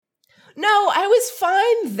was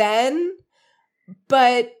fine then,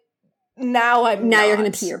 but now I'm Now not. you're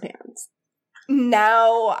going to pee your pants.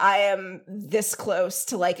 Now I am this close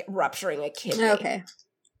to, like, rupturing a kidney. Okay.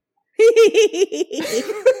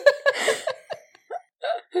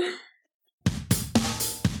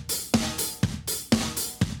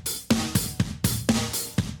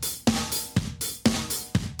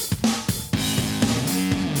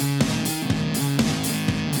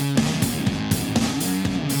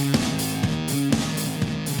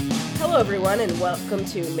 Hello, everyone, and welcome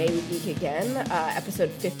to May We Geek Again, episode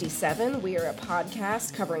 57. We are a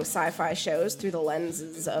podcast covering sci-fi shows through the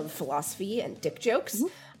lenses of philosophy and dick jokes.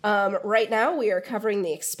 Right now, we are covering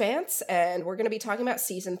The Expanse, and we're going to be talking about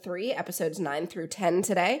Season 3, episodes 9 through 10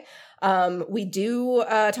 today. We do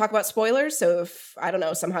talk about spoilers, so if, I don't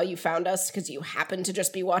know, somehow you found us because you happen to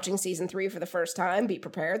just be watching Season 3 for the first time, be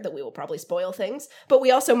prepared that we will probably spoil things. But we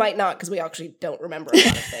also might not, because we actually don't remember a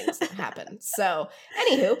lot of things that happen. So,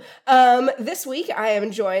 anywho, this week I am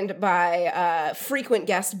joined by frequent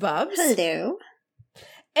guest Bubs. Hello.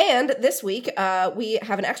 And this week, we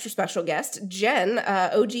have an extra special guest, Jen,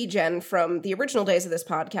 OG Jen from the original days of this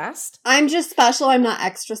podcast. I'm just special. I'm not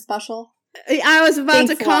extra special. I was about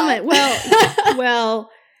Thanks to comment. Well,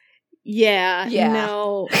 yeah.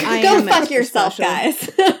 No, I Go am fuck extra yourself, special. guys.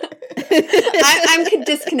 I'm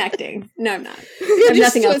disconnecting. No, I'm not. I have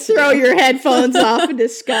Just nothing else to throw do. your headphones off in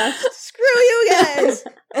disgust. Screw you guys.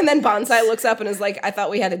 And then Bonsai looks up and is like, I thought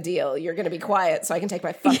we had a deal. You're going to be quiet so I can take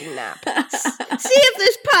my fucking nap. See if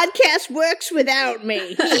this podcast works without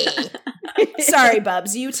me. Sorry,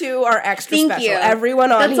 Bubs. You two are extra Thank special. you.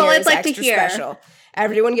 Everyone on That's here all I'd is like to extra hear. special.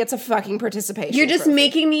 Everyone gets a fucking participation You're just trophy.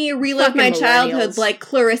 making me relive Fucking my childhood millennials. like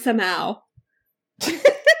Clarissa Mao.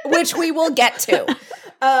 Which we will get to.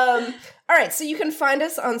 All right, so you can find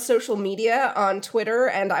us on social media, on Twitter,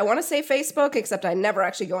 and I want to say Facebook, except I never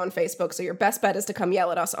actually go on Facebook, so your best bet is to come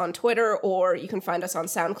yell at us on Twitter, or you can find us on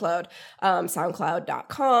SoundCloud,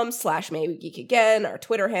 soundcloud.com/MayWeGeekAgain. Our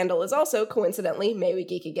Twitter handle is also, coincidentally,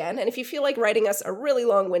 MayWeGeekAgain, and if you feel like writing us a really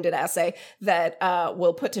long-winded essay that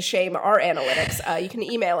will put to shame our analytics, you can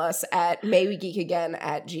email us at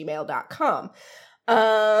maywegeekagain@gmail.com.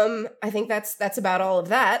 I think that's about all of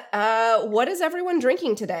that. What is everyone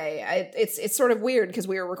drinking today? It's sort of weird because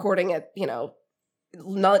we were recording at,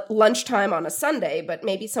 lunchtime on a Sunday, but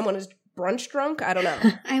maybe someone is brunch drunk? I don't know.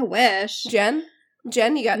 I wish. Jen,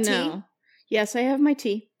 you got tea? No. Yes, I have my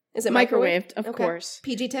tea. Is it Microwaved, of Okay. course.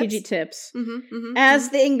 PG tips? PG tips. Mm-hmm. As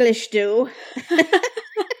the English do.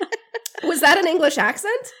 Was that an English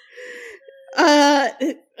accent?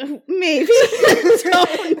 Maybe. Don't know.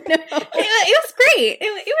 It was great.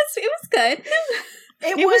 It was good.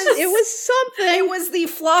 It was something. It was the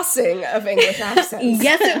flossing of English accents.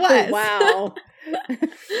 Yes, it was. Wow.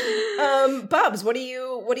 Bubs, what are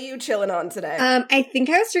you chilling on today? I think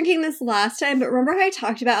I was drinking this last time, but remember how I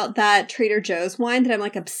talked about that Trader Joe's wine that I'm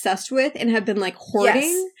like obsessed with and have been like hoarding?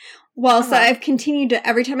 Yes. Well, so I've continued to,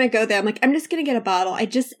 every time I go there, I'm like, I'm just going to get a bottle. I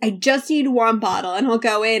just need one bottle, and I'll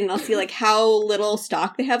go in and I'll see like how little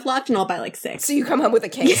stock they have left, and I'll buy like 6. So you come home with a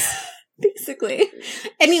case. Basically.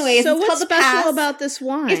 Anyways, So it's what's called the special Pass. about this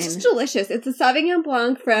wine? It's just delicious. It's a Sauvignon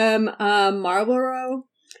Blanc from Marlborough,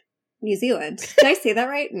 New Zealand. Did I say that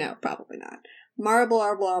right? No, probably not.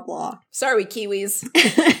 Marlborough, blah, blah. Sorry, Kiwis.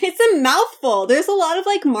 It's a mouthful. There's a lot of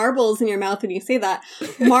like marbles in your mouth when you say that.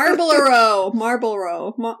 Marlborough.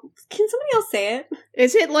 Can somebody else say it?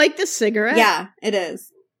 Is it like the cigarette? Yeah, it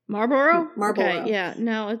is. Marlboro? Marlboro. Okay, yeah.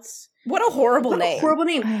 No, it's... What a horrible What a name. horrible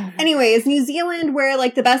name. Anyways, New Zealand, where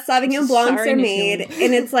like the best Sauvignon Blancs Sorry, are New made, Zealand.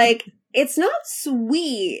 and it's like, it's not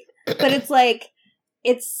sweet, but it's like,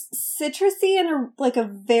 it's citrusy in a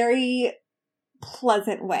very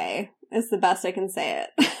pleasant way, is the best I can say it.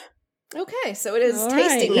 Okay, so it is All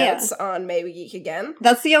tasting right, notes on May We Geek Again.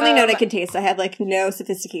 That's the only note I can taste. I have like no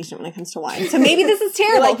sophistication when it comes to wine. So maybe this is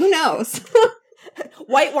terrible. Like- Who knows?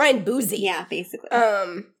 White wine boozy. Yeah, basically.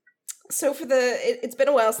 So for it's been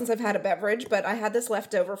a while since I've had a beverage, but I had this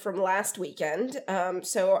left over from last weekend.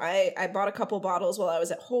 So I bought a couple bottles while I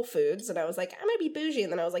was at Whole Foods, and I was like, I'm gonna be bougie,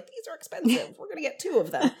 and then I was like, these are expensive. We're gonna get 2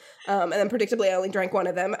 of them. And then predictably, I only drank one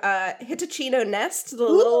of them. Hitachino Nest, the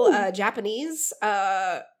little Japanese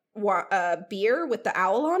beer with the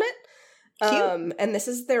owl on it. Cute. And this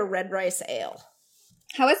is their red rice ale.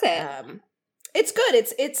 How is it? It's good.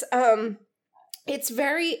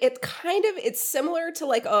 It's similar to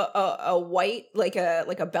like a white, like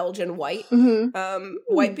a Belgian white,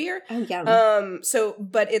 white beer. Oh, yum.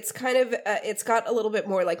 But it's kind of, it's got a little bit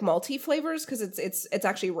more like malty flavors because it's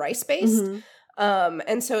actually rice based.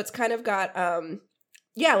 And so it's kind of got,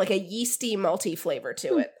 like a yeasty malty flavor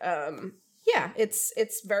to it. Yeah,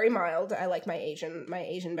 it's very mild. I like my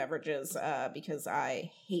Asian beverages because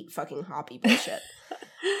I hate fucking hoppy bullshit.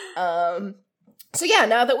 So yeah,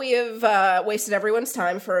 now that we have wasted everyone's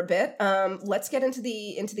time for a bit, let's get into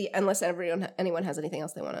the unless anyone has anything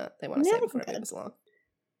else they want to say before I move us along.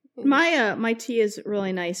 My tea is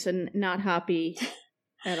really nice and not hoppy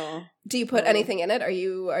at all. Do you put anything in it? Are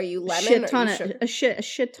you lemon? A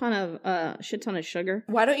shit ton of sugar.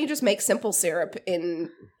 Why don't you just make simple syrup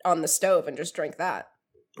on the stove and just drink that?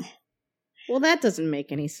 Well, that doesn't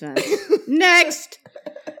make any sense. Next.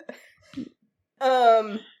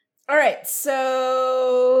 All right,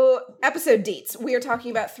 so episode deets. We are talking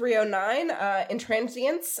about 309,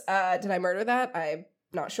 Intransigence. Did I murder that? I'm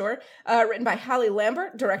not sure. Written by Hallie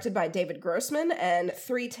Lambert, directed by David Grossman, and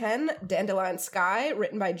 310, Dandelion Sky,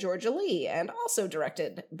 written by Georgia Lee, and also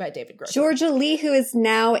directed by David Grossman. Georgia Lee, who is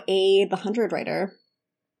now The 100 writer.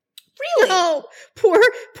 Really? Oh, poor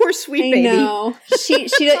sweet baby. I know. She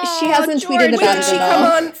hasn't tweeted about it Did she at all.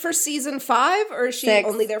 come on for season 5, or is she 6.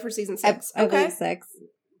 only there for season 6? I believe 6.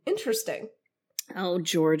 Interesting. Oh,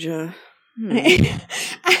 Georgia.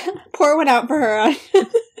 Pour one out for her.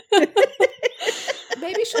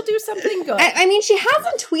 Maybe she'll do something good. I mean, she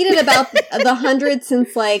hasn't tweeted about the 100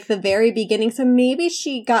 since, like, the very beginning, so maybe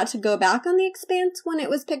she got to go back on the Expanse when it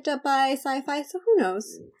was picked up by Sci-Fi, so who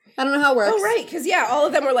knows? I don't know how it works. Oh, right, because, all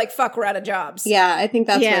of them were like, fuck, we're out of jobs. Yeah, I think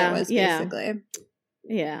that's what it was, basically.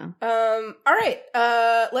 Yeah. All right,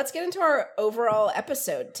 let's get into our overall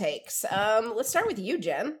episode takes. Let's start with you,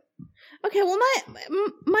 Jen. Okay, well,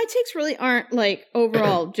 my takes really aren't, like,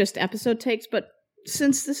 overall just episode takes, but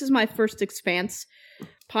since this is my first Expanse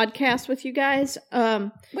podcast with you guys,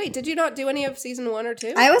 wait, did you not do any of season 1 or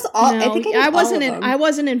 2? I was all. No, I think I wasn't. I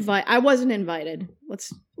wasn't invited.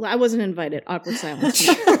 I wasn't invited. Awkward silence.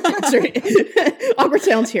 Awkward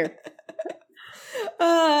silence here.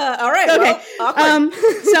 All right. Okay. Well, awkward.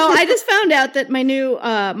 So I just found out that my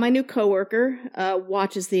new coworker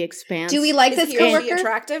watches The Expanse. Do we like this coworker? Is he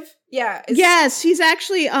attractive? Yeah. Yes, he's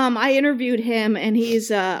actually. I interviewed him, and he's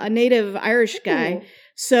a native Irish guy. Ooh.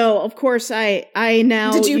 So of course I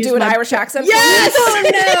now. Did you do an Irish accent? Yes. Oh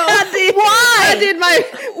no! Why? I did my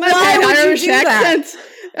Irish accent.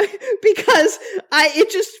 Because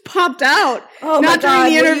it just popped out. Oh not my God,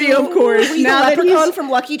 during the interview, of course. Were you now the leprechaun from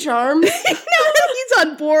Lucky Charms? Now that he's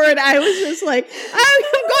on board, I was just like, I'm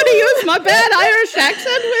going to use my bad Irish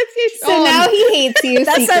accent with you. So now he hates you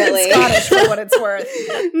that secretly. Scottish for what it's worth.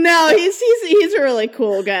 No, he's a really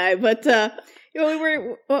cool guy. But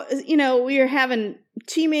we were having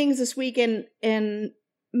teamings this weekend, and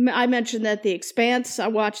I mentioned that I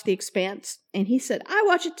watched The Expanse, and he said, I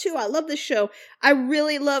watch it too. I love this show. I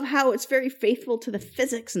really love how it's very faithful to the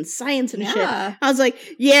physics and science and shit. I was like,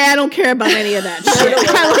 I don't care about any of that shit.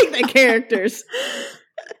 I like the characters.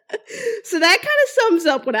 So that kind of sums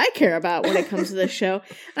up what I care about when it comes to this show.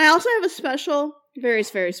 And I also have a special, very,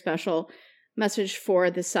 very special message for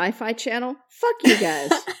the Sci-Fi Channel. Fuck you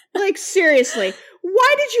guys. Like, seriously.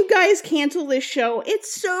 Why did you guys cancel this show?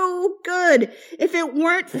 It's so good. If it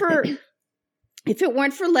weren't for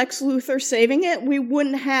Lex Luthor saving it, we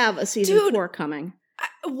wouldn't have a season 4 coming.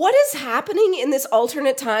 What is happening in this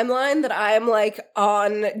alternate timeline that I am like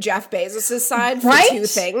on Jeff Bezos' side for two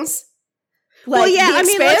things? Like, The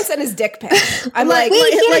Expanse and his dick pic. I'm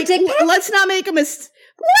let's not make a mistake.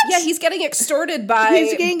 Yeah, he's getting extorted by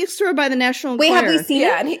the National Enquirer. Wait, have we seen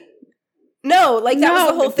it? No, like that was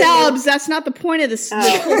the whole thing. Babs, that's not the point of this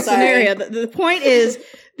scenario. The point is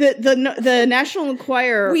the National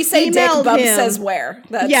Enquirer. We say dick, Bubs says where.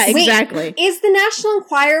 Exactly. Wait, is the National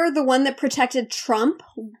Enquirer the one that protected Trump?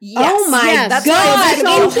 Yes. Oh my God! It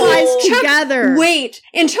all ties together. Wait,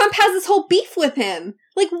 and Trump has this whole beef with him.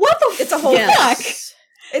 Like, what the? It's a whole fuck.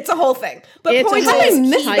 It's a whole thing. But it's point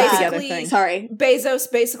is, sorry. Bezos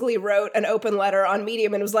basically wrote an open letter on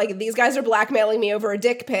Medium and was like, these guys are blackmailing me over a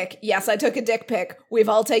dick pic. Yes, I took a dick pic. We've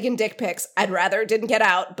all taken dick pics. I'd rather it didn't get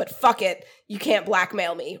out, but fuck it. You can't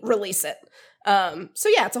blackmail me. Release it. So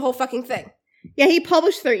yeah, it's a whole fucking thing. Yeah, he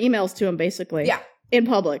published their emails to him, basically. Yeah. In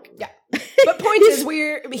public. Yeah. But point is,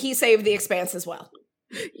 he saved The Expanse as well.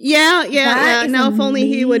 Yeah. Now, if only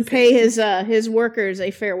he would pay his workers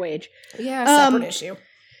a fair wage. Yeah, separate issue.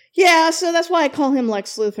 Yeah, so that's why I call him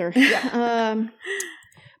Lex Luthor. Yeah.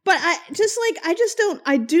 But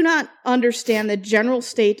I do not understand the general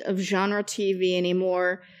state of genre TV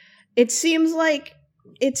anymore. It seems like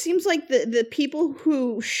the people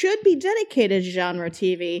who should be dedicated to genre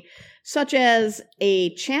TV, such as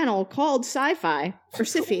a channel called Sci-Fi or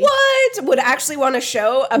Sci-Fi, would actually want a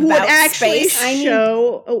show about space.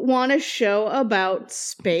 Want a show about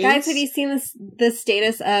space. Guys, have you seen the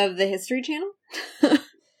status of the History Channel?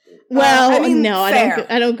 Well, I mean, no, fair.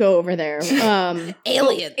 I don't go over there.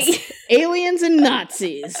 Aliens. Aliens and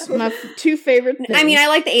Nazis, my two favorite things. I mean, I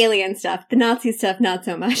like the alien stuff. The Nazi stuff, not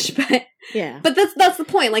so much. But yeah, but that's the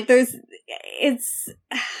point. Like, it's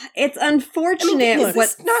unfortunate is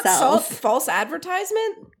what this not sells. false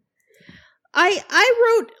advertisement?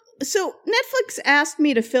 I wrote. So Netflix asked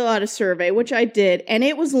me to fill out a survey, which I did, and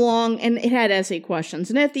it was long, and it had essay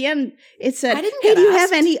questions. And at the end, it said, I didn't "Hey, get do you asked.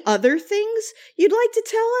 have any other things you'd like to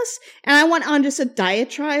tell us?" And I went on just a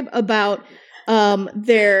diatribe about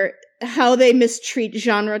how they mistreat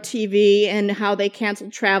genre TV and how they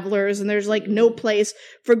canceled Travelers, and there's like no place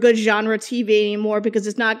for good genre TV anymore because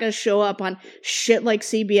it's not going to show up on shit like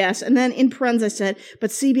CBS. And then in parentheses I said,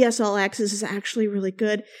 "But CBS All Access is actually really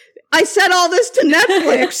good." I said all this to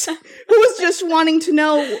Netflix, who was just wanting to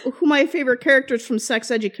know who my favorite characters from Sex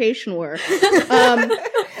Education were. They're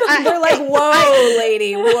like, whoa,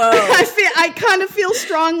 lady, whoa. I kind of feel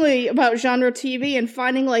strongly about genre TV and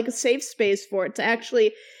finding like a safe space for it to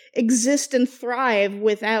actually exist and thrive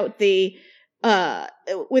without the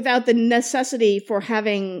necessity for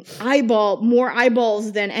having more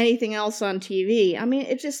eyeballs than anything else on TV. I mean,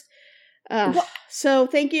 it just. So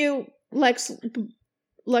thank you, Lex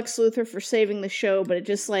Luthor, for saving the show, but it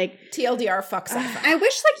just like TLDR, fuck sci-fi. I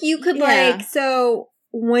wish like you could so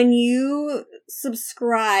when you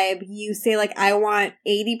subscribe, you say like, I want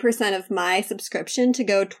 80% of my subscription to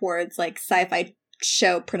go towards like sci-fi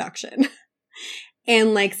show production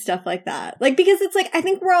and like stuff like that. Like, because it's like, I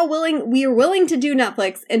think we are willing to do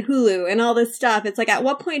Netflix and Hulu and all this stuff. It's like, at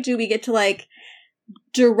what point do we get to like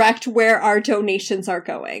direct where our donations are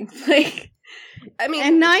going? Like, I mean,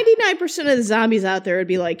 and 99% of the zombies out there would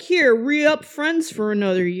be like, here, re-up Friends for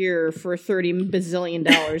another year for $30 bazillion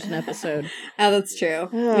an episode. Oh, that's true.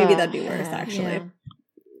 Maybe that'd be worse, actually. Yeah.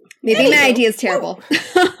 Maybe my idea is terrible.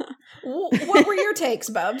 What were your takes,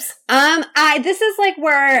 Bubs? This is like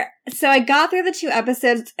where, so I got through the 2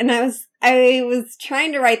 episodes and I was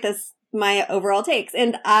trying to write my overall takes,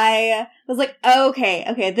 and I was like,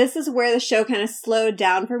 okay, this is where the show kind of slowed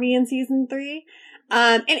down for me in season 3.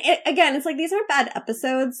 And it's like, these aren't bad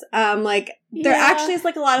episodes. There actually is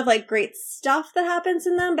like a lot of like great stuff that happens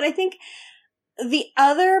in them, but I think the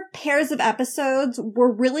other pairs of episodes were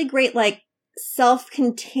really great, like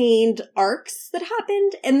self-contained arcs that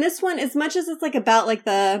happened. And this one, as much as it's like about like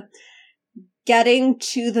the getting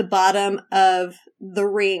to the bottom of the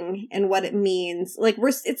ring and what it means, like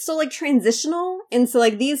it's still like transitional. And so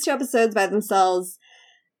like these 2 episodes by themselves,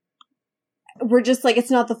 we're just like,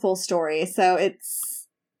 it's not the full story, so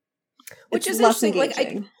which is less interesting.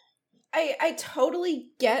 engaging. Like, I totally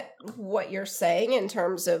get what you're saying in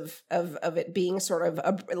terms of it being sort of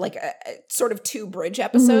a sort of 2 bridge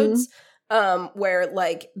episodes, where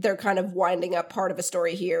like they're kind of winding up part of a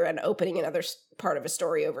story here and opening another part of a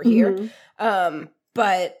story over here.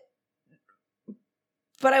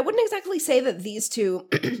 But I wouldn't exactly say that these 2,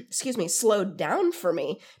 excuse me, slowed down for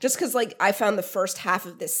me, just because like I found the first half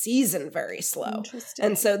of this season very slow.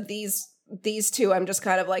 And so these 2, I'm just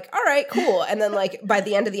kind of like, all right, cool. And then like by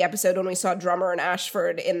the end of the episode, when we saw Drummer and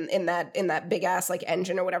Ashford in that big ass like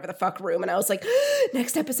engine or whatever the fuck room, and I was like,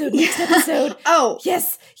 next episode. Oh,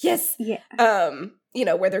 yes. Yeah.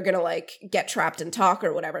 Where they're gonna like get trapped and talk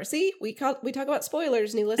or whatever. See, we talk about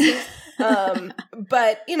spoilers, new listeners.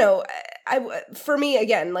 But for me,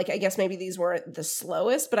 again, like I guess maybe these weren't the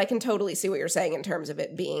slowest, but I can totally see what you're saying in terms of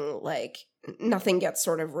it being like nothing gets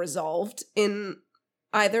sort of resolved in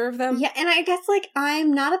either of them. Yeah, and I guess like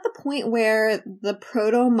I'm not at the point where the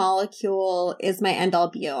proto molecule is my end all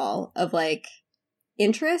be all of like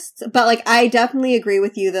interests, but like I definitely agree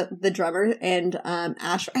with you that the drummer and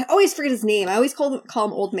Ash, I always forget his name. I always call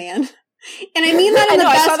him old man, and I mean that in the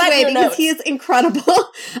best way because he is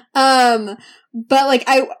incredible. But like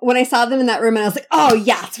when I saw them in that room, and I was like, oh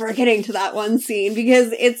yes, we're getting to that one scene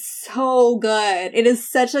because it's so good. It is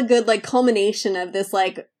such a good like culmination of this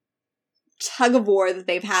like tug of war that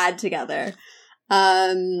they've had together.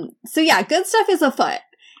 So yeah, good stuff is afoot.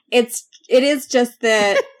 It is just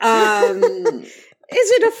that is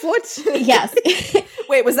it afoot? Yes.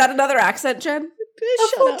 Wait, was that another accent, Jen?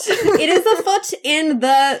 Shut up. It is afoot in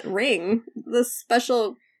the ring, the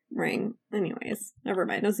special ring. Anyways, never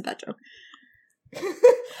mind. It was a bad joke.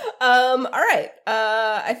 All right.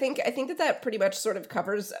 I think that pretty much sort of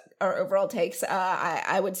covers our overall takes.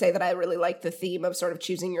 I would say that I really like the theme of sort of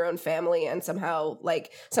choosing your own family, and somehow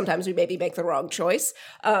like sometimes we maybe make the wrong choice.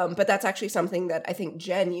 But that's actually something that I think,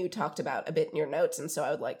 Jen, you talked about a bit in your notes, and so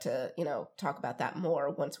I would like to, talk about that more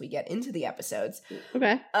once we get into the episodes.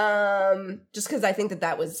 Okay. Just because I think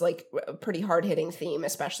that was like a pretty hard hitting theme,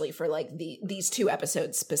 especially for like these 2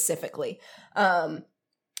 episodes specifically.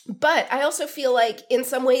 But I also feel like in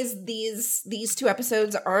some ways these two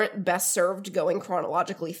episodes aren't best served going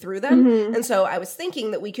chronologically through them. Mhm. And so I was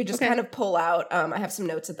thinking that we could just kind of pull out, I have some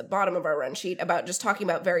notes at the bottom of our run sheet about just talking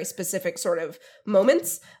about very specific sort of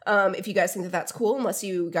moments, if you guys think that that's cool, unless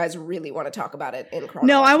you guys really want to talk about it in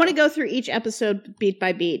chronology. No, I want to go through each episode beat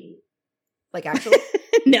by beat. Like actually?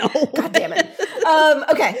 No. God damn it.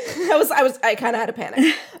 Okay. I kind of had a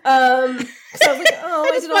panic. So I was like, oh,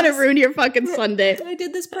 I just want to ruin your fucking Sunday. I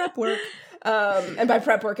did this prep work. And by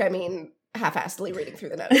prep work, I mean half-assedly reading through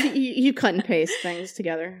the notes. You cut and paste things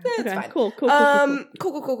together. That's fine. Cool.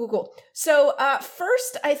 Cool. So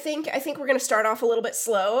first, I think we're going to start off a little bit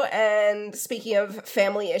slow. And speaking of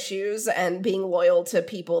family issues and being loyal to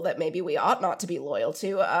people that maybe we ought not to be loyal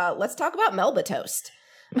to, let's talk about Melba Toast.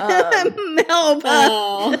 Melba.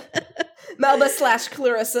 Oh. Melba /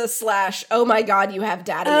 Clarissa / oh my god, you have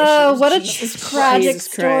daddy Oh, issues. what a Jesus tragic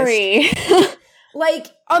Christ. story. Like,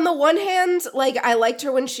 on the one hand, like, I liked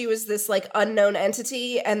her when she was this, like, unknown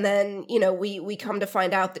entity, and then, you know, we come to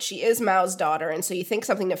find out that she is Mao's daughter, and so you think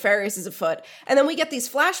something nefarious is afoot, and then we get these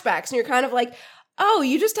flashbacks, and you're kind of like, oh,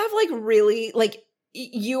 you just have, like, really, like,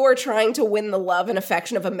 you are trying to win the love and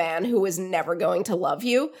affection of a man who is never going to love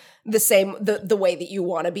you the way that you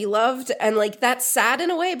want to be loved. And like, that's sad in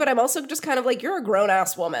a way, but I'm also just kind of like, you're a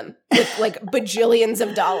grown-ass woman with like bajillions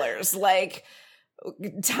of dollars, like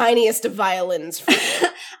tiniest of violins for you.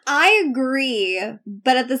 I agree,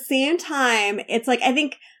 but at the same time, it's like, I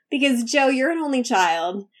think because Joe, you're an only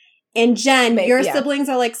child, and Jen, your siblings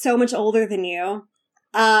are like so much older than you.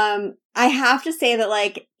 I have to say that,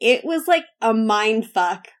 like, it was, like, a mind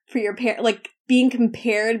fuck for your parents, like, being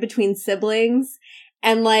compared between siblings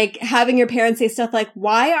and, like, having your parents say stuff like,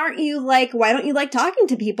 why don't you like talking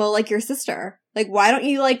to people like your sister? Like, why don't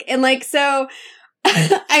you, like, and, like, so,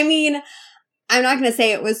 I mean, I'm not gonna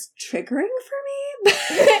say it was triggering for me,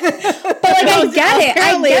 but like, I get it.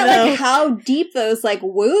 I get, like, how deep those, like,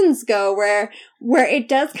 wounds go where it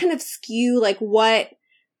does kind of skew, like,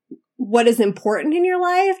 what is important in your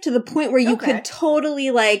life to the point where you could totally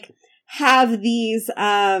like have these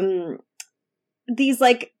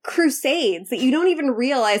like crusades that you don't even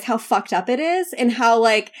realize how fucked up it is and how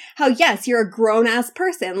yes, you're a grown ass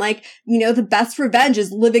person. Like, you know, the best revenge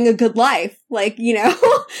is living a good life. Like, you know,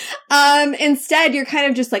 instead you're kind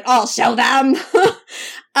of just like, oh, I'll show them.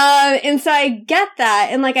 And so I get that.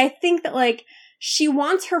 And like, I think that like she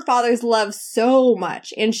wants her father's love so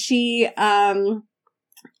much and she,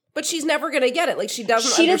 but she's never going to get it. Like, she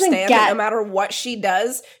doesn't understand that no matter what she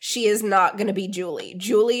does, she is not going to be Julie.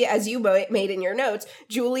 Julie, as you made in your notes,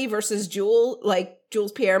 Julie versus Jewel, like,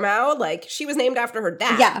 Jules Pierre Mao, like, she was named after her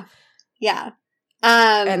dad. Yeah.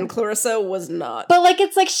 And Clarissa was not. But, like,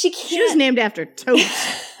 it's like she can't. She was named after Toast.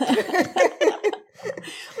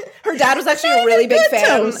 Her dad was actually a really big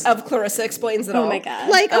fan of Clarissa Explains It All. Oh my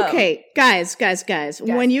god. Like, okay, guys,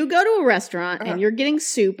 when you go to a restaurant and you're getting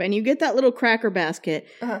soup and you get that little cracker basket,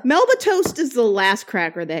 Melba Toast is the last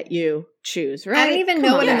cracker that you choose, right? I don't even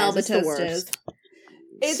know what a Melba Toast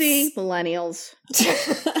is. See, millennials.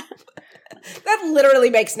 That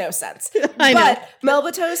literally makes no sense. I know. But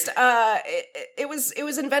Melba Toast, it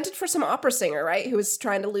was invented for some opera singer, right? Who was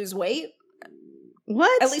trying to lose weight.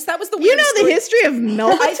 What? At least that was the You know story. the history of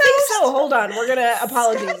Melba Toast? I think so. Hold on. We're gonna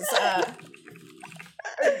apologies.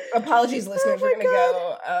 Apologies, listeners. We're gonna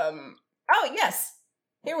go. Oh yes,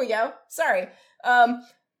 here we go. Sorry.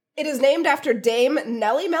 It is named after Dame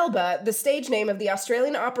Nellie Melba, the stage name of the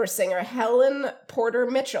Australian opera singer Helen Porter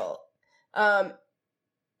Mitchell.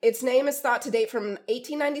 Its name is thought to date from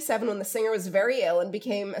 1897 when the singer was very ill and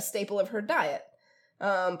became a staple of her diet.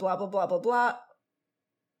 Blah blah blah blah blah.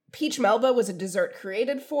 Peach Melba was a dessert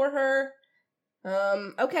created for her.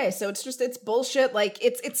 Okay, so it's bullshit. Like,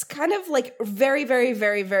 it's kind of like very, very,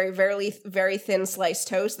 very, very, very, very thin sliced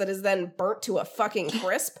toast that is then burnt to a fucking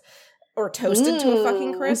crisp or toasted to a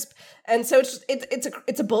fucking crisp. And so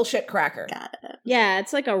it's a bullshit cracker. Got it. Yeah,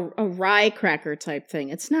 it's like a rye cracker type thing.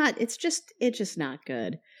 It's just not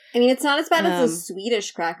good. I mean, it's not as bad as the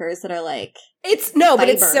Swedish crackers that are like... But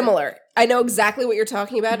it's similar. I know exactly what you're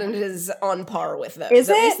talking about, and it is on par with those. Is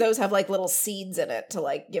At it? least those have, like, little seeds in it to,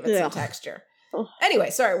 like, give it some texture. Anyway,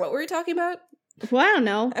 sorry, what were we talking about? Well, I don't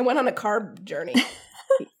know. I went on a carb journey.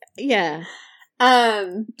 Yeah.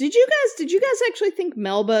 Did you guys actually think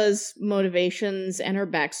Melba's motivations and her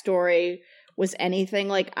backstory was anything?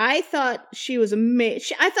 Like, I thought she was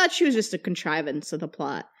I thought she was just a contrivance of the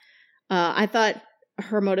plot. I thought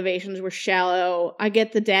her motivations were shallow. I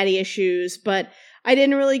get the daddy issues, but I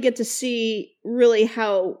didn't really get to see really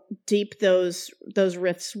how deep those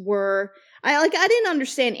rifts were. I didn't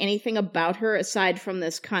understand anything about her aside from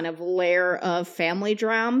this kind of layer of family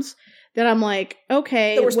dramas that I'm like,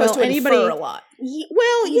 okay, that we're supposed to infer a lot.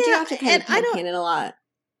 Well, You yeah, do have to kind of and in a lot.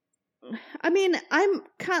 I mean, I'm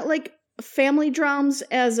kind of like family dramas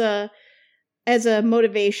as a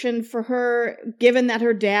motivation for her, given that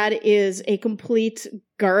her dad is a complete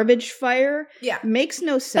garbage fire. Yeah, makes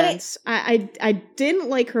no sense. I didn't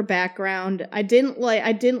like her background. I didn't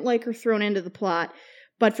like her thrown into the plot.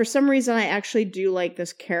 But for some reason, I actually do like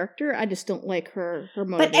this character. I just don't like her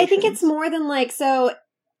motivations. But I think it's more than like, so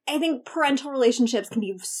I think parental relationships can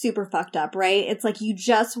be super fucked up, right? It's like you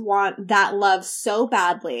just want that love so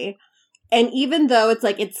badly. And even though it's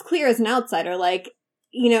like, it's clear as an outsider, like,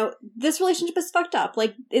 you know, this relationship is fucked up.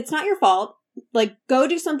 Like, it's not your fault. Like, go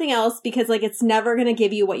do something else because, like, it's never going to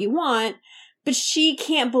give you what you want. But she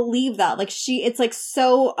can't believe that. Like, it's like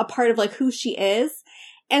so a part of like who she is.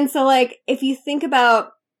 And so, like, if you think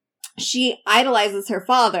about, she idolizes her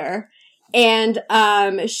father and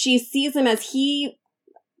she sees him as he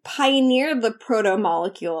pioneered the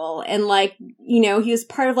proto-molecule and like, you know, he was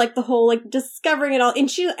part of like the whole like discovering it all, and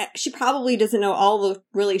she probably doesn't know all the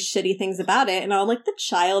really shitty things about it and all like the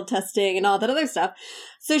child testing and all that other stuff.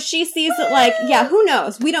 So she sees it like, yeah, who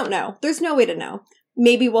knows? We don't know. There's no way to know.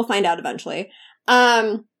 Maybe we'll find out eventually.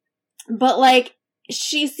 But like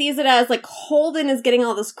she sees it as like Holden is getting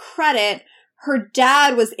all this credit. Her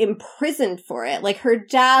dad was imprisoned for it. Like her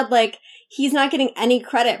dad, like he's not getting any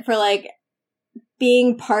credit for like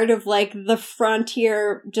being part of like the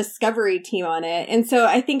frontier discovery team on it. And so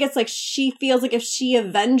I think it's like she feels like if she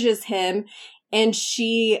avenges him and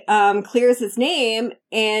she clears his name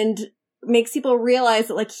and makes people realize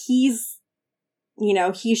that like he's, you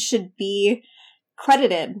know, he should be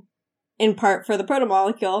credited in part for the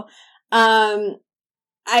protomolecule.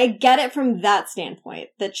 I get it from that standpoint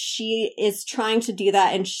that she is trying to do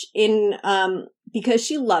that because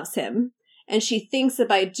she loves him. And she thinks that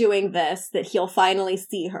by doing this, that he'll finally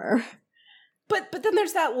see her. But then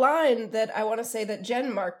there's that line that I want to say that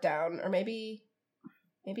Jen marked down, or maybe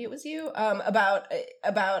it was you, about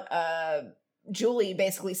Julie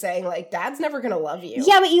basically saying like, "Dad's never gonna love you."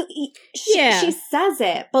 Yeah, but she says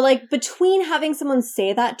it, but like between having someone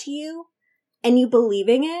say that to you and you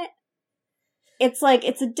believing it, it's like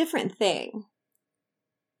it's a different thing.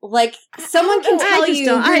 Like someone can tell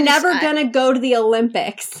you you're never gonna go to the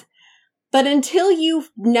Olympics. But until you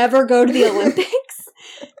never go to the Olympics,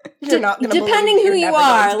 you're not gonna depending who you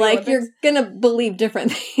are, like you're gonna believe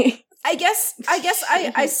different things. I guess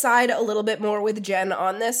I side a little bit more with Jen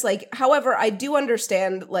on this. Like, however, I do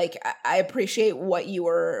understand. Like, I appreciate what you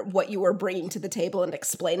were bringing to the table and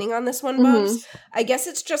explaining on this one, Bubs. Mm-hmm. I guess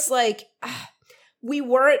it's just like we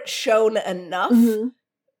weren't shown enough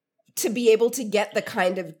to be able to get the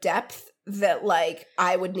kind of depth that like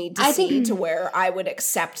I would need to see to where I would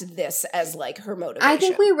accept this as like her motivation. I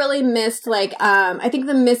think we really missed like I think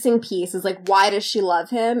the missing piece is like, why does she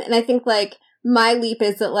love him? And I think like my leap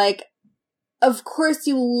is that like, of course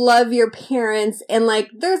you love your parents and like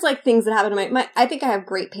there's like things that happen to my I think I have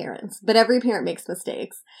great parents, but every parent makes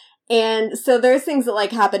mistakes. And so there's things that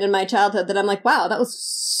like happened in my childhood that I'm like, wow, that was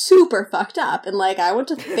super fucked up, and like I went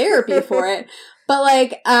to therapy for it. But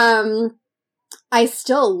like I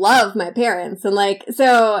still love my parents. And like,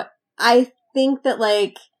 so I think that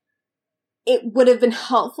like, it would have been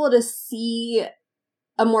helpful to see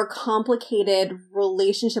a more complicated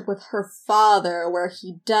relationship with her father where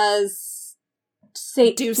he does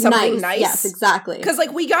do something nice. Yes, exactly. Because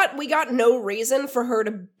like we got no reason for her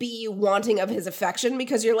to be wanting of his affection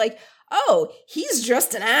because you're like, oh, he's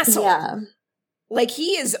just an asshole. Yeah. Like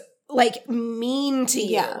he is like mean to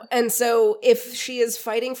you. Yeah. And so if she is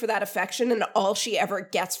fighting for that affection and all she ever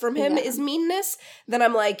gets from him is meanness, then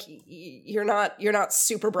I'm like, you're not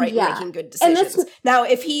super bright making good decisions. Now,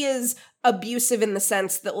 if he is abusive in the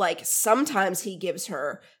sense that like sometimes he gives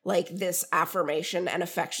her like this affirmation and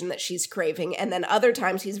affection that she's craving, and then other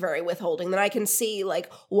times he's very withholding, then I can see like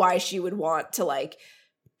why she would want to like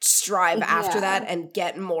strive after that and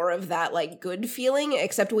get more of that like good feeling,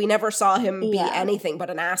 except we never saw him be anything but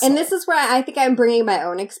an asshole. And this is where I think I'm bringing my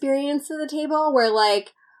own experience to the table, where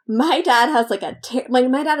like my dad has like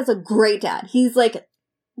my dad is a great dad. He's like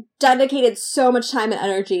dedicated so much time and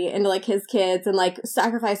energy into like his kids and like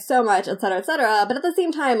sacrificed so much, etc., etc. But at the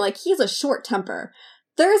same time, like he's a short temper.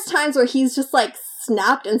 There's times where he's just like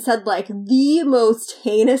snapped and said like the most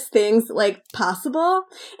heinous things like possible.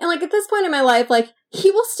 And like at this point in my life, like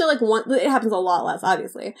he will still like it happens a lot less,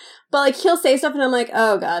 obviously. But like he'll say stuff and I'm like,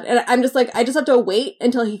 oh God. And I'm just like, I just have to wait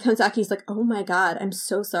until he comes back. He's like, oh my God, I'm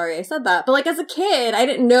so sorry I said that. But like as a kid, I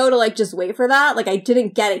didn't know to like just wait for that. Like I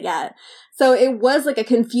didn't get it yet. So it was like a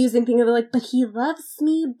confusing thing of like, but he loves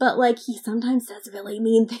me, but like he sometimes says really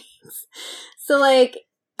mean things. So like,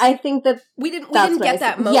 I think that we didn't get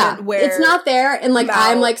that moment where it's not there, and like Mal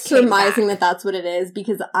I'm like surmising back. that's what it is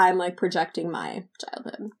because I'm like projecting my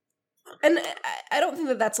childhood. And I don't think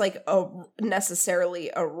that that's like necessarily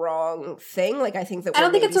a wrong thing. Like I think that I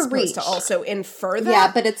don't think it's a supposed reach to also infer that.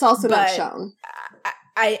 Yeah, but it's also not shown.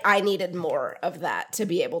 I needed more of that to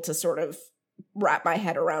be able to sort of wrap my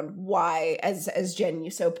head around why, as Jen,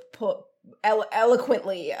 you so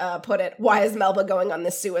eloquently put it, why is Melba going on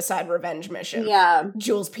this suicide revenge mission? Yeah.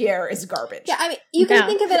 Jules Pierre is garbage. Yeah, I mean, you can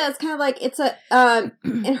think of it as kind of like, it's a,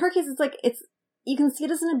 in her case, it's like, you can see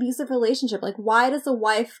it as an abusive relationship. Like, why does a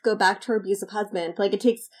wife go back to her abusive husband? Like, it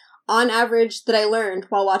takes, on average, that I learned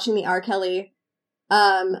while watching the R. Kelly,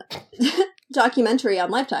 documentary on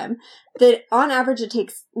Lifetime, that on average it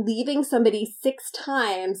takes leaving somebody 6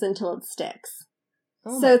 times until it sticks.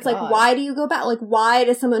 So it's like, why do you go back? Like, why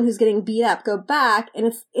does someone who's getting beat up go back?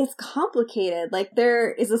 And it's complicated. Like,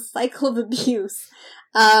 there is a cycle of abuse.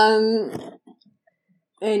 And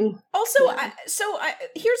also,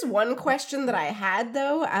 here's one question that I had,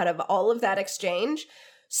 though, out of all of that exchange.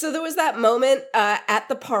 So there was that moment at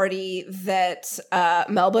the party that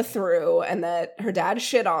Melba threw and that her dad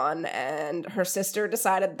shit on, and her sister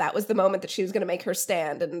decided that was the moment that she was going to make her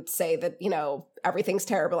stand and say that, you know, everything's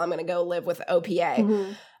terrible, I'm going to go live with OPA.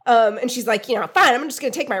 Mm-hmm. And she's like, you know, fine, I'm just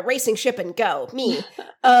going to take my racing ship and go. Me.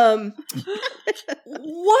 Who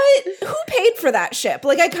paid for that ship?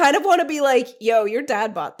 Like, I kind of want to be like, yo, your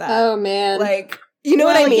dad bought that. Oh, man. Like, you know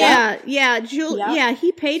what I mean? Yeah,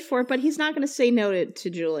 he paid for it, but he's not going to say no to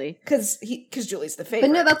Julie. Because Julie's the favorite.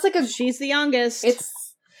 But no, that's like she's the youngest.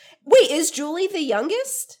 Wait, is Julie the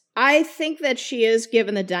youngest? I think that she is,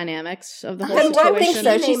 given the dynamics of the whole situation. situation.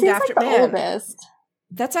 I think so. She seems like the oldest.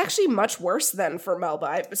 That's actually much worse than for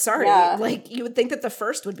Melba. Sorry. Yeah. Like, you would think that the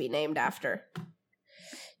first would be named after.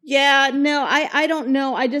 Yeah, no, I don't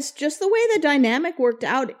know. I just the way the dynamic worked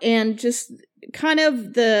out, and just kind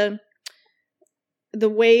of the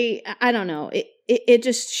way, I don't know. It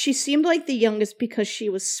just, she seemed like the youngest because she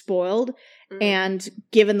was spoiled and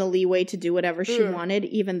given the leeway to do whatever she wanted,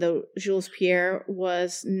 even though Jules Pierre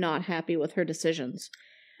was not happy with her decisions.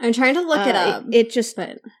 I'm trying to look it up. It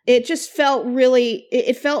just felt really,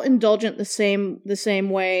 it felt indulgent the same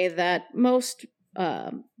way that most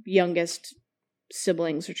youngest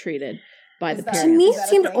siblings are treated by the parents. To me, it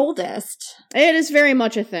seemed oldest. It is very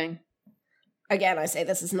much a thing. Again, I say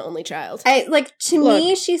this is an only child. To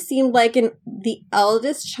me, she seemed like the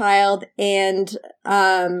eldest child, and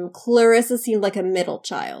Clarissa seemed like a middle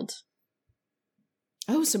child.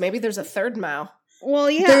 Oh, so maybe there's a third Mao. Well,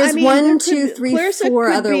 yeah, there's 1, 2, 3, Clarissa 4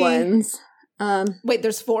 other ones. Wait,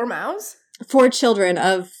 there's 4 Maos? 4 children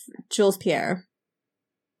of Jules Pierre.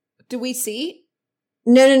 Do we see?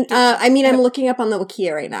 No. I mean, I'm looking up on the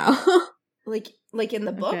Wikia right now. like in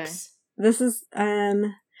the books. This is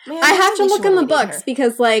Man, I have to look in the books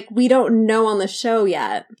because, like, we don't know on the show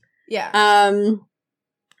yet. Yeah.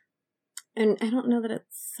 And I don't know that it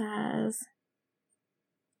says.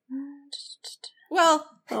 Well,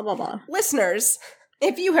 blah blah blah. Listeners,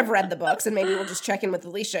 if you have read the books, and maybe we'll just check in with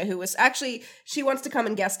Alicia, who was actually, she wants to come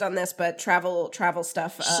and guest on this, but travel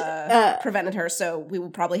stuff prevented her, so we will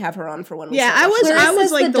probably have her on for when we start. I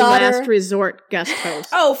was like the last resort guest host.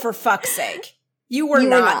 Oh, for fuck's sake. You were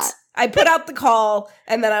not. I put out the call,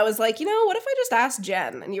 and then I was like, you know, what if I just asked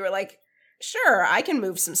Jen? And you were like, sure, I can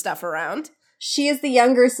move some stuff around. She is the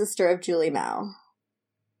younger sister of Julie Mao.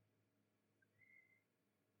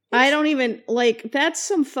 I don't even, like, that's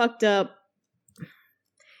some fucked up.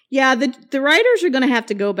 Yeah, the writers are going to have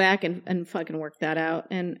to go back and fucking work that out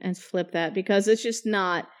and flip that, because it's just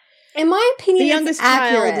not. In my opinion, the youngest it's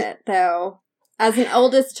accurate, though, as an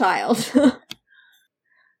oldest child.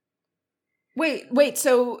 Wait,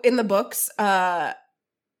 so in the books,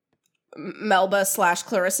 Melba /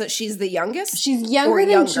 Clarissa, she's the youngest? She's younger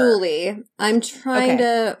than Julie. I'm trying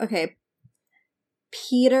to... Okay.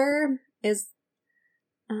 Peter is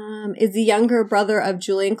the younger brother of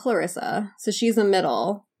Julie and Clarissa, so she's a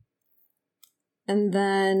middle. And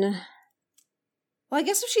then... Well, I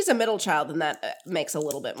guess if she's a middle child, then that makes a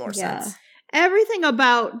little bit more sense. Everything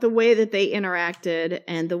about the way that they interacted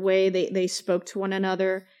and the way they spoke to one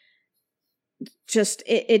another... Just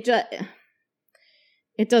it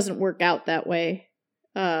doesn't work out that way,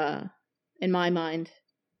 in my mind.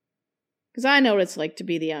 Because I know what it's like to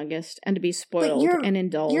be the youngest and to be spoiled and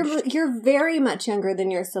indulged. You're very much younger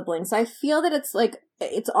than your siblings, so I feel that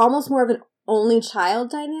it's almost more of an only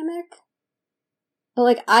child dynamic. But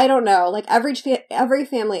like, I don't know, like every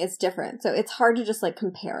family is different, so it's hard to just like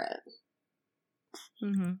compare it.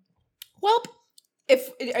 Mm-hmm. Well,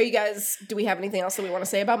 do we have anything else that we want to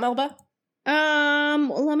say about Melba?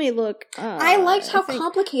 Let me look. I liked how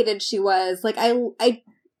complicated she was. Like, I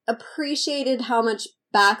appreciated how much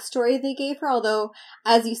backstory they gave her, although,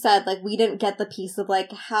 as you said, like, we didn't get the piece of,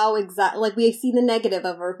 like, how exactly, like, we see the negative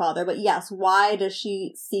of her father, but yes, why does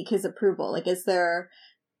she seek his approval? Like, is there,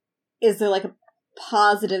 like, a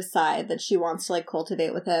positive side that she wants to, like,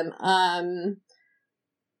 cultivate with him?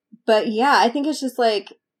 But yeah, I think it's just,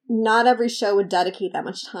 like, not every show would dedicate that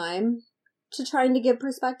much time to trying to give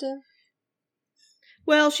perspective.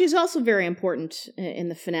 Well, she's also very important in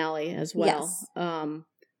the finale as well. Yes.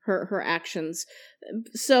 Her actions.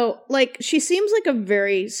 So, like, she seems like a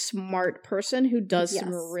very smart person who does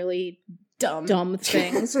some really dumb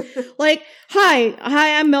things. Like, hi,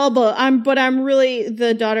 I'm Melba. I'm really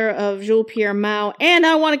the daughter of Jules Pierre Mao, and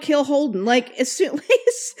I want to kill Holden. Like, as soon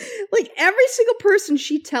like every single person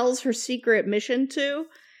she tells her secret mission to,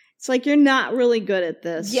 it's like, you're not really good at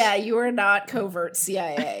this. Yeah, you are not covert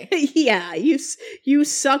CIA. Yeah, you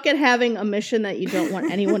suck at having a mission that you don't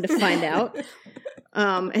want anyone to find out.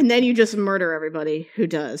 And then you just murder everybody who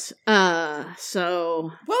does. Well,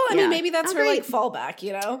 I mean, maybe that's her like fallback,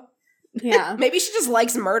 you know? Yeah. Maybe she just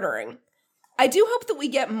likes murdering. I do hope that we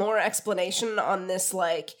get more explanation on this,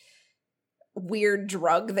 like, weird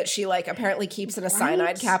drug that she, like, apparently keeps in a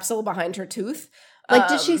cyanide capsule behind her tooth. Like,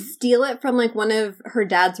 did she steal it from, like, one of her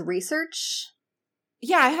dad's research?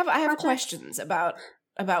 Yeah, I have questions about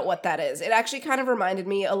what that is. It actually kind of reminded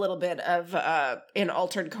me a little bit of in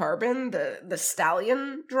Altered Carbon, the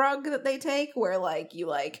stallion drug that they take, where, like, you,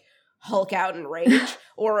 like, Hulk out in rage.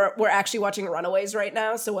 Or we're actually watching Runaways right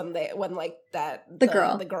now, so when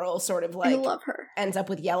the girl sort of, like, I love her, ends up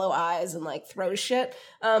with yellow eyes and, like, throws shit.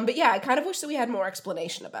 But yeah, I kind of wish that we had more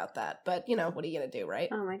explanation about that. But, you know, what are you gonna do, right?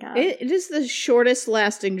 Oh my god. It is the shortest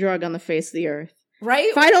lasting drug on the face of the earth. Right?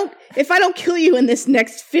 If I don't kill you in this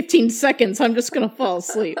next 15 seconds, I'm just gonna fall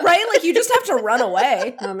asleep. Right? Like, you just have to run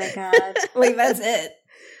away. Oh my god. Like, that's it.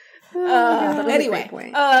 Anyway,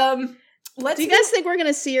 do you guys think we're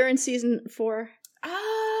gonna see her in season 4?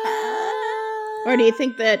 Or do you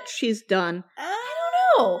think that she's done? I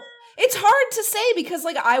don't know. It's hard to say because,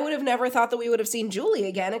 like, I would have never thought that we would have seen Julie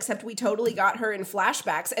again, except we totally got her in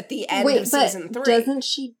flashbacks at the end of season 3. Doesn't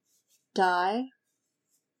she die?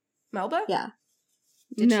 Melba? Yeah.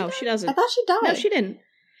 No, she doesn't. I thought she died. No, she didn't.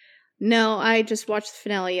 No, I just watched the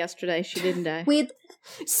finale yesterday. She didn't die. Wait.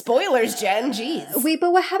 Spoilers, Jen. Jeez. Wait,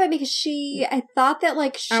 but what happened? Because I thought that,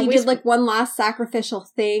 like, she did, like, one last sacrificial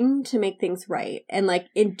thing to make things right. And, like,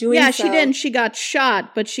 in doing so... Yeah, she didn't. She got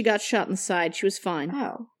shot, but she got shot in the side. She was fine.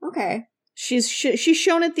 Oh, okay. She's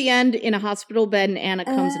shown at the end in a hospital bed, and Anna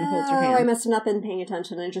comes and holds her hand. I must have not been paying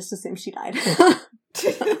attention and just assumed she died.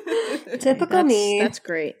 Typical me. That's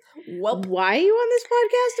great. Well, why are you on this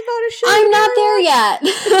podcast about a show? I'm not there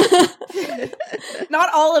yet.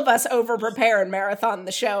 Not all of us over-prepare and marathon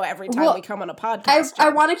the show every time we come on a podcast. I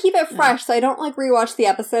want to keep it fresh, so I don't, like, rewatch the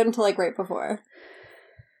episode until, like, right before.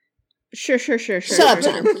 Sure. Shut up,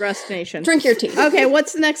 Jen. Procrastination. Drink your tea. Okay,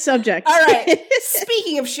 what's the next subject? All right.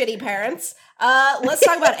 Speaking of shitty parents, let's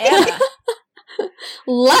talk about Anna.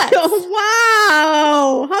 Wow!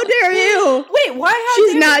 How dare you? Wait, why?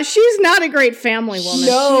 She's not a great family woman.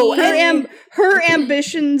 No, her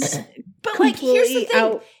ambitions, but, like, here's the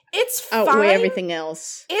thing. Outweigh everything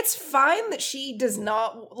else. It's fine that she does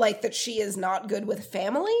not, like, that she is not good with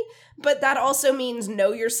family, but that also means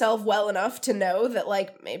know yourself well enough to know that,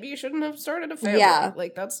 like, maybe you shouldn't have started a family. Yeah.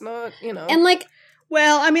 Like, that's not, you know. And, like,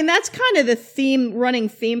 well, I mean, that's kind of the running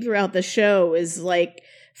theme throughout the show is, like,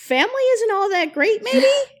 family isn't all that great, maybe?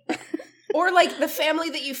 Or, like, the family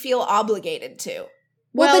that you feel obligated to.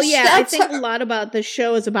 Well, yeah, I think a lot about the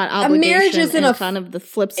show is about obligation. A marriage isn't kind of the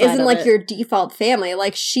flip side isn't, like, your default family.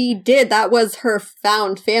 Like, she did. That was her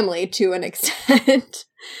found family to an extent.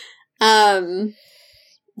 That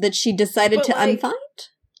she decided to unfind?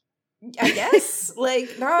 I guess.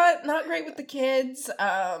 Like, not great with the kids.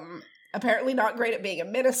 Apparently not great at being a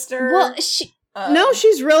minister. Well, no,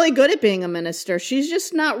 she's really good at being a minister. She's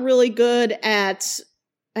just not really good at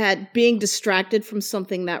being distracted from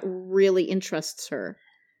something that really interests her.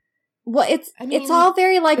 Well, it's all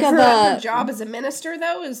very, like, her job as a minister,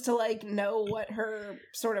 though, is to, like, know what her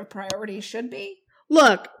sort of priorities should be.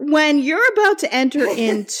 Look, when you're about to enter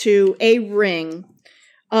into a ring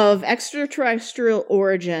of extraterrestrial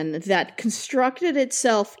origin that constructed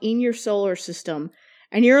itself in your solar system,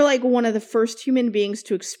 and you're, like, one of the first human beings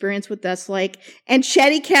to experience what that's like, and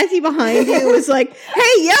Chatty Cathy behind you is like,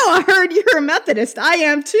 hey, yo, I heard you're a Methodist. I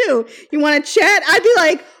am, too. You want to chat? I'd be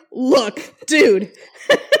like, look, dude,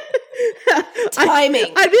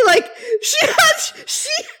 Timing. I'd be like,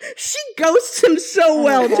 she ghosts him so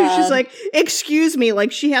well too. God. She's like, excuse me,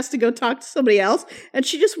 like she has to go talk to somebody else, and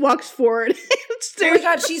she just walks forward. Oh my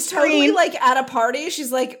god, she's totally like at a party.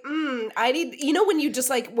 She's like, I need, you know, when you just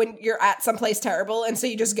like, when you're at someplace terrible, and so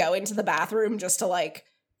you just go into the bathroom just to like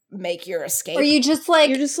make your escape. Or you're just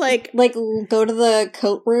like go to the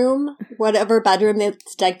coat room, whatever bedroom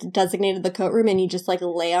that's designated the coat room, and you just like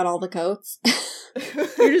lay on all the coats.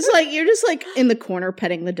 you're just like in the corner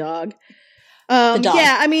petting the dog. The dog,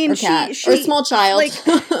 yeah, I mean, or cat, she or a small child. Like,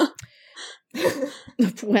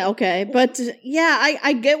 well, okay, but yeah,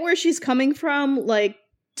 I get where she's coming from. Like,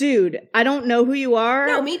 dude, I don't know who you are.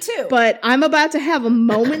 No, me too. But I'm about to have a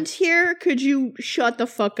moment here. Could you shut the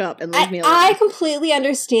fuck up and leave me alone? I completely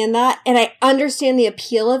understand that, and I understand the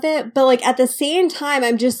appeal of it, but like at the same time,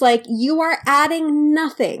 I'm just like, you are adding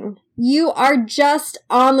nothing. You are just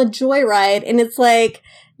on the joyride, and it's like,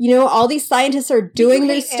 you know, all these scientists are doing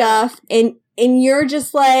their stuff, and you're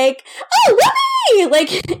just like, oh, Ruby! Like,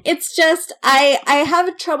 it's just, I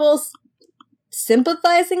have trouble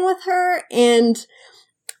sympathizing with her, and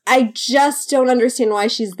I just don't understand why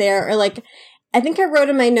she's there. Or like, I think I wrote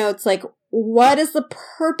in my notes, like, what is the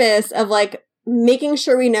purpose of like making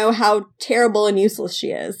sure we know how terrible and useless she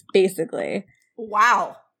is, basically?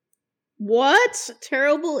 Wow. What?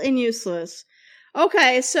 Terrible and useless.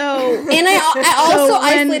 Okay, so... And I also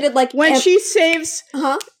isolated, like... When she saves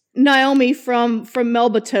Naomi from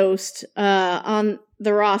Melba Toast on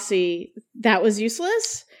the Rossi, that was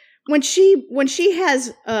useless? When she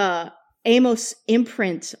has Amos'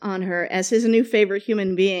 imprint on her as his new favorite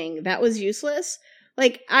human being, that was useless?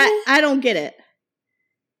 Like, I don't get it.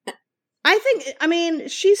 I mean,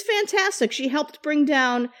 she's fantastic. She helped bring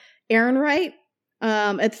down Ehrenreich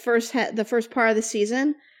at the first part of the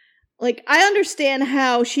season. Like, I understand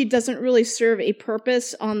how she doesn't really serve a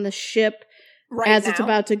purpose on the ship as it's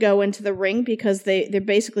about to go into the ring, because they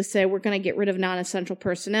basically say, we're going to get rid of non-essential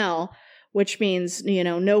personnel, which means, you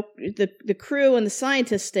know, no, the crew and the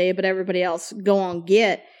scientists stay, but everybody else go on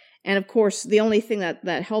Git. And of course, the only thing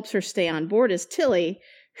that helps her stay on board is Tilly,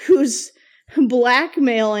 who's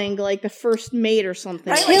blackmailing like the first mate or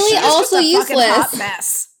something. Right? Tilly like, also useless. Hot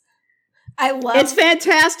mess. It's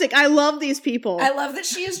fantastic. I love these people. I love that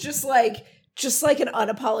she is just like an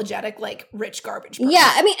unapologetic, like, rich garbage person.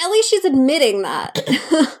 Yeah, I mean, at least she's admitting that.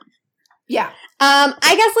 Yeah.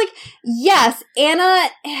 I guess, like, yes, Anna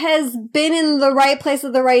has been in the right place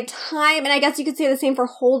at the right time, and I guess you could say the same for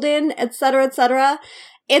Holden, et cetera, et cetera.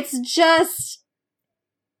 It's just,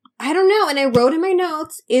 I don't know. And I wrote in my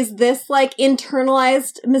notes, is this, like,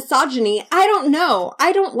 internalized misogyny? I don't know.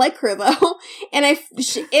 I don't like her, though. And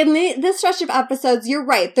in this stretch of episodes, you're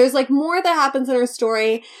right. There's, like, more that happens in her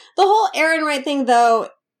story. The whole Ehrenreich thing, though,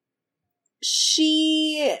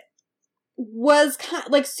 she was kind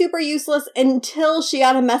of, like, super useless until she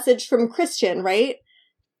got a message from Christian, right?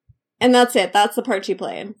 And that's it. That's the part she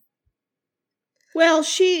played. Well,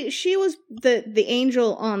 she was the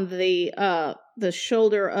angel on the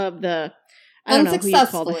shoulder of the, I don't know who you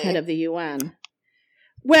call the head of the UN.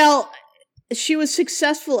 Well, she was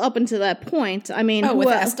successful up until that point. I mean, with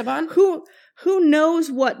Esteban? Who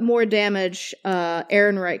knows what more damage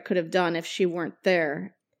Ehrenreich could have done if she weren't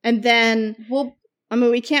there? And then, I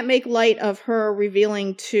mean, we can't make light of her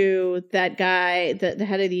revealing to that guy, the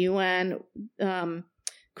head of the UN,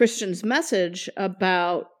 Christian's message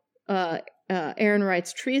about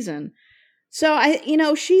Ehrenreich's treason. So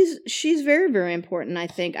she's very, very important, I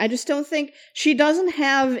think. I just don't think she doesn't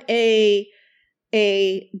have a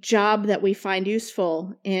job that we find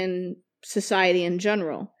useful in society in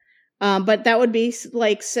general. But that would be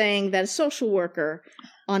like saying that a social worker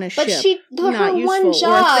on a ship, not useful, one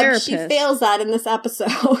job, or a she fails at in this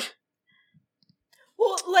episode.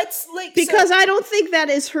 Well, because I don't think that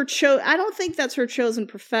is her I don't think that's her chosen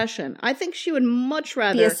profession. I think she would much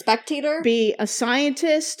rather be a spectator, be a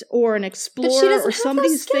scientist or an explorer or somebody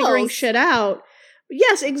who's figuring shit out.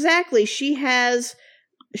 Yes, exactly. She has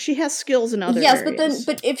skills in other areas. Yes,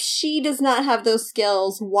 but if she does not have those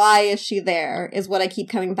skills, why is she there? Is what I keep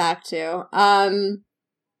coming back to.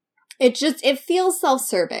 It feels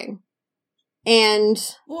self-serving,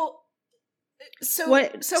 and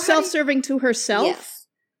So self-serving to herself? Yes.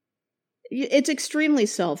 It's extremely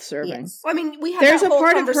self-serving. Yes. Well, I mean, we had There's that whole a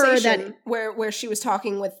part of her conversation where she was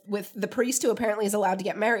talking with the priest who apparently is allowed to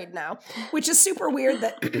get married now, which is super weird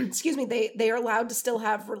that, excuse me, they are allowed to still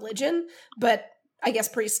have religion, but I guess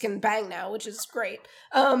priests can bang now, which is great.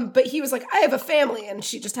 But he was like, I have a family, and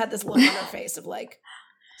she just had this look on her face of like,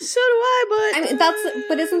 so do I, but... I mean,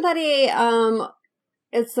 but isn't that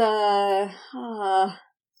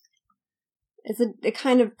It's a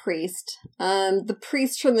kind of priest. The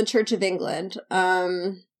priest from the Church of England.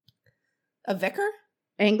 A vicar?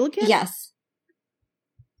 Anglican? Yes.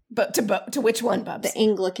 But to which one, Bubs? The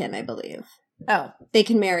Anglican, I believe. Oh. They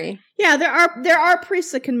can marry. Yeah, there are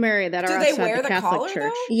priests that can marry that Do are they outside wear the the Catholic collar,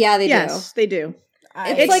 Church. though? Yeah, they do. Yes, they do.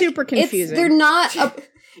 It's like- super confusing. They're not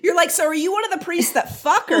You're like, so are you one of the priests that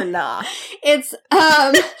fuck or not? It's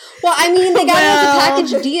well, I mean, they got us a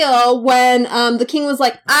package deal when the king was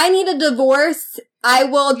like, I need a divorce. I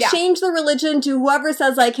will change the religion to whoever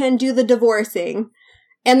says I can do the divorcing.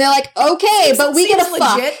 And they're like, okay, but we get a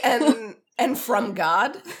fuck. Legit and from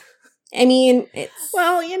God. I mean,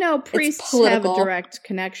 it's priests have a direct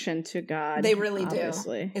connection to God. They really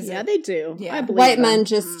obviously. do. They do. Yeah. I believe white them. men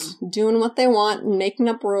just doing what they want and making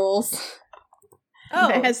up rules. Oh,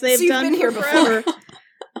 as they've so you've done been here forever. before.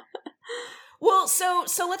 Well, so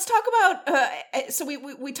let's talk about. So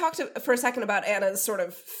we talked for a second about Anna's sort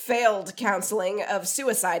of failed counseling of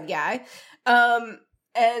Suicide Guy,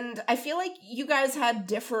 and I feel like you guys had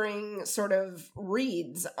differing sort of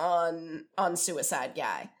reads on Suicide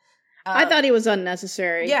Guy. I thought he was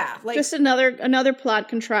unnecessary. Yeah, like just another plot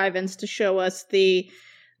contrivance to show us the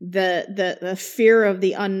fear of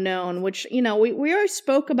the unknown, which we already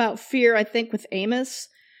spoke about fear, I think, with Amos,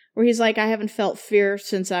 where he's like, I haven't felt fear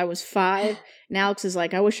since I was 5. And Alex is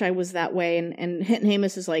like, I wish I was that way, and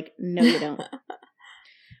Amos is like, no, you don't.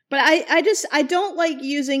 But I don't like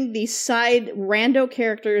using these side rando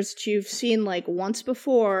characters that you've seen like once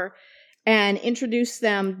before and introduce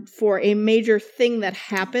them for a major thing that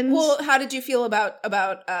happens. Well, how did you feel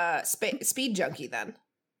about Speed Junkie then?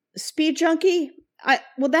 Speed Junkie?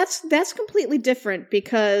 That's completely different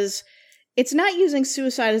because it's not using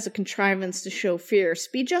suicide as a contrivance to show fear.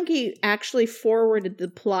 Speed Junkie actually forwarded the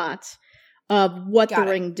plot of what the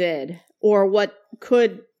ring did, or what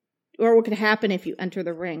could happen if you enter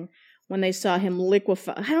the ring when they saw him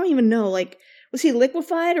liquefy. I don't even know, like, was he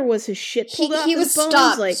liquefied or was his shit pulled off? He was his bones?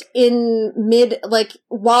 stopped in mid, like,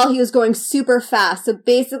 while he was going super fast. So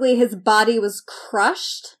basically his body was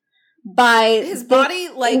crushed by his body,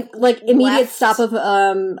 like immediate stop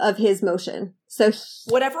of his motion. So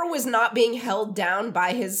whatever was not being held down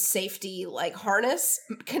by his safety like harness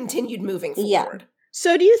continued moving forward. Yeah.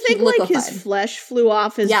 So do you think like his flesh flew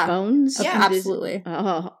off his bones? Yeah, absolutely.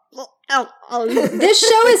 This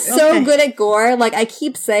show is so good at gore. Like, I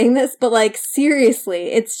keep saying this, but like,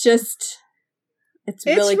 seriously, it's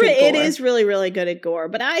really good gore. It is really, really good at gore.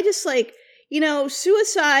 But I just like,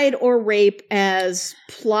 suicide or rape as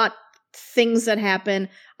plot things that happen.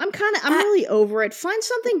 I'm really over it. Find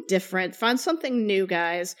something different. Find something new,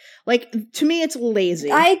 guys. Like, to me, it's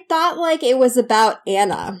lazy. I thought like it was about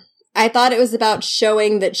Anna. I thought it was about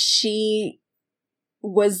showing that she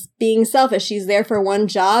was being selfish. She's there for one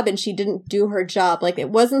job and she didn't do her job. Like, it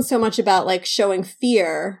wasn't so much about like showing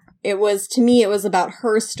fear. To me, it was about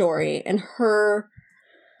her story and her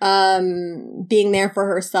being there for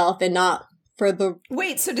herself and not for the...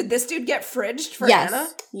 Wait, so did this dude get fridged for Anna?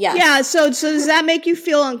 Yes. Yeah, so does that make you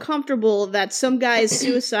feel uncomfortable that some guy's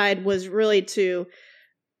suicide was really to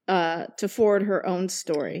forward her own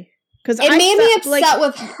story? Because it made me upset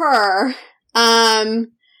with her.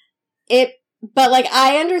 But like,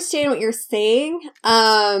 I understand what you're saying.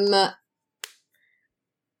 I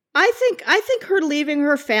think her leaving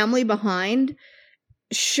her family behind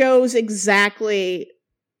shows exactly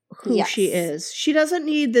who she is. She doesn't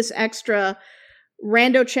need this extra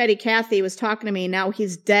rando chatty Cathy was talking to me, now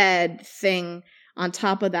he's dead thing on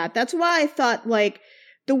top of that. That's why I thought like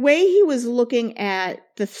the way he was looking at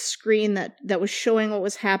the screen that was showing what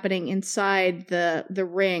was happening inside the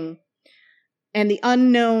ring and the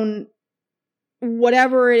unknown,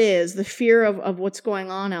 whatever it is, the fear of what's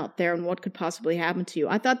going on out there and what could possibly happen to you.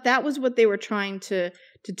 I thought that was what they were trying to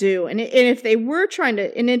do. And if they were trying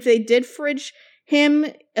to, and if they did fridge him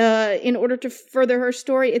in order to further her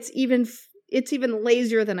story, it's even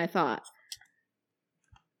lazier than I thought.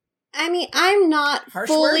 I mean, I'm not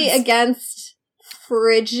fully against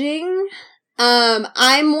fridging.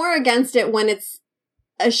 I'm more against it when it's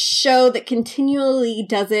a show that continually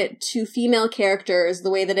does it to female characters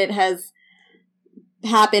the way that it has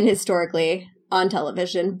happened historically on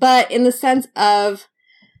television, but in the sense of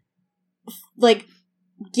like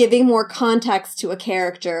giving more context to a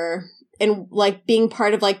character and like being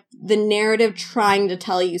part of like the narrative trying to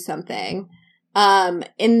tell you something. From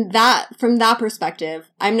that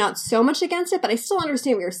perspective, I'm not so much against it, but I still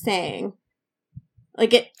understand what you're saying.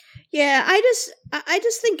 Like it. Yeah, I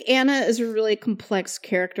just think Anna is a really complex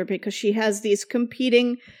character because she has these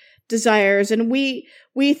competing desires, and we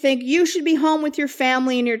think you should be home with your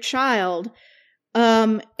family and your child,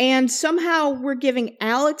 And somehow we're giving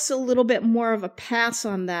Alex a little bit more of a pass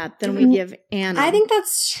on that than we give Anna. I think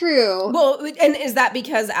that's true. Well, and is that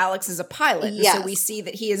because Alex is a pilot? Yes. So we see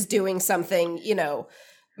that he is doing something, materially.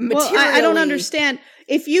 Well, I don't understand.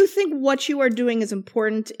 If you think what you are doing is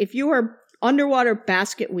important, if you are underwater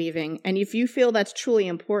basket weaving, and if you feel that's truly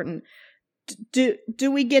important, do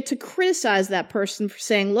we get to criticize that person for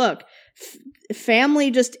saying, look, family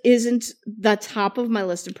just isn't the top of my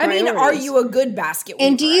list of priorities? I mean, are you a good basket weaver?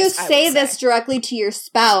 And do you say this directly to your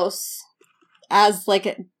spouse as,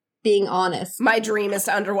 like, being honest? My dream is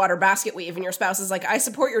to underwater basket weave, and your spouse is like, I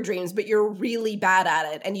support your dreams, but you're really bad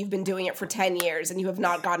at it, and you've been doing it for 10 years, and you have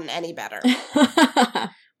not gotten any better.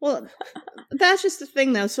 Well, that's just the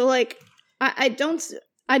thing, though. So, like, I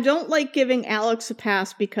don't like giving Alex a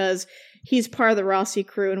pass because he's part of the Rossi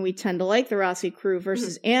crew, and we tend to like the Rossi crew,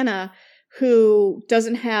 versus Anna, who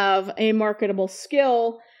doesn't have a marketable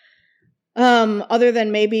skill, other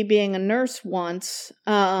than maybe being a nurse once.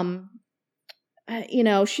 She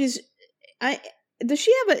has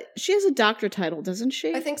a doctor title, doesn't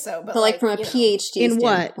she? I think so, but like from a PhD in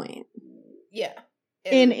standpoint. Yeah.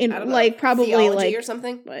 In I don't know, like probably theology like or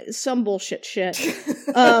something, some bullshit shit.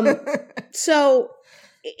 So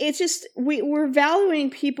it's just we're valuing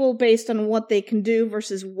people based on what they can do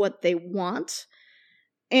versus what they want,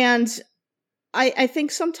 and I think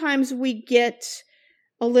sometimes we get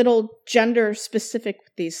a little gender specific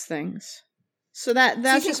with these things. So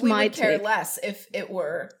that's just my take. Care less if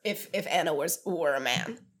Anna were a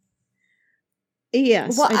man.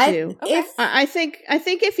 Yes, well, I do. Okay. I think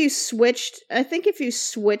if you switched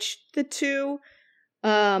the two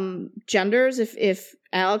genders, if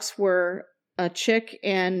Alex were a chick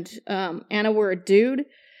and Anna were a dude,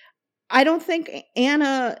 I don't think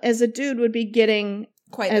Anna as a dude would be getting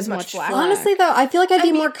quite as much flack. Honestly, though, I feel like I'd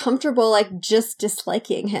be more comfortable, like, just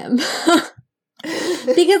disliking him.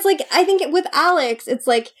 Because, like, I think with Alex, it's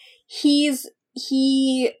like he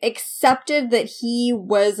accepted that he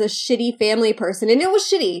was a shitty family person, and it was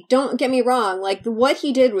shitty. Don't get me wrong. Like, what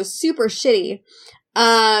he did was super shitty.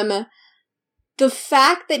 The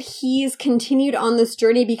fact that he's continued on this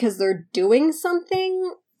journey because they're doing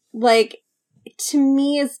something, like, to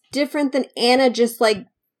me is different than Anna just, like,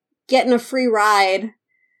 getting a free ride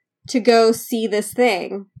to go see this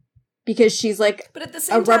thing because she's, like, but at the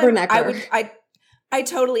same a rubbernecker. I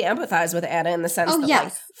totally empathize with Anna in the sense that, yes.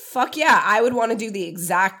 like, fuck yeah, I would want to do the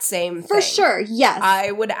exact same thing. For sure, yes.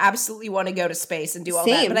 I would absolutely want to go to space and do all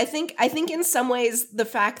that. But I think in some ways the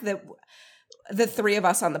fact that the three of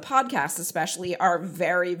us on the podcast especially are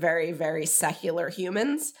very, very, very secular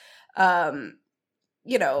humans, her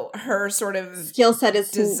sort of skill set is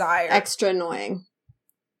desire extra annoying.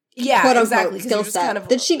 Yeah, quote exactly. unquote skill set kind of,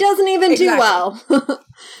 that she doesn't even do well.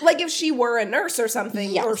 Like if she were a nurse or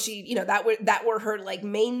something, yes. or she, that were her like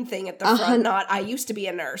main thing at the front. Not I used to be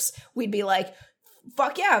a nurse. We'd be like,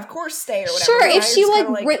 fuck yeah, of course, stay or whatever. Sure, if she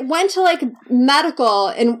went to like medical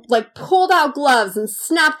and like pulled out gloves and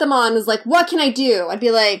snapped them on, and was like, what can I do? I'd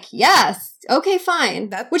be like, yes, okay,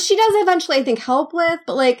 fine. Which she does eventually, I think, help with,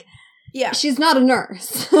 but like, yeah, she's not a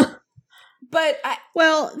nurse. But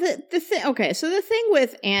the thing. Okay, so the thing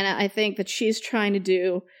with Anna, I think that she's trying to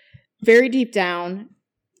do, very deep down,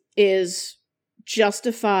 is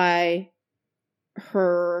justify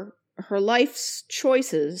her life's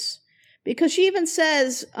choices, because she even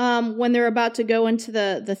says when they're about to go into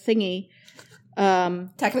the thingy,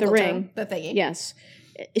 technical the ring, the thingy. Yes,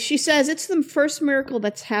 she says it's the first miracle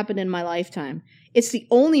that's happened in my lifetime. It's the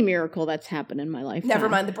only miracle that's happened in my lifetime. Never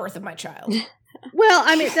mind the birth of my child. Well,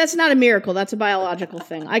 I mean, that's not a miracle. That's a biological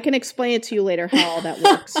thing. I can explain it to you later how all that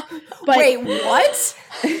works. But wait, what?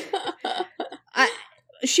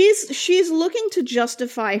 She's looking to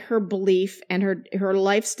justify her belief and her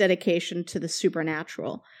life's dedication to the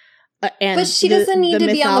supernatural. But she doesn't need to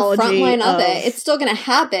be on the front line of it. It's still going to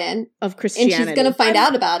happen. Of Christianity. And she's going to find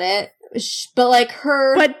out about it. But like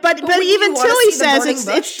her... But even Tilly says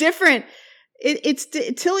it's different.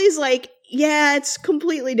 Tilly's like, yeah, it's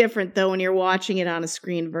completely different though when you're watching it on a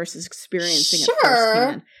screen versus experiencing it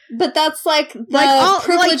firsthand. But that's like the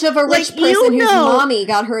privilege of a rich person whose mommy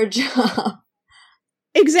got her a job.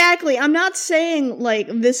 Exactly. I'm not saying like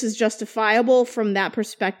this is justifiable from that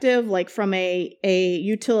perspective, like from a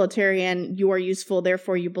utilitarian, you are useful,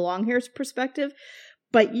 therefore you belong here's perspective.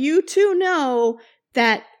 But you two know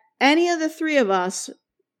that any of the three of us,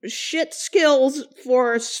 shit skills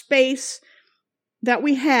for space that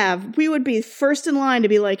we have, we would be first in line to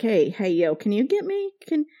be like, hey, yo, can you get me?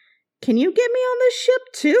 Can you get me on this ship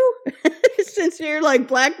too? Since you're like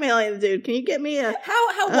blackmailing the dude, can you get me a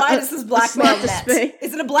how wide is this blackmail net?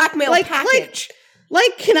 Is it a blackmail package?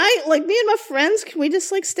 Like, can I, like, me and my friends, can we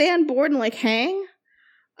just, like, stay on board and, like, hang?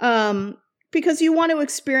 Because you want to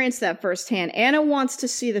experience that firsthand. Anna wants to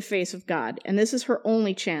see the face of God, and this is her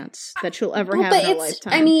only chance that she'll ever have in her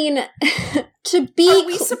lifetime. I mean, to be... Are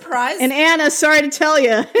we surprised? And Anna, sorry to tell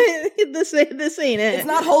you, this ain't it. It's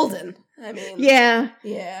not Holden. I mean... Yeah.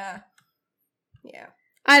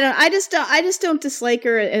 I just don't dislike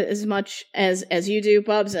her as much as you do,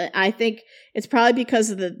 Bubs. I think it's probably because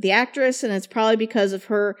of the actress, and it's probably because of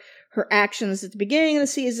her actions at the beginning of the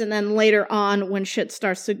season, and then later on when shit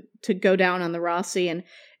starts to go down on the Rossi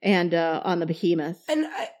and on the Behemoth. And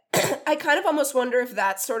I kind of almost wonder if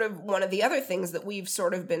that's sort of one of the other things that we've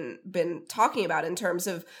sort of been talking about in terms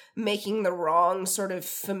of making the wrong sort of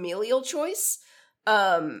familial choice.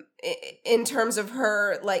 In terms of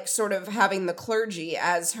her, like, sort of having the clergy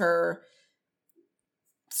as her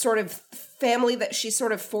sort of family that she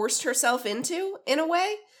sort of forced herself into, in a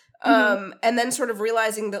way. And then sort of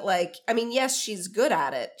realizing that, like, I mean, yes, she's good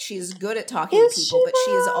at it. She's good at talking to people, but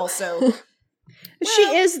she is also... She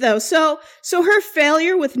is, though. So her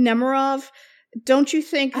failure with Nemirov, don't you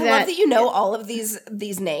think I that... love that you know all of these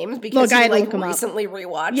names, because I you, like, look 'em up. recently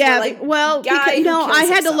rewatched. Yeah, like, well, guy no, who kills I had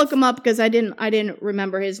to himself. look him up because I didn't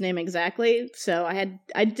remember his name exactly, so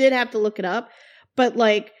I did have to look it up. But,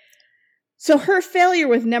 like, so her failure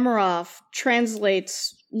with Nemirov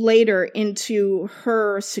translates later into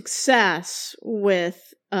her success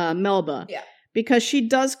with Melba. Yeah. Because she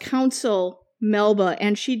does counsel Melba,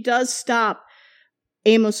 and she does stop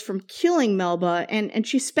Amos from killing Melba, and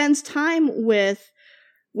she spends time with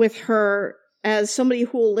her as somebody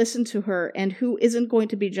who will listen to her and who isn't going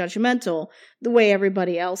to be judgmental the way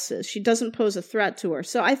everybody else is. She doesn't pose a threat to her.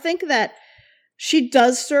 So I think that she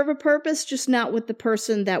does serve a purpose, just not with the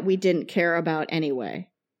person that we didn't care about anyway.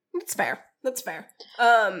 That's fair.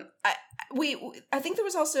 I think there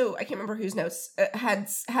was also, I can't remember whose notes had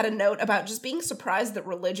a note about just being surprised that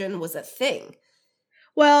religion was a thing.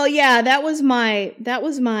 Well, yeah, that was my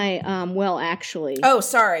well, actually. Oh,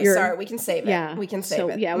 sorry. We can save it. Yeah, we can save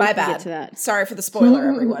it. Yeah, my we can bad. get to that. Sorry for the spoiler,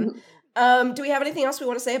 everyone. Do we have anything else we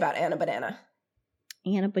want to say about Anna Banana?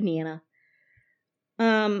 Anna Banana.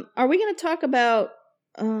 Are we going to talk about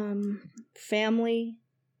family?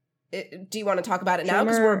 Do you want to talk about it now?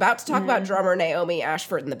 Because we're about to talk about drummer Naomi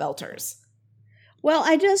Ashford and the Belters. Well,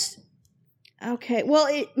 okay. Well,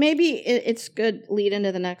 it's good lead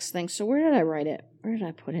into the next thing. So where did I write it? Where did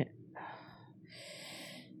I put it?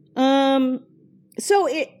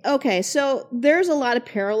 So there's a lot of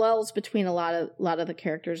parallels between a lot of the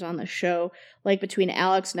characters on the show, like between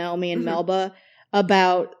Alex, Naomi, and Melba,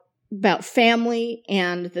 about family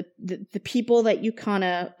and the people that you kind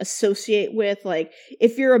of associate with. Like,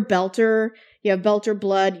 if you're a Belter, you have Belter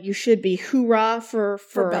blood, you should be hoorah for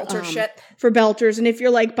Belter shit. For Belters. And if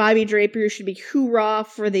you're like Bobby Draper, you should be hoorah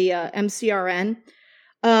for the MCRN.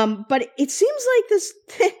 But it seems like this,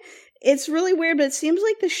 it's really weird, but it seems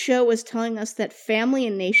like the show is telling us that family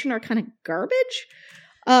and nation are kind of garbage.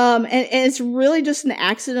 And it's really just an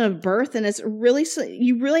accident of birth, and it's really,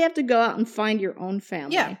 you really have to go out and find your own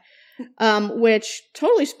family. Yeah. Which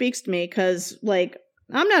totally speaks to me, because, like,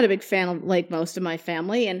 I'm not a big fan of, like, most of my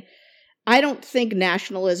family, and I don't think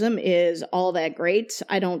nationalism is all that great.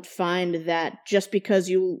 I don't find that just because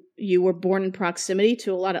you were born in proximity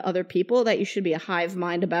to a lot of other people that you should be a hive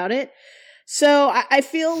mind about it. So I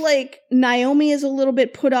feel like Naomi is a little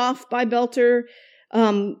bit put off by Belter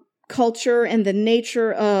culture and the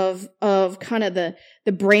nature of kind of the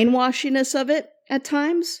brainwashiness of it at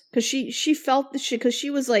times, because she felt that because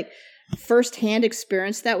she was like firsthand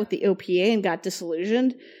experienced that with the OPA and got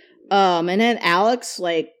disillusioned. And then Alex,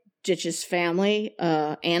 like, ditches family.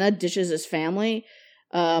 Anna ditches his family.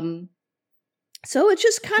 So it's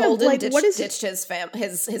just kind Holden of like, ditched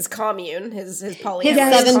his commune, his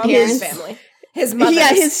polyamorous family, his mother.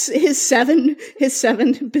 Yeah, his seven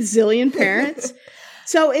bazillion parents.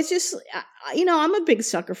 So it's just, I'm a big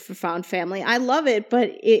sucker for found family. I love it,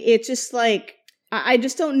 but it's just like, I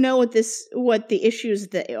just don't know what the issues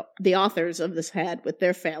that the authors of this had with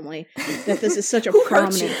their family, that this is such a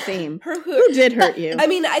prominent theme. Who did hurt you? I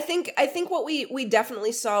mean, I think what we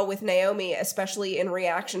definitely saw with Naomi, especially in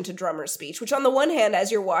reaction to Drummer's speech, which on the one hand,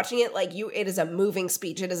 as you're watching it, like, it is a moving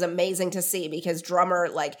speech. It is amazing to see, because Drummer,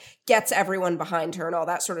 like, gets everyone behind her and all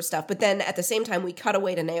that sort of stuff. But then at the same time, we cut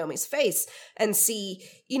away to Naomi's face and see,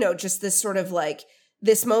 just this sort of, like,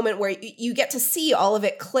 this moment where you get to see all of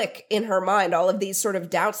it click in her mind, all of these sort of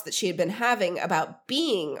doubts that she had been having about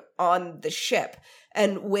being on the ship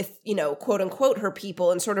and with, quote unquote, her people,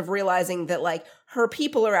 and sort of realizing that, like, her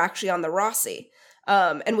people are actually on the Rossi.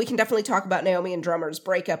 And we can definitely talk about Naomi and Drummer's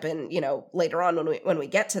breakup and, later on when we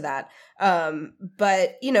get to that.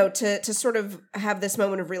 But, to sort of have this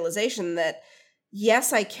moment of realization that,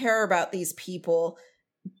 yes, I care about these people,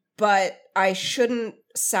 but I shouldn't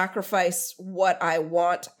sacrifice what I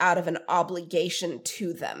want out of an obligation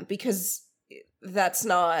to them, because that's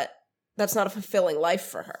not a fulfilling life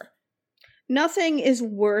for her. Nothing is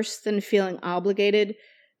worse than feeling obligated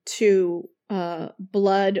to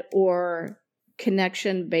blood or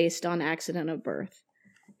connection based on accident of birth.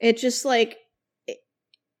 It's just like,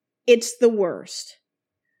 it's the worst.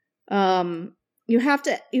 You have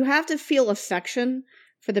to feel affection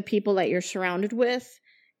for the people that you're surrounded with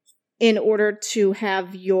in order to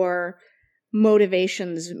have your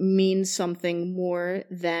motivations mean something more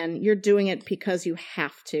than you're doing it because you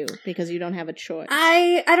have to, because you don't have a choice.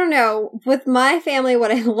 I don't know. With my family,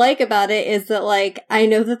 what I like about it is that, like, I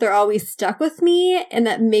know that they're always stuck with me, and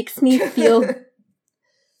that makes me feel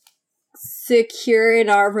secure in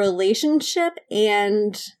our relationship,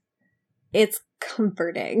 and it's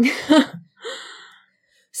comforting.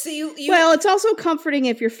 So you well, it's also comforting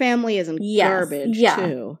if your family isn't garbage,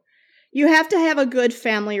 too. You have to have a good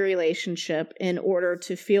family relationship in order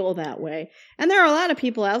to feel that way. And there are a lot of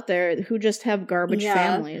people out there who just have garbage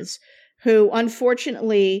families who,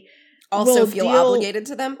 unfortunately, also feel obligated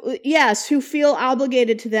to them? Yes, who feel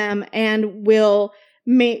obligated to them and who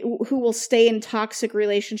will stay in toxic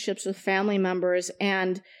relationships with family members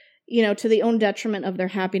and, to the own detriment of their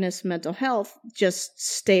happiness and mental health, just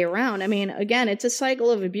stay around. I mean, again, it's a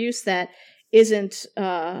cycle of abuse that isn't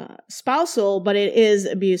spousal, but it is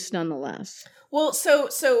abuse nonetheless. Well, so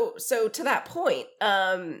to that point,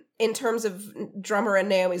 in terms of Drummer and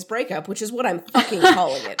Naomi's breakup, which is what I'm fucking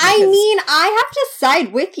calling it. I mean, I have to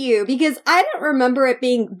side with you because I don't remember it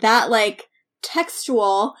being that, like,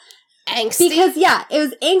 textual. Angsty? Because, it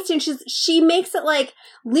was angsty, and she makes it, like,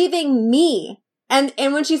 leaving me. And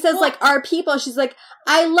when she says, like, our people, she's like,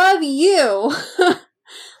 I love you.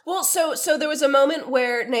 Well, so there was a moment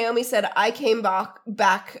where Naomi said, I came back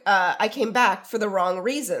for the wrong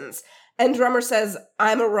reasons. And Drummer says,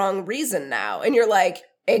 I'm a wrong reason now. And you're like,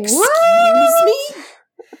 excuse me?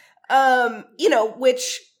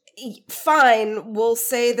 Which, fine, we'll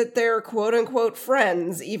say that they're quote unquote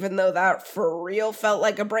friends, even though that for real felt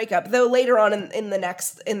like a breakup. Though later on in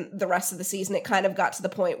the rest of the season, it kind of got to the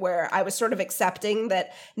point where I was sort of accepting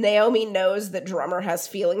that Naomi knows that Drummer has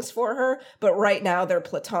feelings for her, but right now they're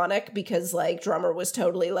platonic because, like, Drummer was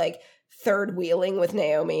totally, like, third wheeling with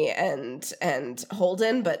Naomi and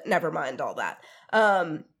Holden, but never mind all that.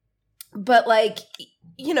 But, like,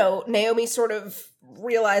 Naomi sort of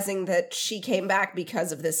realizing that she came back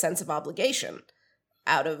because of this sense of obligation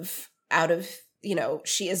out of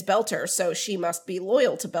she is Belter, so she must be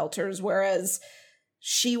loyal to Belters, whereas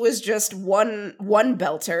she was just one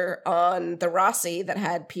Belter on the Rossi that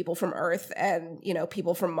had people from Earth and,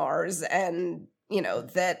 people from Mars, and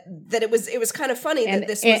that it was kind of funny that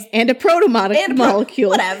this was and a molecule.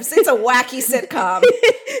 Whatever. It's a wacky sitcom.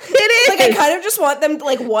 It is. Like, I kind of just want them,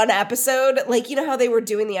 like, one episode, like, how they were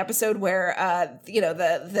doing the episode where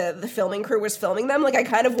the filming crew was filming them. Like, I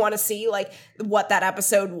kind of want to see, like, what that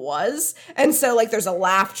episode was. And so, like, there's a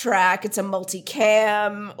laugh track, it's a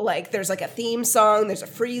multicam, like, there's, like, a theme song, there's a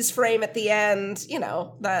freeze frame at the end,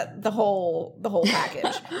 the whole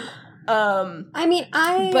package.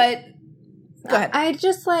 Go ahead. I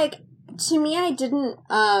just, like, to me, I didn't,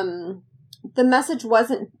 the message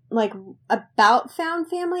wasn't, like, about found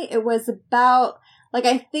family. It was about, like,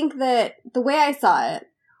 I think that the way I saw it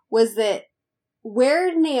was that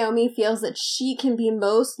where Naomi feels that she can be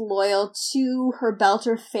most loyal to her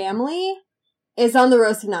Belter family is on the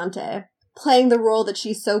Rocinante, playing the role that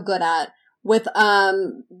she's so good at with,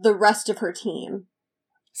 the rest of her team.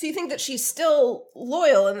 So you think that she's still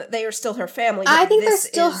loyal and that they are still her family? I think this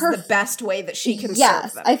they're still is her the best way that she can yes,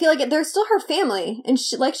 serve them. I feel like they're still her family, and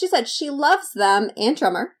she, like she said, she loves them and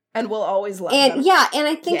Drummer, and will always love them. And and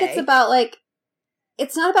I think it's about, like,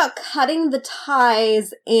 it's not about cutting the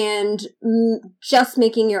ties and just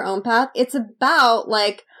making your own path. It's about,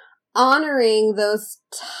 like, honoring those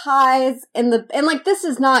ties and like, this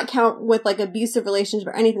does not count with, like, abusive relationship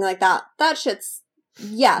or anything like that. That shit's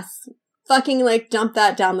fucking, like, dump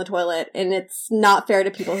that down the toilet, and it's not fair to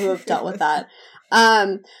people who have dealt with that.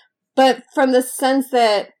 But from the sense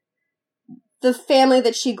that the family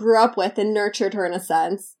that she grew up with and nurtured her in a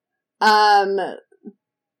sense,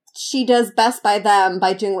 she does best by them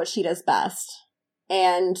by doing what she does best.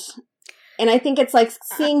 And I think it's, like,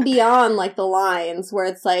 seeing beyond, like, the lines where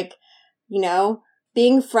it's, like,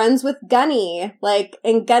 being friends with Gunny, like,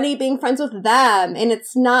 and Gunny being friends with them, and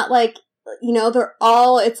it's not, like, they're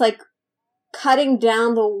all, it's, like, cutting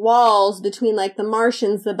down the walls between, like, the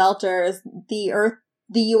Martians, the Belters, the Earth,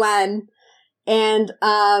 the UN, and,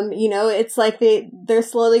 you know, it's like they're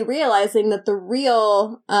slowly realizing that the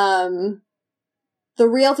real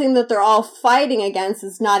thing that they're all fighting against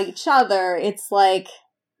is not each other. It's like,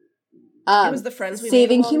 it was the friends we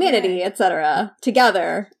saving made along the humanity, way. etc.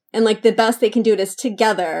 together. And, like, the best they can do it is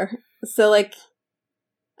together. So, like,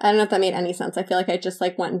 I don't know if that made any sense. I feel like I just,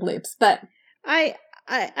 like, went in bloops, but I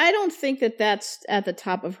don't think that that's at the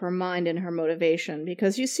top of her mind and her motivation,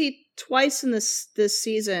 because you see twice in this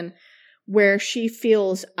season where she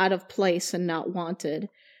feels out of place and not wanted.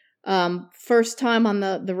 First time on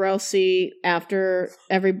the Rousey, after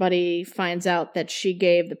everybody finds out that she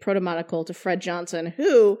gave the protomonocle to Fred Johnson,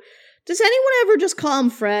 who, does anyone ever just call him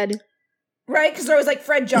Fred? Right? Because they're always like,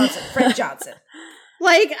 Fred Johnson, Fred Johnson.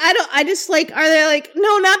 Like, I just, like, are they like,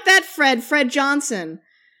 no, not that Fred Johnson.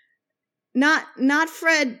 Not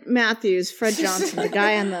Fred Matthews, Fred Johnson, the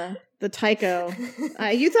guy on the Tycho.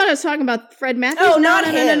 You thought I was talking about Fred Matthews? Oh, no, not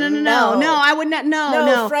no, him. No, I would not.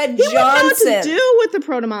 No, Fred he would know what Johnson. to do with the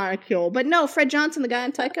protomolecule, but no, Fred Johnson, the guy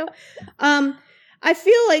on Tycho. I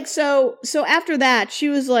feel like so after that, she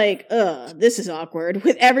was like, ugh, this is awkward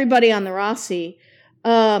with everybody on the Rousey.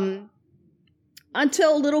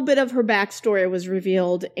 Until a little bit of her backstory was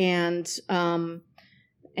revealed, and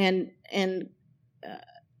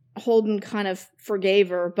Holden kind of forgave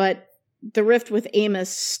her, but the rift with Amos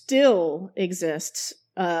still exists.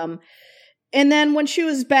 And then when she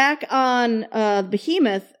was back on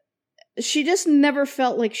Behemoth, she just never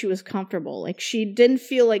felt like she was comfortable. Like, she didn't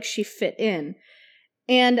feel like she fit in.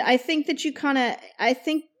 And I think that I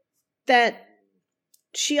think that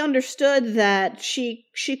she understood that she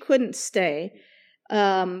couldn't stay,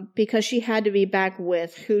 because she had to be back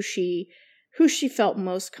with who she felt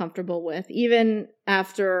most comfortable with, even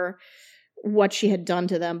after what she had done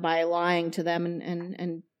to them by lying to them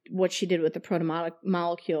and what she did with the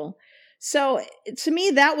protomolecule. So to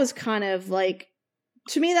me, that was kind of like,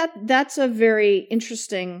 that's a very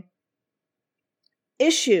interesting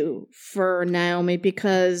issue for Naomi,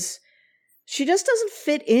 because she just doesn't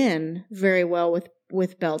fit in very well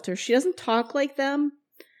with Belter. She doesn't talk like them.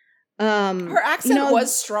 Her accent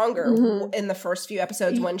was stronger in the first few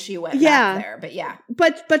episodes when she went back there, but yeah.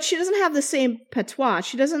 But she doesn't have the same patois.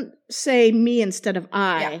 She doesn't say me instead of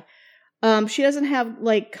I. Yeah. She doesn't have,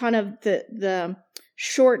 like, kind of the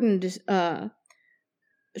shortened,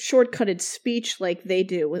 shortcutted speech like they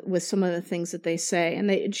do with some of the things that they say,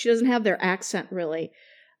 and she doesn't have their accent really.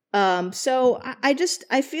 So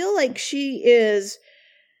I feel like she is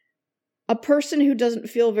a person who doesn't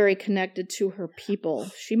feel very connected to her people.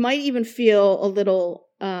 She might even feel a little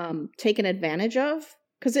taken advantage of,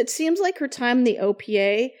 because it seems like her time in the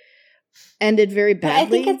OPA ended very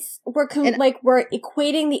badly. I think we're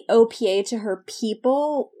equating the OPA to her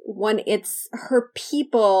people when it's her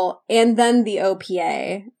people and then the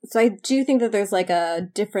OPA. So I do think that there's, like, a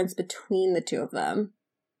difference between the two of them.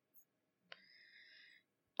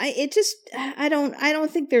 I don't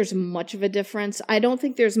think there's much of a difference. I don't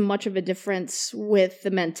think there's much of a difference with the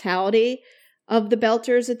mentality of the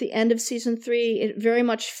Belters at the end of season 3. It very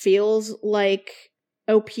much feels like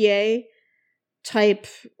OPA type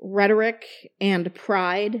rhetoric and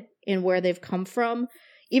pride in where they've come from.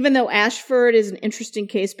 Even though Ashford is an interesting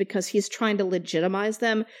case because he's trying to legitimize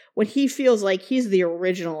them, when he feels like he's the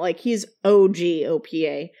original, like he's OG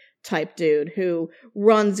OPA type dude who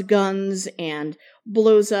runs guns and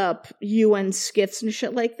blows up UN skiffs and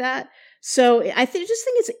shit like that. So I just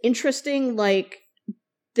think it's interesting, like,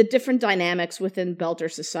 the different dynamics within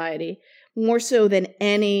Belter society, more so than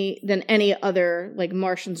any other, like,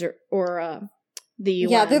 Martians or the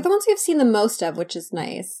UN. Yeah, they're the ones we've seen the most of, which is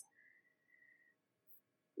nice.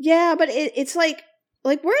 Yeah, but it's like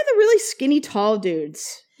where are the really skinny tall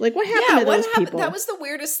dudes? Like, what happened to those people? That was the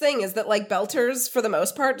weirdest thing, is that, like, Belters, for the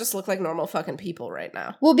most part, just look like normal fucking people right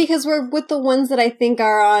now. Well, because we're with the ones that I think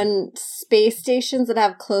are on space stations that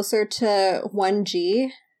have closer to 1G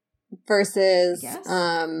versus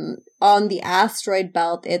on the asteroid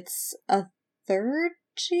belt, it's a 3rd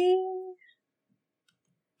G?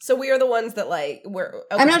 So we are the ones that, like, we're...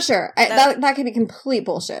 Okay. I'm not sure. That could be complete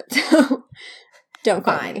bullshit. So don't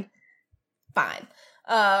call me. Fine.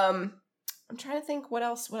 I'm trying to think what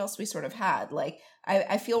else we sort of had. Like,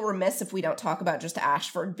 I feel remiss if we don't talk about just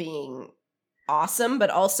Ashford being awesome, but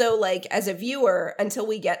also, like, as a viewer, until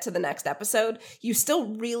we get to the next episode, you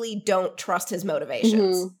still really don't trust his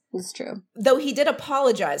motivations. Mm-hmm. That's true. Though he did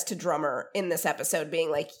apologize to Drummer in this episode,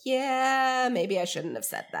 being like, yeah, maybe I shouldn't have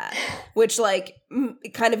said that. Which, like,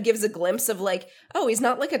 it kind of gives a glimpse of, like, oh, he's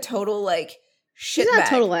not, like, a total, like, shitbag. He's not a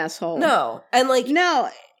total asshole. No. And, like... No.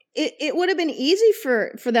 it would have been easy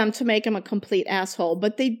for them to make him a complete asshole,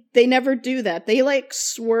 but they never do that. They like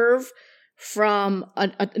swerve from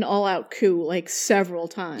an all-out coup like several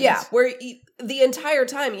times. Yeah, where the entire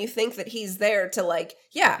time you think that he's there to like,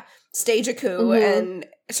 stage a coup and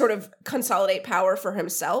sort of consolidate power for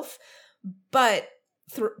himself. But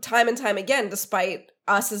time and time again, despite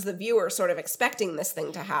us as the viewer sort of expecting this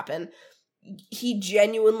thing to happen, he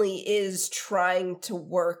genuinely is trying to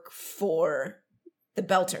work for the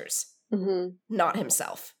Belters, not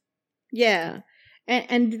himself. Yeah.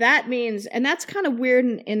 And that means, and that's kind of weird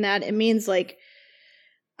in that it means like,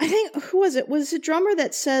 I think, who was it? Was it Drummer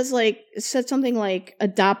that said something like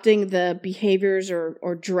adopting the behaviors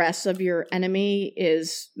or dress of your enemy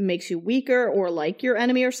makes you weaker or like your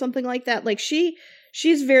enemy or something like that? Like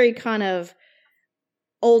she's very kind of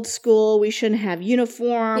old school. We shouldn't have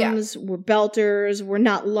uniforms. Yeah. We're Belters. We're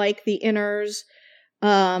not like the Inners.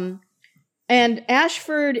 And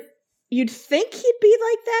Ashford, you'd think he'd be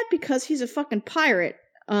like that because he's a fucking pirate.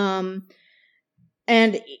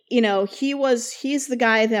 And, you know, he's the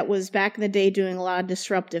guy that was back in the day doing a lot of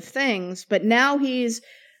disruptive things, but now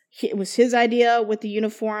it was his idea with the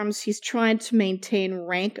uniforms. He's trying to maintain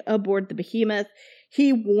rank aboard the Behemoth.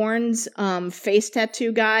 He warns Face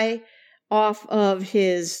Tattoo Guy off of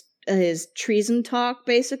his treason talk,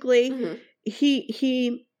 basically. Mm-hmm.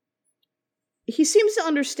 He seems to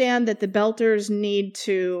understand that the Belters need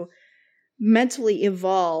to mentally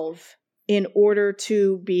evolve in order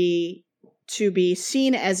to be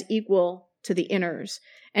seen as equal to the Inners.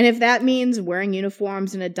 And if that means wearing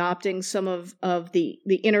uniforms and adopting some of the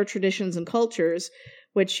inner traditions and cultures,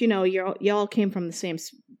 which, you know, y'all came from the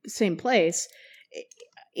same place,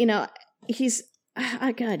 you know,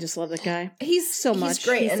 I just love that guy. He's so much. He's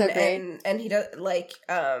great. He's so great. And he does, like,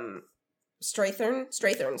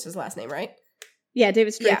 Strathern's his last name, right? Yeah,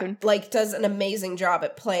 David Strathern. Yeah, like, does an amazing job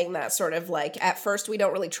at playing that sort of, like, at first we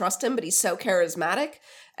don't really trust him, but he's so charismatic.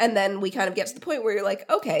 And then we kind of get to the point where you're like,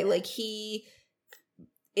 okay, like, he's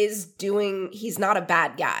not a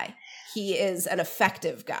bad guy. He is an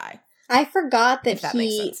effective guy. I forgot that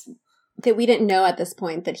that we didn't know at this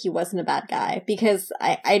point that he wasn't a bad guy, because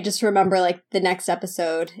I just remember, like, the next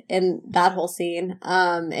episode and that whole scene.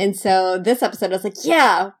 And so this episode I was like,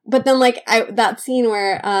 yeah. But then, like, that scene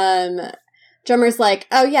where, Drummer's like,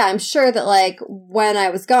 oh yeah, I'm sure that, like, when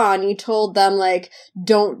I was gone, you told them, like,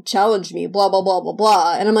 don't challenge me, blah, blah, blah, blah,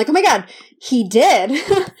 blah. And I'm like, oh my god, he did.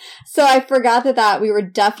 So I forgot that we were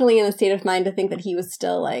definitely in a state of mind to think that he was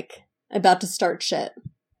still, like, about to start shit.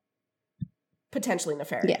 Potentially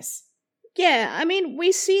nefarious. Yes. Yeah, I mean,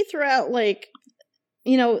 we see throughout, like,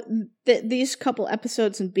 you know, these couple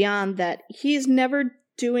episodes and beyond that he's never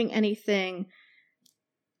doing anything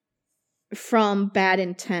from bad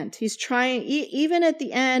intent. He's trying, even at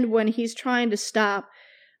the end when he's trying to stop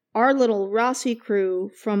our little Rossi crew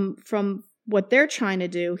from what they're trying to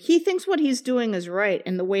do, he thinks what he's doing is right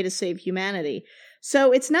and the way to save humanity.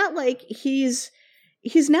 So it's not like he's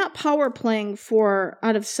not power playing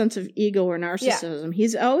out of sense of ego or narcissism. Yeah.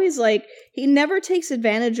 He's always like, he never takes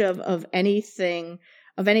advantage of anything,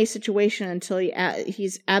 of any situation until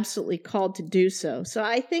he's absolutely called to do so. So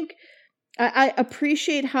I think I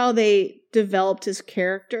appreciate how they developed his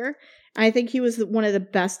character. I think he was one of the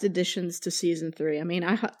best additions to season 3. I mean,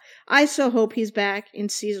 I so hope he's back in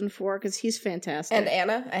season 4 because he's fantastic. And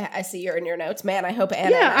Anna, I see you're in your notes. Man, I hope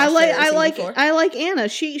Anna. Yeah, I like Anna.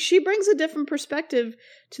 She brings a different perspective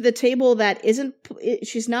to the table that isn't.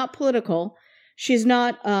 She's not political. She's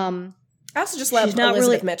not. I also just love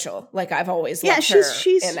Elizabeth Mitchell. Like, I've always loved her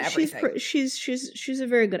in everything. She's a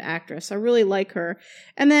very good actress. I really like her.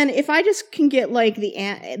 And then if I just can get, like, the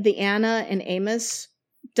Anna and Amos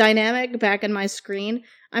dynamic back on my screen,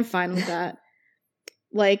 I'm fine with that.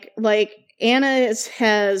 like Anna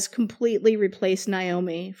has completely replaced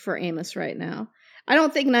Naomi for Amos right now. I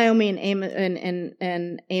don't think Naomi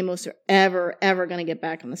and Amos are ever going to get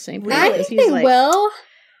back on the same page. I think they will.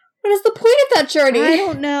 What is the point of that journey? I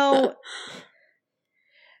don't know.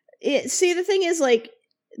 See, the thing is, like,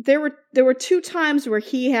 there were 2 times where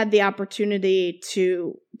he had the opportunity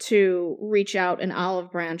to reach out an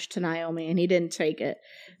olive branch to Naomi, and he didn't take it.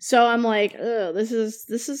 So I'm like, ugh, this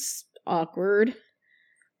is awkward.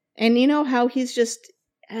 And you know how he's just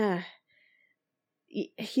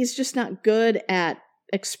not good at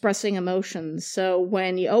expressing emotions. So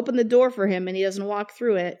when you open the door for him and he doesn't walk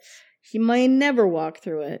through it, he might never walk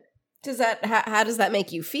through it. How does that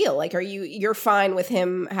make you feel? Like, you're fine with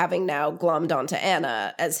him having now glommed onto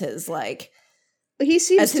Anna as his, like, he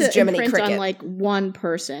seems to Jiminy imprint Cricket on, like, one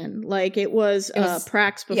person. Like, it was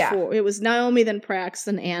Prax before. Yeah. It was Naomi, then Prax,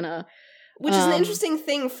 then Anna. Which is an interesting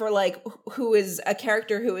thing for, like, who is a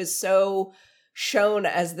character who is so shown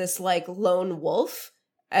as this, like, lone wolf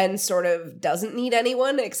and sort of doesn't need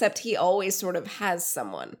anyone, except he always sort of has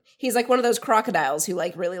someone. He's like one of those crocodiles who,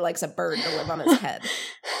 like, really likes a bird to live on his head.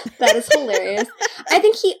 That is hilarious. I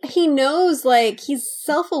think he knows, like, he's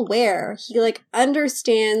self-aware. He, like,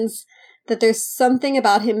 understands that there's something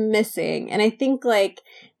about him missing. And I think, like,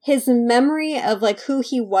 his memory of, like, who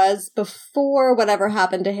he was before whatever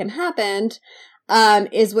happened to him happened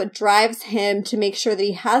is what drives him to make sure that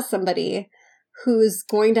he has somebody who's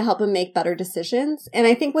going to help him make better decisions. And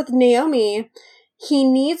I think with Naomi, he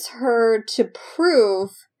needs her to prove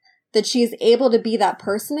that she's able to be that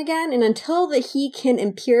person again. And until that he can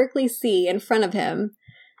empirically see in front of him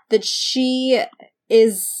that she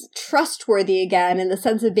is trustworthy again in the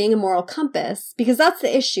sense of being a moral compass, because that's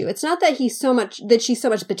the issue. It's not that she so much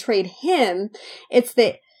betrayed him. It's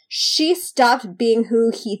that she stopped being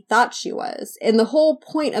who he thought she was. And the whole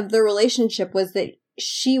point of the relationship was that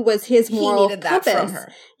she was his moral compass. He needed that from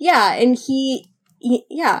her. Yeah, and he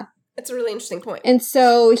yeah. It's a really interesting point. And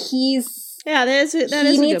so he needs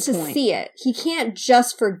to see it. He can't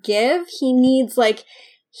just forgive. He needs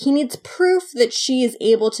proof that she is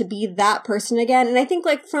able to be that person again. And I think,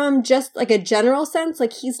 like, from just, like, a general sense,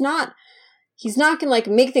 like, he's not gonna, like,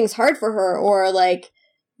 make things hard for her or, like,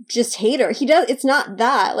 just hate her. It's not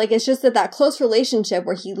that. Like, it's just that close relationship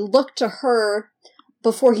where he looked to her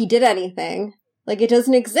before he did anything. Like, it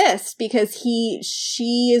doesn't exist because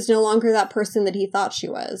she is no longer that person that he thought she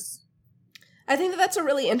was. I think that that's a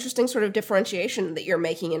really interesting sort of differentiation that you're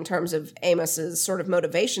making in terms of Amos's sort of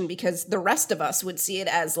motivation, because the rest of us would see it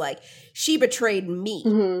as, like, she betrayed me.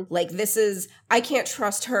 Mm-hmm. Like, I can't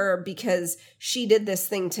trust her because she did this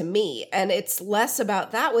thing to me. And it's less about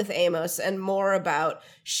that with Amos and more about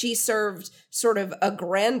she served sort of a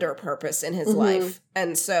grander purpose in his mm-hmm. life.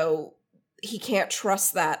 And so he can't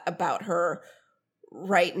trust that about her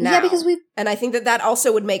right now. Yeah, because and I think that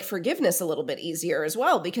also would make forgiveness a little bit easier as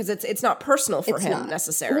well, because it's not personal for him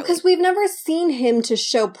necessarily. Because we've never seen him to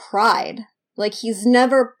show pride. Like, he's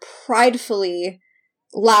never pridefully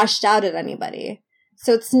lashed out at anybody.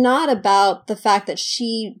 So it's not about the fact that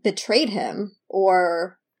she betrayed him,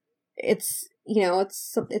 or it's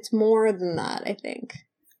more than that, I think.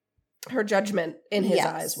 Her judgment in his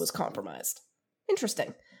eyes was compromised.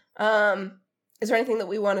 Interesting. Is there anything that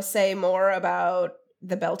we want to say more about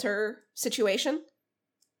the Belter situation?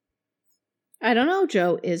 I don't know,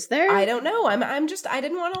 Joe. Is there? I don't know. I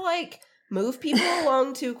didn't want to, like, move people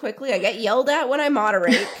along too quickly. I get yelled at when I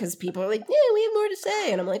moderate because people are like, yeah, we have more to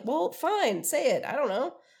say. And I'm like, well, fine, say it. I don't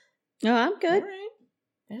know. No, I'm good. All right.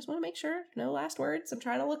 I just want to make sure. No last words. I'm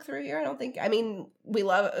trying to look through here. We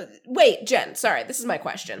love... wait, Jen, sorry. This is my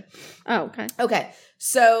question. Oh, okay. Okay.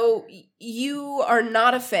 So you are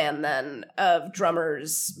not a fan, then, of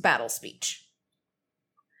Drummer's battle speech?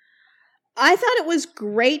 I thought it was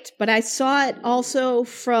great, but I saw it also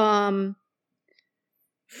from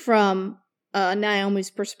Naomi's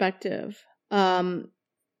perspective. The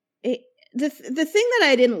thing that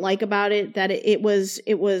I didn't like about it, that it was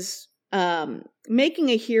making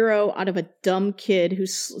a hero out of a dumb kid who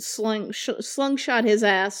slingshot his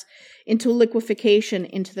ass into liquefaction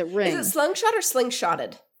into the ring. Is it slingshot or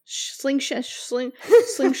slingshotted?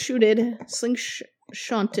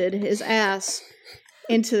 Slingshotted his ass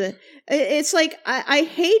into the... It's like, I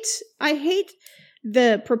hate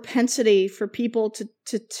the propensity for people to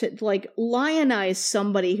like lionize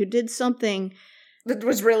somebody who did something that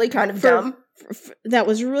was really kind of dumb. That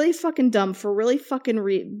was really fucking dumb for really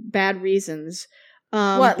fucking bad reasons.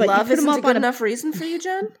 What, but love isn't a good enough reason for you,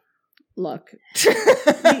 Jen? Look,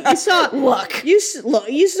 you saw. Look,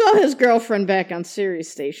 you saw his girlfriend back on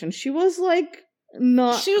Sirius Station. She was like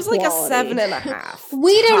not. She was quality. Like a 7.5.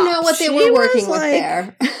 We don't know what they were working with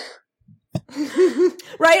there.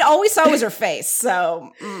 Right, all we saw was her face.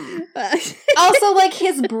 So also, like,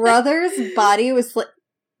 his brother's body was like,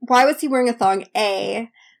 why was he wearing a thong? A,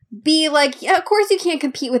 B, like, yeah, of course you can't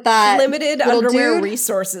compete with that. Limited underwear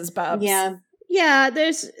resources, Bubs. Yeah.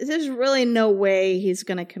 There's really no way he's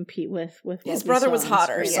gonna compete with his brother was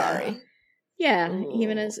hotter. Sorry. Yeah,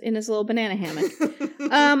 even in his little banana hammock.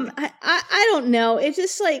 I don't know. It's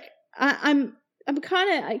just like I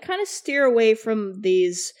kind of steer away from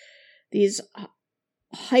these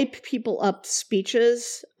hype people up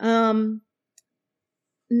speeches. Now,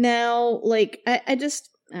 like, I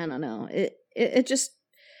don't know.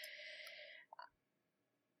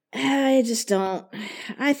 I just don't.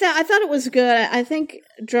 I thought it was good. I think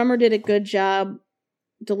Drummer did a good job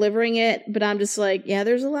delivering it, but I'm just like, yeah,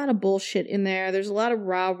 there's a lot of bullshit in there. There's a lot of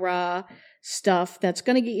rah-rah. stuff that's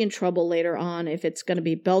going to get you in trouble later on if it's going to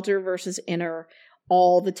be Belter versus Inner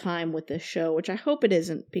all the time with this show, which I hope it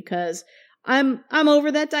isn't, because I'm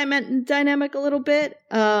over that dynamic a little bit.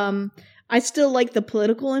 I still like the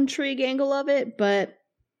political intrigue angle of it, but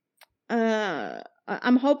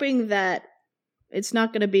I'm hoping that it's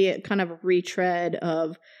not going to be a kind of a retread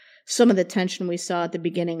of some of the tension we saw at the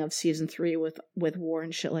beginning of season 3 with war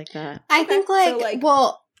and shit like that. I think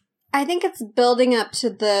I think it's building up to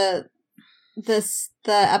the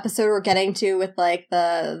episode we're getting to with like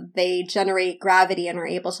they generate gravity and are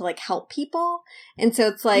able to like help people. And so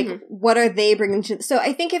it's like, what are they bringing to, so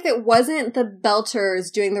I think if it wasn't the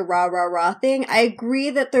Belters doing the rah, rah, rah thing, I agree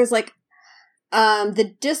that there's like,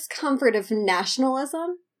 the discomfort of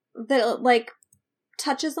nationalism that it like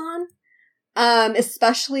touches on,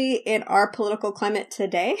 especially in our political climate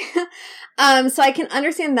today. So I can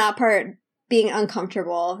understand that part being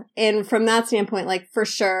uncomfortable. And from that standpoint, like, for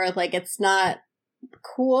sure, like, it's not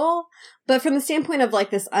cool. But from the standpoint of, like,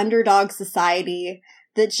 this underdog society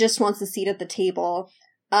that just wants a seat at the table,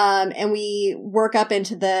 and we work up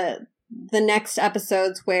into the next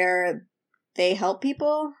episodes where they help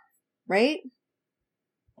people, right?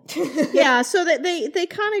 Yeah, so that they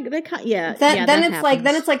kind of yeah. Then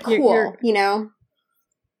it's like cool, you know.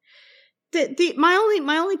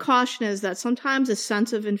 My only caution is that sometimes a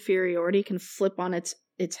sense of inferiority can flip on its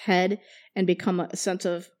head and become a sense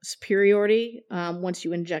of superiority once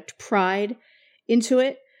you inject pride into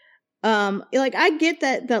it. Like, I get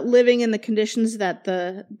that living in the conditions that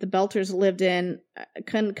the Belters lived in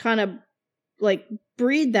can kind of like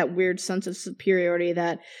breed that weird sense of superiority,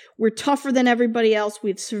 that we're tougher than everybody else,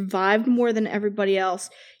 we've survived more than everybody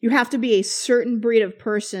else. You have to be a certain breed of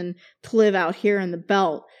person to live out here in the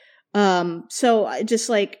Belt. So I just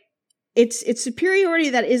like, it's superiority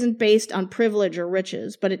that isn't based on privilege or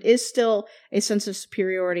riches, but it is still a sense of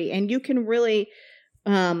superiority, and you can really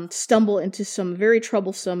stumble into some very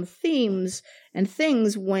troublesome themes and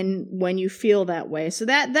things when you feel that way. So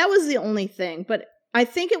that was the only thing, but I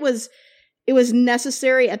think it was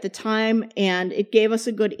necessary at the time, and it gave us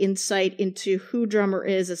a good insight into who Drummer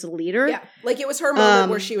is as a leader. Yeah, like, it was her moment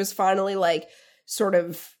where she was finally like sort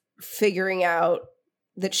of figuring out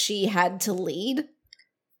that she had to lead.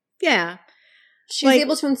 Yeah. She was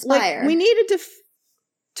able to inspire. Like, we needed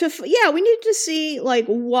we needed to see like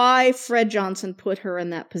why Fred Johnson put her in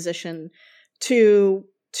that position to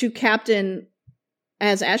captain,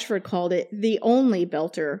 as Ashford called it, the only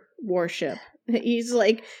Belter warship. He's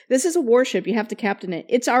like, this is a warship, you have to captain it.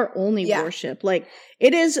 It's our only warship. Like,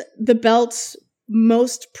 it is the Belt's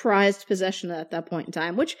most prized possession at that point in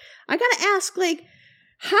time, which I gotta ask, like,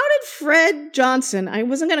 how did Fred Johnson, I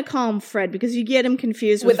wasn't going to call him Fred because you get him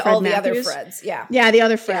confused with Fred all Matthews. The other Freds, yeah. Yeah, the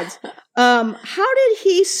other Freds. How did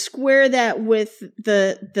he square that with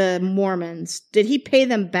the Mormons? Did he pay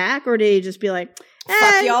them back, or did he just be like,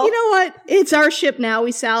 fuck y'all? You know what? It's our ship now.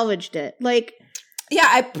 We salvaged it. Like, yeah,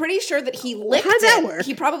 I'm pretty sure that he licked How'd that it. work?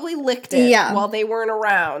 He probably licked it while they weren't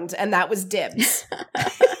around, and that was dibs.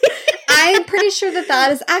 I'm pretty sure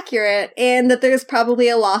that is accurate, and that there's probably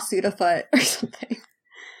a lawsuit afoot or something.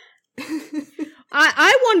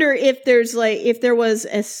 I wonder if there's like,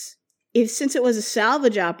 since it was a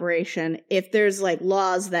salvage operation, if there's like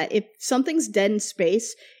laws that if something's dead in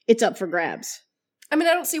space, it's up for grabs. I mean,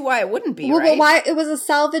 I don't see why it wouldn't be, well, right? But why it was a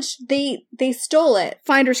salvage? They stole it.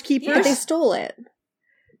 Finders keepers. But they stole it.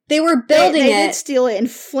 They were building they did steal it and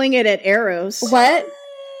fling it at Arrows. What?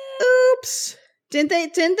 Oops. Didn't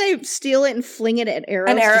they steal it and fling it at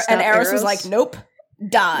Arrows? And Arrows was like, nope.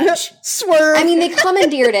 Dodge. Swerve. I mean, they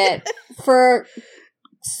commandeered it for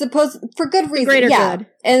good reason. Greater good.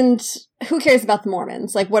 And who cares about the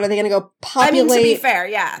Mormons? Like, what are they going to go populate? I mean, to be fair,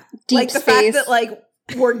 yeah. Like, the space. fact that, like,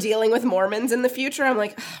 we're dealing with Mormons in the future, I'm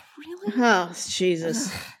like, really? Oh,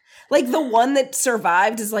 Jesus. Like, the one that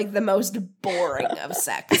survived is, like, the most boring of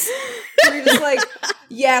sects. You're just like,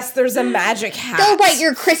 yes, there's a magic hat. Go write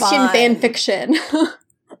your Christian fan fiction.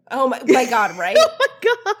 Oh my God, right? Oh my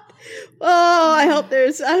God. Oh, I hope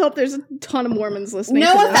there's a ton of Mormons listening.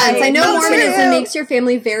 No to offense. This. I know Mormonism makes your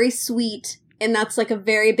family very sweet, and that's like a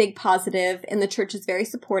very big positive, and the church is very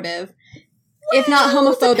supportive. If not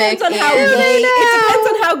homophobic. It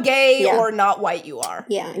depends on how gay or not white you are.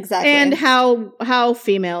 Yeah, exactly. And how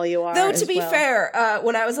female you are. Though, to be fair,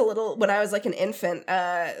 when I was like an infant,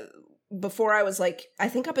 before I was like, I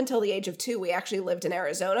think up until the age of 2, we actually lived in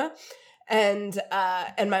Arizona. And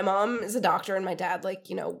my mom is a doctor, and my dad, like,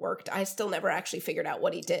 you know, worked. I still never actually figured out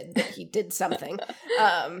what he did, but he did something.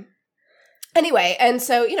 Anyway, and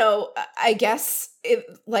so, you know, I guess it,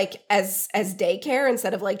 like, as daycare,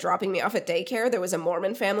 instead of like dropping me off at daycare, there was a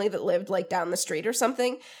Mormon family that lived like down the street or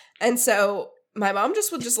something. And so my mom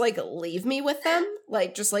just would just, like, leave me with them,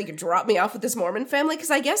 like, just, like, drop me off with this Mormon family,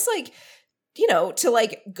 because I guess, like, you know, to,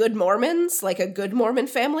 like, good Mormons, like, a good Mormon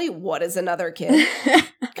family, what is another kid?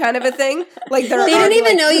 Kind of a thing. Like, They didn't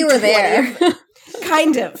even know you were there.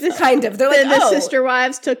 Kind of. They're like, the sister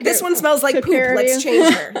wives took this one smells like poop, let's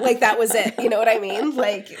change her. Like, that was it. You know what I mean?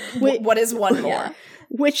 Like, what is one more? Yeah.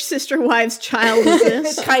 Which sister wives' child is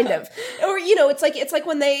this? Kind of. Or, you know, it's like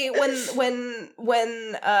when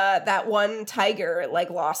that one tiger, like,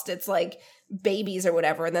 lost its, like, babies or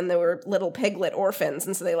whatever, and then there were little piglet orphans,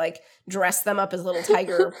 and so they, like, dressed them up as little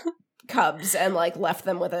tiger cubs and, like, left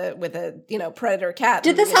them with a you know, predator cat.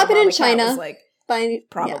 Did this happen in China? Was like,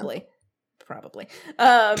 probably.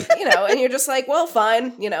 You know, and you're just like, well,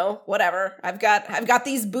 fine, you know, whatever. I've got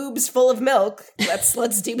these boobs full of milk.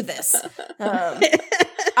 Let's do this.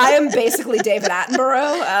 I am basically David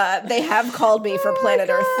Attenborough. They have called me for Planet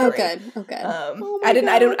Earth 3. Oh, good.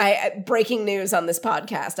 I breaking news on this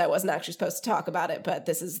podcast. I wasn't actually supposed to talk about it, but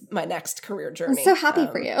this is my next career journey. I'm so happy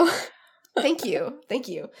for you. Thank you.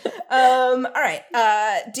 All right.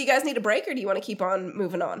 Do you guys need a break, or do you want to keep on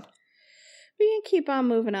moving on? We can keep on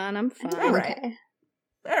moving on. I'm fine. All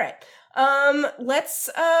right.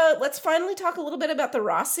 Let's finally talk a little bit about the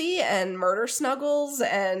Rossi and murder snuggles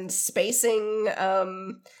and spacing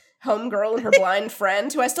homegirl and her blind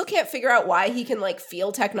friend, who I still can't figure out why he can, like,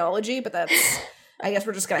 feel technology, but that's, I guess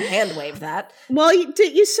we're just gonna hand wave that. Well,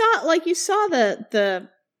 you saw the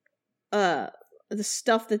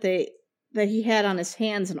stuff that he had on his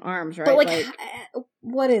hands and arms, right? But, like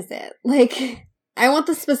what is it? Like, I want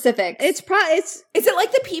the specifics. Is it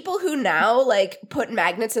like the people who now, like, put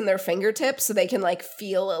magnets in their fingertips so they can, like,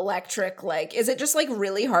 feel electric? Like, is it just, like,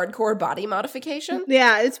 really hardcore body modification?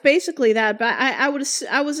 Yeah, it's basically that. But I was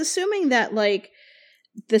assuming that, like,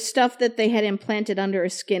 the stuff that they had implanted under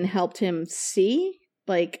his skin helped him see.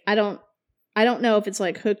 Like, I don't know if it's,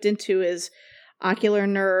 like, hooked into his ocular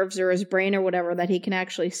nerves or his brain or whatever, that he can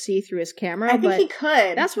actually see through his camera. I think he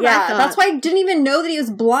could. That's what I thought. That's why I didn't even know that he was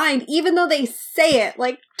blind, even though they say it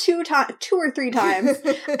like two or three times.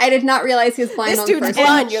 I did not realize he was blind. This dude's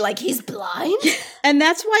blind. You're like, he's blind? And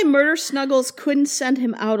that's why Murder Snuggles couldn't send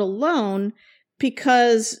him out alone,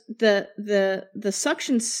 because the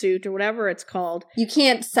suction suit or whatever it's called, you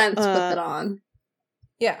can't sense with it on.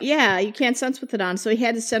 Yeah, you can't sense with it on. So he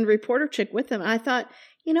had to send a reporter chick with him. And I thought,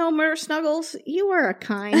 you know, Murder Snuggles, you are a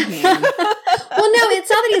kind man. Well, no, it's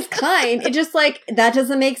not that he's kind. It's just, like, that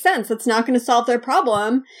doesn't make sense. It's not going to solve their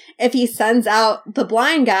problem if he sends out the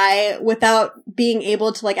blind guy without being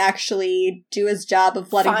able to, like, actually do his job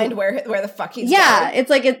of letting find where the fuck he's going.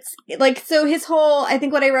 It's like, so his whole, I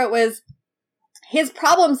think what I wrote was, his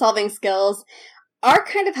problem-solving skills are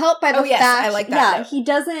kind of helped by the fact, I like that.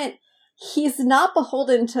 Yeah, he's not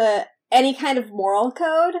beholden to any kind of moral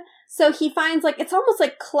code. So he finds, like, it's almost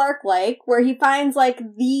like Clark-like, where he finds, like,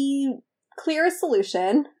 the clearest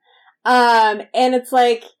solution. And it's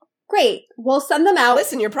like, great, we'll send them out.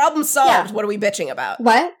 Listen, your problem's solved. Yeah. What are we bitching about?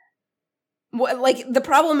 What? Like, the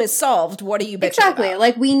problem is solved. What are you bitching about? Exactly.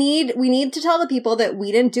 Like, we need to tell the people that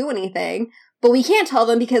we didn't do anything, but we can't tell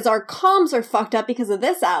them because our comms are fucked up because of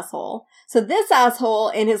this asshole. So this asshole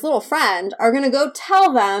and his little friend are going to go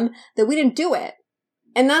tell them that we didn't do it.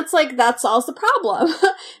 And that's, like, that solves the problem.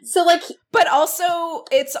 So, like... But also,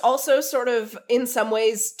 it's also sort of, in some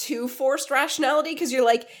ways, too forced rationality, because you're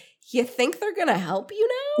like, you think they're gonna help you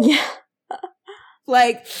now? Yeah.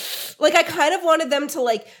 Like, I kind of wanted them to,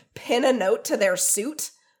 like, pin a note to their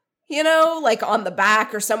suit, you know? Like, on the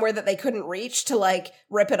back or somewhere that they couldn't reach to, like,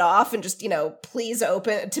 rip it off and just, you know, please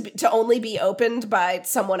open... To only be opened by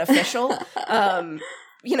someone official.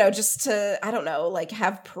 You know, just to, I don't know, like,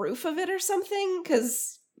 have proof of it or something,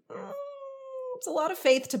 because it's a lot of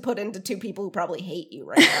faith to put into two people who probably hate you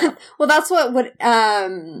right now. Well, that's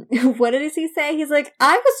what did he say? He's like,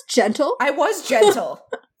 I was gentle. I was gentle.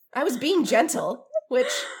 I was being gentle,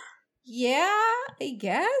 which, yeah, I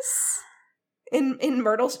guess. In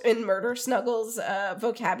Murder Snuggles'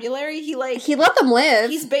 vocabulary, he let them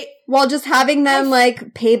live. While just having them,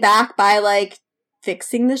 like, pay back by, like,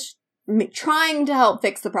 fixing the trying to help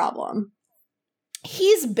fix the problem.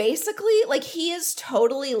 He's basically, like, he is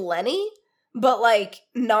totally Lenny, but, like,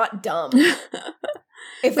 not dumb.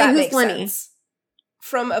 If that makes Lenny? Sense.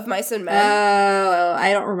 From Of Mice and Men. Oh,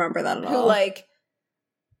 I don't remember that at all. Who,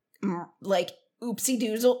 like oopsie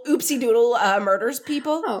doodle murders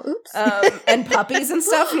people. Oh, oops. And puppies and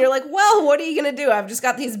stuff. And you're like, well, what are you gonna do? I've just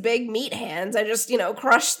got these big meat hands. I just, you know,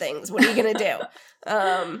 crush things. What are you gonna do?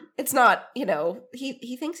 It's not, you know,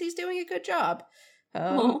 he thinks he's doing a good job.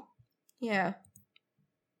 Yeah.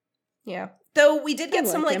 Though we did get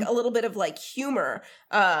some like him. a little bit of humor,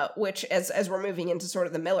 which as we're moving into sort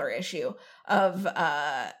of the Miller issue of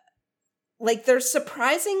they're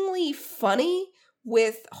surprisingly funny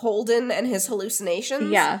with Holden and his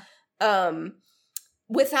hallucinations. Yeah.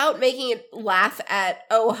 Without making it laugh at,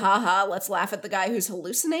 oh, haha, let's laugh at the guy who's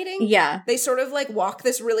hallucinating. Yeah. They sort of walk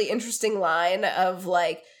this really interesting line of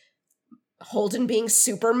Holden being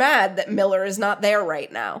super mad that Miller is not there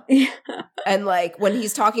right now. Yeah. And when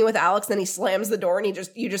he's talking with Alex, then he slams the door and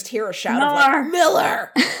you just hear a shout Miller. of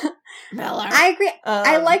Miller! Miller! I agree.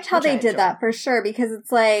 I liked how they did that for sure, because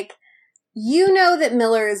it's you know that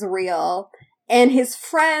Miller is real, and his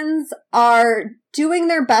friends are doing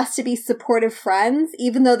their best to be supportive friends,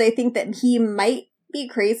 even though they think that he might be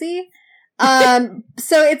crazy. So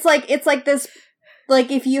it's this,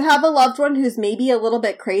 if you have a loved one who's maybe a little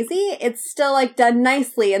bit crazy, it's still done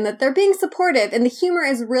nicely, and that they're being supportive, and the humor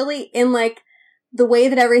is really in the way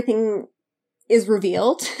that everything is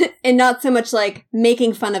revealed, and not so much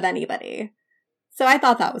making fun of anybody. So I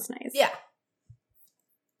thought that was nice. Yeah.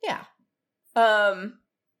 Yeah.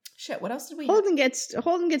 Shit, what else did we have? Holden gets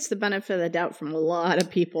the benefit of the doubt from a lot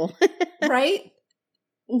of people. Right?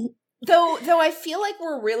 Though I feel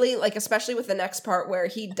we're really, especially with the next part where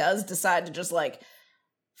he does decide to just,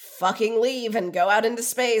 fucking leave and go out into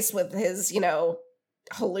space with his,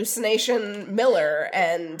 hallucination Miller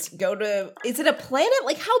and go to... Is it a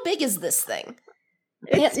planet? How big is this thing?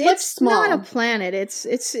 It's small. Not a planet.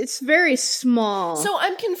 It's very small. So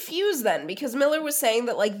I'm confused then, because Miller was saying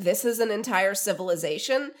that, this is an entire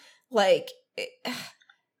civilization. Why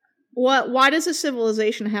does a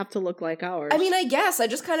civilization have to look like ours? I mean, I guess I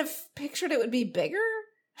just kind of pictured it would be bigger.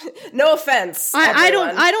 No offense. I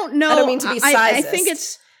don't know. I don't mean to be sizist. I think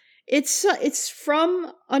it's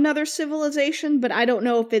from another civilization, but I don't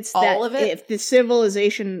know if it's all of it. If the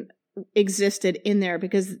civilization existed in there,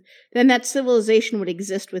 because then that civilization would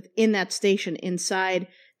exist within that station inside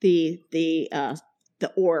the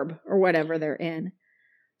orb or whatever they're in.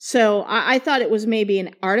 So I thought it was maybe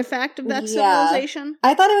an artifact of that civilization.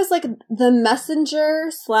 I thought it was the messenger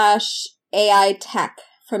 / AI tech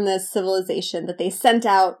from this civilization that they sent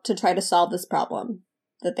out to try to solve this problem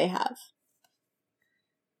that they have.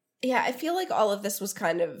 Yeah, I feel all of this was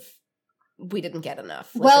kind of, we didn't get enough.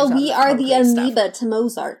 Well, we are the amoeba to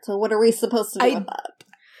Mozart, so what are we supposed to do with that?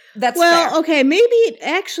 That's fair. Okay, maybe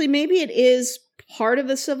it is part of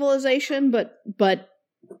the civilization, but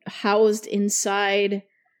housed inside...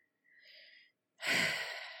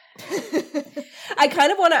 I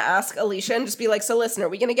kind of want to ask Alicia and just be so listen, are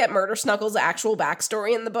we going to get Murder Snuggles' actual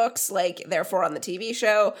backstory in the books, therefore on the TV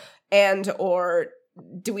show, or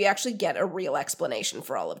do we actually get a real explanation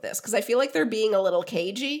for all of this? Because I feel they're being a little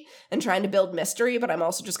cagey and trying to build mystery, but I'm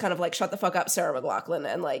also just kind of shut the fuck up, Sarah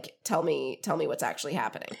McLachlan, and tell me what's actually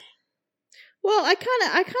happening. Well, I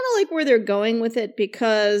kind of like where they're going with it,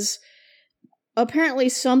 because apparently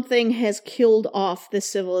something has killed off this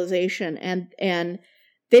civilization, and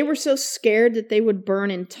they were so scared that they would burn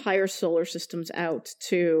entire solar systems out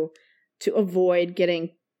to avoid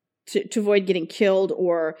getting killed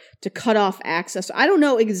or to cut off access. I don't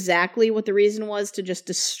know exactly what the reason was to just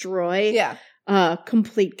destroy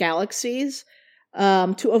complete galaxies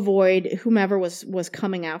to avoid whomever was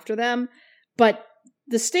coming after them. But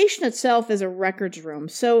the station itself is a records room,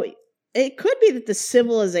 so it could be that the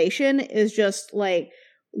civilization is just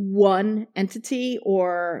one entity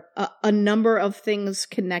or a number of things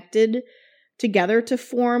connected together to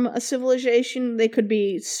form a civilization. They could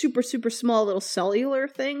be super, super small little cellular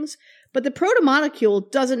things, but the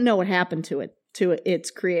protomolecule doesn't know what happened to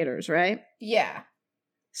its creators, right? Yeah.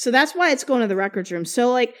 So that's why it's going to the records room.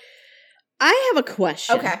 So, I have a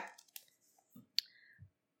question. Okay.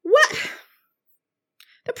 What?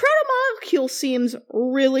 The protomolecule seems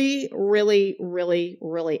really, really, really,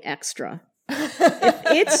 really extra.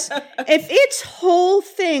 If its whole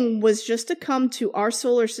thing was just to come to our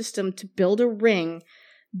solar system to build a ring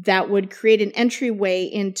that would create an entryway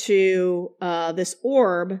into this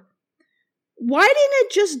orb, why didn't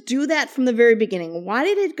it just do that from the very beginning? Why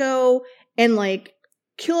did it go and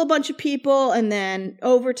kill a bunch of people and then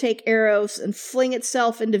overtake Eros and fling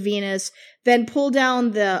itself into Venus, then pull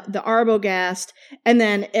down the Arbogast, and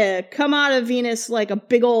then come out of Venus like a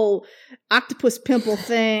big old octopus pimple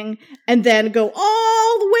thing, and then go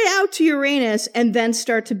all the way out to Uranus, and then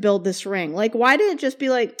start to build this ring? Why didn't it just be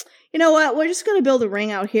you know what, we're just going to build a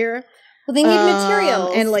ring out here? Well, they need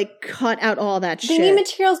materials. And cut out all that shit. They need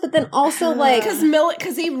materials, but then also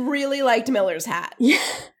because he really liked Miller's hat. Yeah.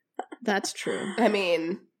 That's true. I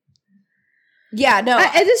mean, Yeah, no.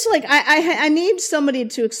 I just like I need somebody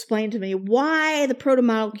to explain to me why the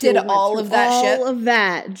protomolecule did all of that shit. All of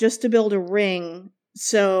that just to build a ring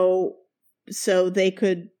so they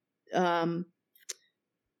could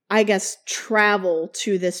I guess travel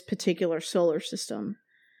to this particular solar system.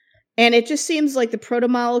 And it just seems like the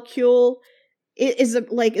protomolecule is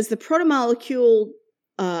the protomolecule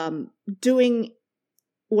doing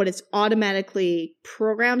what it's automatically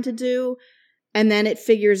programmed to do, and then it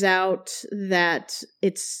figures out that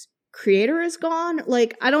its creator is gone?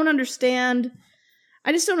 Like, I don't understand.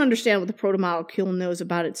 I just don't understand what the protomolecule knows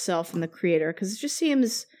about itself and the creator, because it just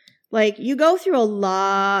seems like you go through a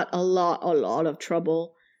lot of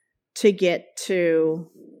trouble to get to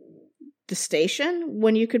the station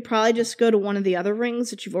when you could probably just go to one of the other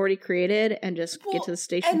rings that you've already created and just get to the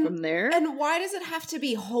station from there. And why does it have to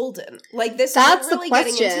be Holden? Like, this That's is really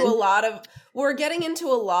getting into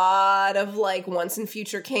a lot of like Once and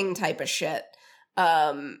Future King type of shit.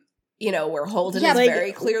 Where Holden is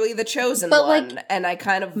very clearly the chosen one, and I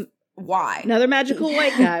kind of why? Another magical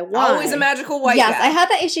white guy. Why? Always a magical white guy. Yes, I had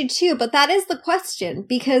that issue too, but that is the question,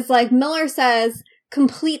 because like Miller says,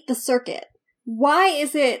 complete the circuit. Why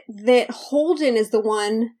is it that Holden is the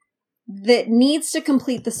one that needs to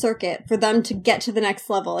complete the circuit for them to get to the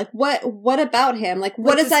next level? Like, what about him? Like,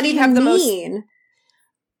 what does that even mean?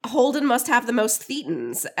 Holden must have the most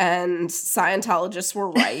thetans, and Scientologists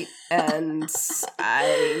were right, and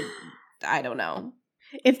I don't know.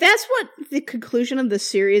 If that's what the conclusion of the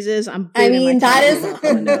series is, that is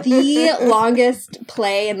the longest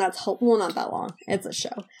play, and that's not that long. It's a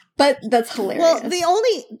show, but that's hilarious. Well,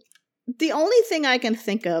 the only thing I can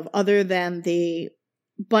think of, other than the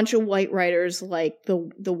bunch of white writers, like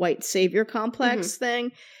the white savior complex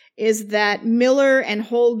thing, is that Miller and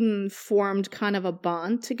Holden formed kind of a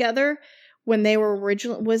bond together when they were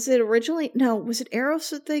originally. Was it Eros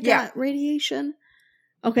that they got radiation?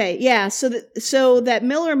 Okay, yeah. So that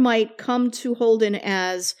Miller might come to Holden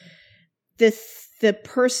as the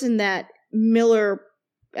person that Miller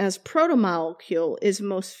as protomolecule is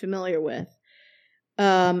most familiar with.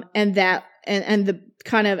 And the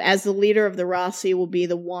kind of as the leader of the Rossi will be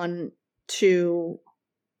the one to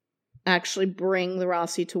actually bring the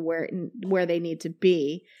Rossi to where they need to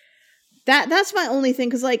be. That's my only thing,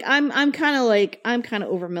 because like I'm kind of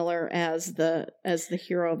over Miller as the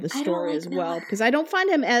hero of the story as well, because I don't find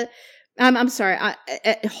him as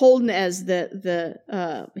Holden as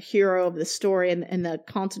the hero of the story and the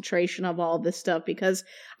concentration of all this stuff, because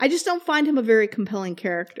I just don't find him a very compelling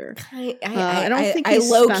character. I don't think he's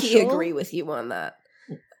low-key special. agree with you on that.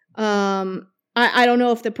 I don't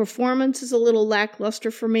know if the performance is a little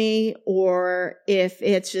lackluster for me, or if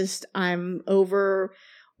it's just I'm over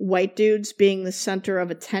white dudes being the center of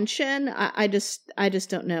attention. I just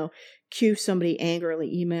don't know. Cue somebody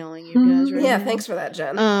angrily emailing you guys right now. Thanks for that,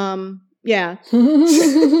 Jen. Yeah.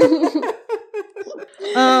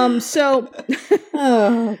 So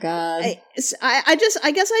oh god. I guess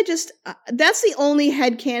that's the only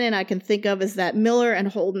headcanon I can think of, is that Miller and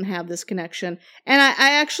Holden have this connection. And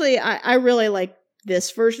I really like this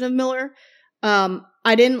version of Miller.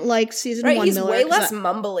 I didn't like season 1 he's Miller. He's way less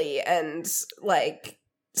mumbly and like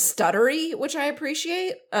stuttery, which I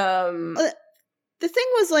appreciate. The thing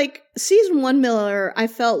was, like, season 1 Miller, I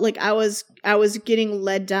felt like I was getting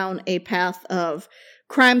led down a path of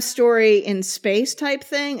crime story in space type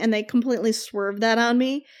thing, and they completely swerved that on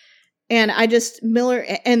me. And Miller,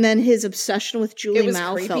 and then his obsession with Julie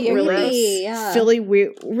Mao felt really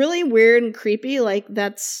really weird and creepy. Like,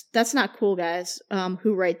 that's not cool, guys,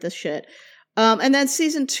 who write this shit. And then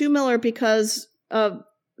season 2 Miller, because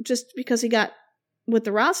he got with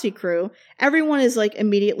the Rossi crew, everyone is like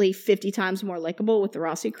immediately 50 times more likable with the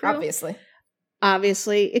Rossi crew.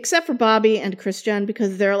 Obviously, except for Bobby and Christian,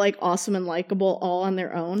 because they're like awesome and likable all on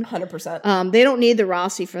their own. 100%. They don't need the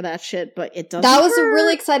Rossi for that shit, but it doesn't. That was a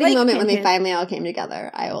really exciting moment when they finally all came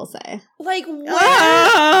together, I will say. Like,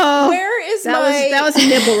 where is that was a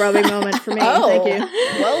nibble rubbing moment for me. Thank you.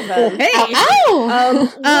 Well then. Hey.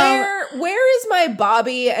 Where is my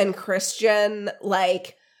Bobby and Christian,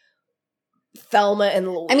 like, Thelma and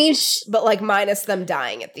Louise? I mean, but like minus them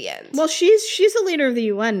dying at the end. Well, she's the leader of the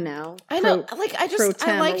UN now. I know. Like, I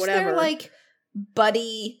liked their like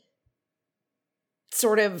buddy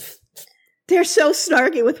sort of. They're so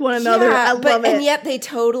snarky with one another. I love it. And yet they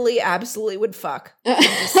totally, absolutely would fuck. I'm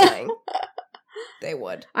just saying. They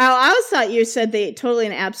would. I always thought you said they totally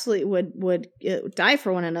and absolutely would die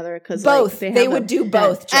for one another because both. They would do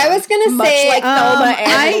both. Jen. I was gonna say like Thelma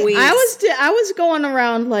and Louise. I was going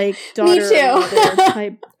around like daughter and mother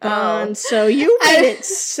type bond. So you made it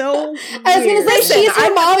so. I was gonna say she's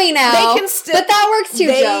her mommy now. They can still, but that works too,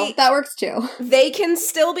 Joe. That works too. They can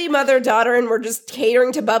still be mother daughter, and we're just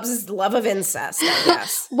catering to Bubs' love of incest. I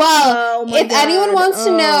guess. Well, if anyone wants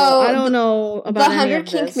to know, I don't know about the 100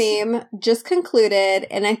 Kink meme just concluded,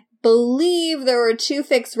 and I believe there were 2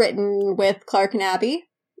 fics written with Clark and Abby.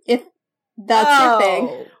 If that's your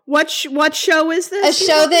thing. What show is this? A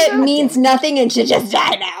show that means nothing and should just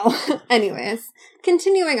die now. Anyways,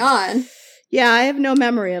 continuing on. Yeah, I have no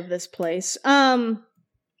memory of this place. What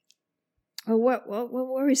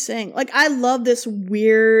were we saying? Like, I love this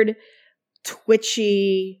weird,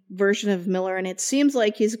 twitchy version of Miller, and it seems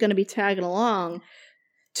like he's going to be tagging along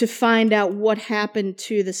to find out what happened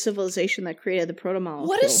to the civilization that created the proto-molecule.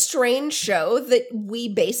 What a strange show that we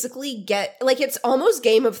basically get, like, it's almost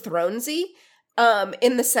Game of Thronesy,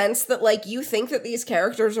 in the sense that, like, you think that these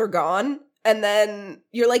characters are gone, and then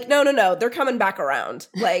you're like, no, they're coming back around.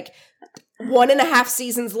 Like, 1.5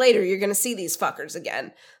 seasons later, you're gonna see these fuckers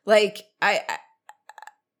again. Like, I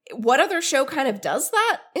what other show kind of does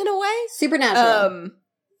that, in a way? Supernatural.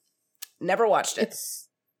 Never watched it.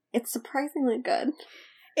 It's surprisingly good.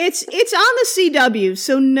 It's on the CW,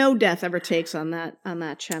 so no death ever takes on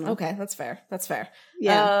that channel. Okay, that's fair.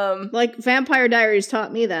 Yeah, like Vampire Diaries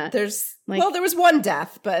taught me that. There was one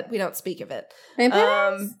death, but we don't speak of it.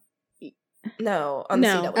 Vampire No, on the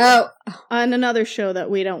CW. Oh, on another show that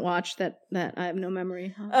we don't watch that I have no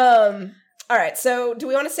memory of. All right, so do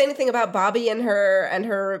we want to say anything about Bobby and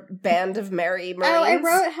her band of merry Marines? Oh, I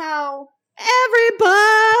wrote how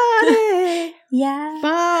everybody. Yeah.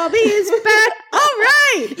 Bobby's back. All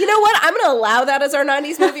right. You know what? I'm going to allow that as our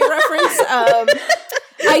 90s movie reference.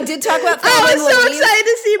 I did talk about Thelma I and was so Louise, excited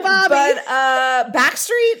to see Bobby. But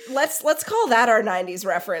Backstreet, let's call that our 90s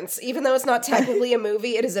reference. Even though it's not technically a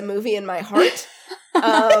movie, it is a movie in my heart.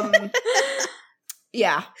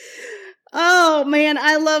 Yeah. Oh man,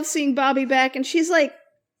 I love seeing Bobby back, and she's like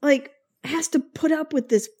has to put up with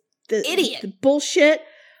this idiot the bullshit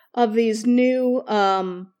of these new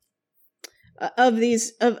of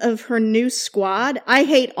her new squad. I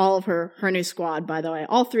hate all of her new squad, by the way.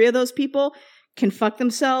 All 3 of those people can fuck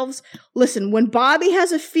themselves. Listen, when Bobby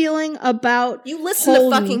has a feeling about you listen to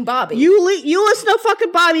fucking Bobby. You listen to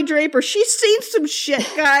fucking Bobby Draper. She's seen some shit,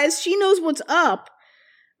 guys. She knows what's up.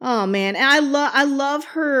 Oh man, and I love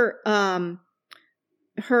her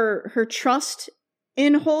her trust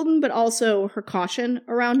in Holden, but also her caution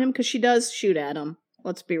around him, because she does shoot at him.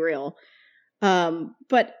 Let's be real.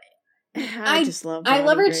 But I just love Bobby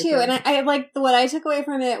her Draper. too, and I like what I took away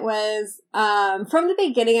from it was from the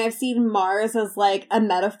beginning I've seen Mars as like a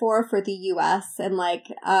metaphor for the US and like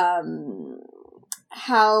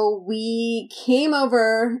how we came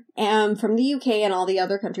over from the UK and all the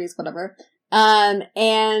other countries, whatever.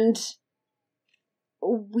 And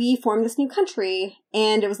we formed this new country,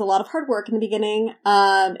 and it was a lot of hard work in the beginning.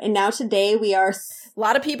 And now today we are a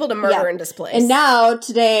lot of people to murder and displace. And now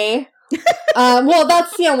today, well,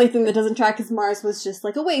 that's the only thing that doesn't track, because Mars was just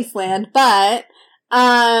like a wasteland. But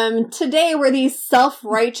today we're these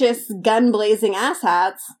self-righteous, gun-blazing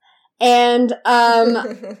asshats. And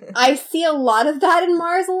I see a lot of that in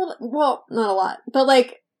Mars. A little, well, not a lot, but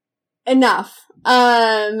like enough.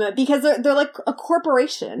 Because they're like a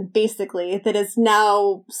corporation, basically, that is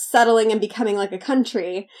now settling and becoming like a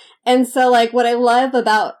country. And so, like, what I love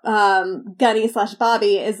about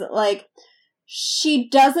Gunny/Bobby is that, like, she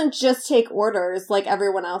doesn't just take orders like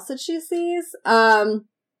everyone else that she sees.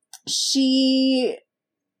 She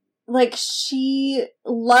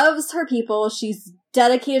loves her people. She's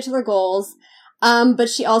dedicated to their goals. But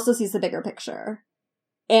she also sees the bigger picture.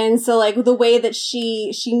 And so, like, the way that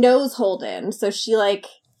she knows Holden, so I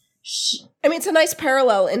mean, it's a nice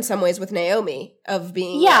parallel in some ways with Naomi of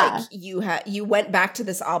being like, you went back to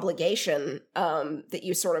this obligation that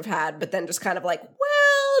you sort of had, but then just kind of like,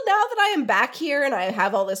 well, now that I am back here and I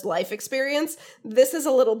have all this life experience, this is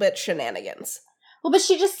a little bit shenanigans. Well, but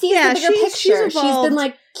she just sees the bigger picture. She's been,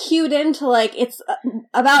 like, cued into, like, it's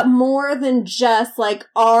about more than just, like,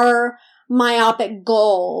 our myopic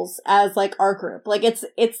goals as, like, our group. Like, it's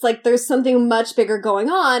like there's something much bigger going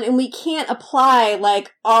on, and we can't apply,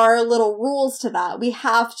 like, our little rules to that. We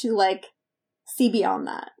have to, like, see beyond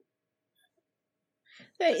that.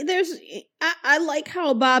 I like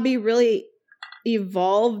how Bobby really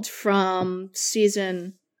evolved from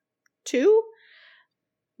season 2,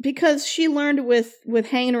 because she learned with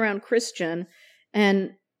hanging around Christian,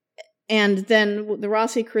 and and then the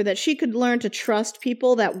Rossi crew, that she could learn to trust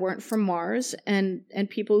people that weren't from Mars, and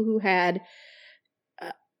people who had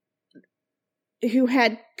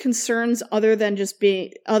concerns other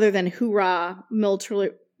than hoorah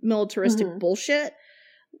militaristic bullshit.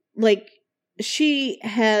 Like, she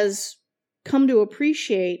has come to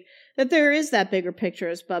appreciate that there is that bigger picture,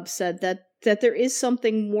 as Bub said, that there is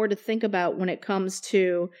something more to think about when it comes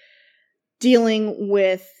to dealing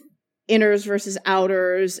with inners versus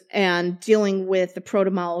outers, and dealing with the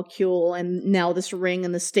protomolecule, and now this ring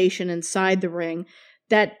and the station inside the ring.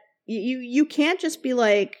 That you can't just be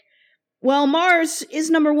like, well, Mars is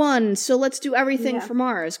number one, so let's do everything for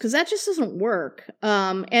Mars, because that just doesn't work.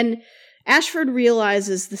 And Ashford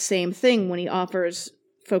realizes the same thing when he offers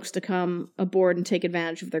folks to come aboard and take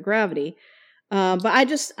advantage of their gravity. But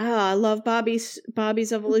I love Bobby's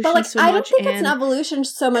evolution so much. I don't think it's an evolution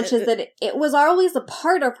so much as that it was always a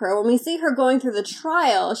part of her. When we see her going through the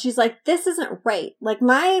trial, she's like, this isn't right. Like,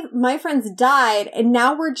 my friends died, and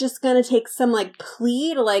now we're just gonna take some, like,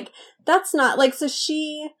 plea to, like, that's not, like, so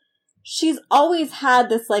she's always had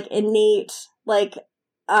this, like, innate, like,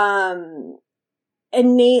 I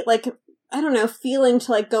don't know, feeling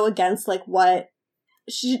to, like, go against, like, what,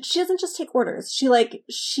 she doesn't just take orders. She's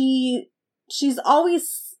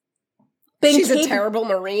always been She's a terrible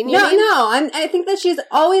Marine, you No, mean? I think that she's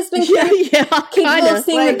always been capable of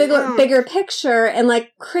seeing the bigger picture, and,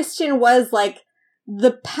 like, Christian was, like,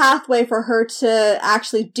 the pathway for her to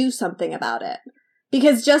actually do something about it.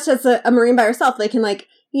 Because just as a Marine by herself, they can, like,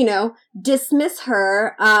 you know, dismiss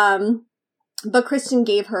her, but Christian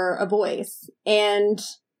gave her a voice, and,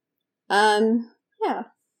 yeah.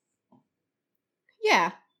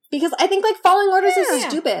 Yeah. Because I think, like, following orders is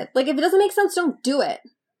stupid. Like, if it doesn't make sense, don't do it.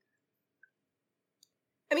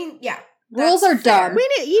 I mean, yeah. Rules are dumb. We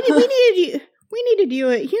needed you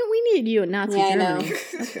in Nazi Germany. I know.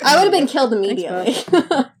 I would have been killed immediately. You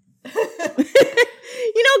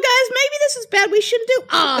know, guys, maybe this is bad. We shouldn't do.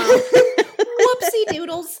 Whoopsie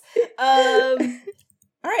doodles.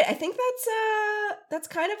 All right, I think that's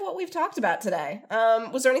kind of what we've talked about today.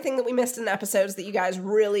 Was there anything that we missed in the episodes that you guys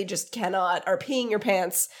really just are peeing your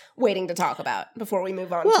pants waiting to talk about before we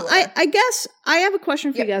move on? Well, I guess I have a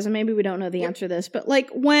question for you guys, and maybe we don't know the answer to this, but,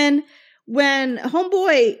 like, when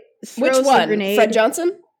Homeboy throws the grenade, Fred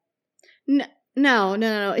Johnson? No.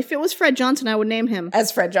 If it was Fred Johnson, I would name him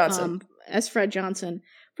as Fred Johnson.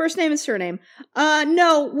 First name and surname.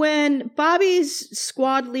 No, when Bobby's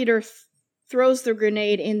squad leader throws the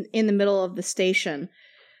grenade in the middle of the station.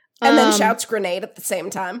 And then shouts grenade at the same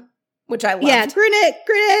time, which I loved. Yeah, grenade!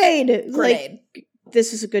 Grenade. Like,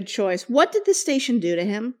 this is a good choice. What did the station do to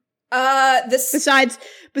him? Besides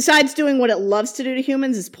doing what it loves to do to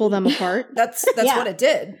humans, is pull them apart. That's what it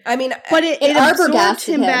did. I mean, but it absorbed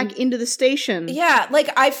him back into the station. Yeah, like,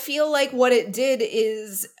 I feel like what it did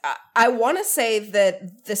is, I want to say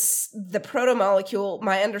that the protomolecule,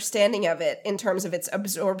 my understanding of it in terms of its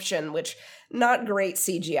absorption, which not great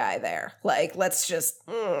CGI there. Like, let's just,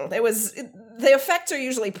 the effects are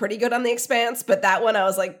usually pretty good on The Expanse, but that one I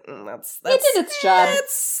was like, that's it did its job.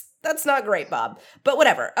 That's not great, Bob. But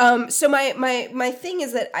whatever. So my thing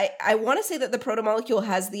is that I want to say that the protomolecule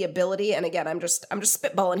has the ability, and again, I'm just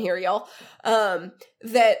spitballing here, y'all,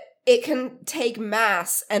 that it can take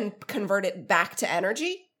mass and convert it back to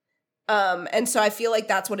energy. And so I feel like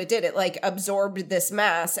that's what it did. It, like, absorbed this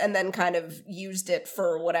mass and then kind of used it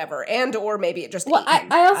for whatever. And or maybe it just ate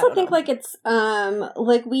him. I also think, like, it's,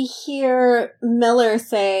 like, we hear Miller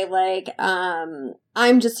say, like,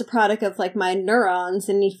 I'm just a product of, like, my neurons,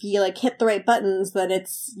 and if you, like, hit the right buttons, that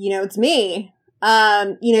it's, you know, it's me.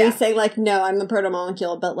 He's saying, like, no, I'm the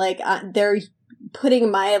protomolecule, but, like, they're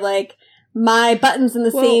putting my buttons in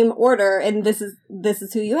the same order, and this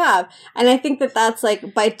is who you have. And I think that's, like,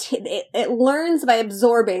 it learns by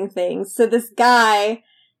absorbing things. So this guy,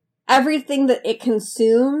 everything that it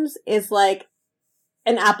consumes is, like,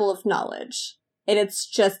 an apple of knowledge. And it's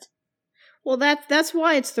just... Well, that's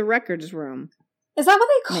why it's the records room. Is that what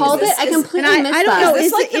they called it? I completely missed that. I don't know.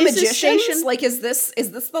 Is this, like, the is Magicians? Station... Like, is this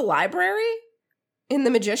the library in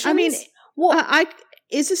the Magicians? I mean,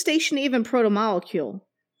 is the station even protomolecule?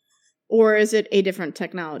 Or is it a different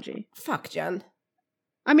technology? Fuck, Jen.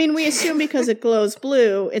 I mean, we assume because it glows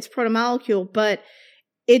blue, it's protomolecule, but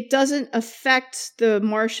it doesn't affect the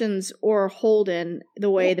Martians or Holden the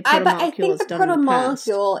way the protomolecule is done in the past. I think the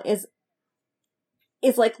protomolecule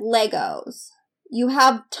is like Legos. You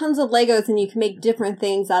have tons of Legos and you can make different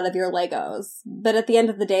things out of your Legos. But at the end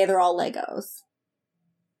of the day, they're all Legos.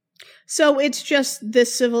 So it's just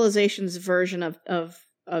this civilization's version of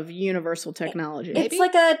universal technology. It's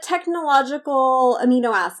like a technological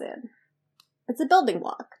amino acid. It's a building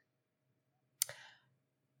block.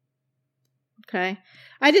 Okay.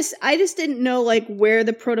 I just didn't know like where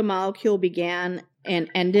the protomolecule began and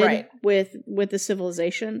ended with the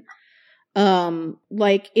civilization.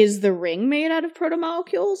 Like, is the ring made out of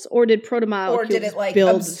protomolecules, or did protomolecules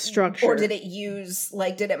build the structure, or did it use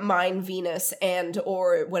did it mine Venus and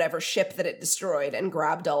or whatever ship that it destroyed and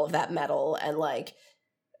grabbed all of that metal and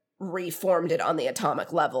reformed it on the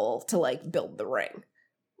atomic level to build the ring?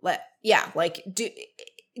 Can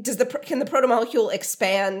the protomolecule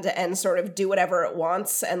expand and sort of do whatever it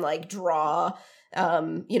wants and draw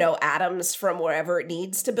atoms from wherever it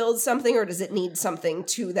needs to build something, or does it need something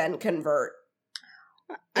to then convert?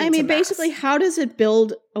 I mean, basically, how does it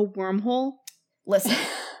build a wormhole? Listen.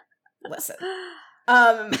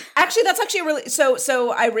 Actually, that's actually a really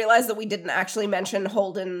so I realized that we didn't actually mention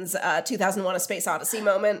Holden's 2001: A Space Odyssey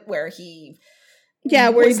moment where he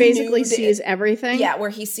basically sees everything. Yeah, where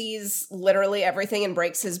he sees literally everything and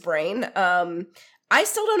breaks his brain. I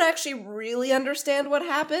still don't actually really understand what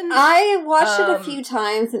happened. I watched it a few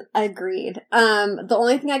times and agreed. The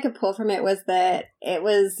only thing I could pull from it was that it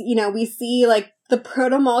was, we see the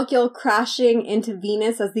protomolecule crashing into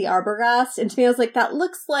Venus as the Arbogast. And to me, I was like, that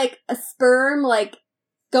looks like a sperm,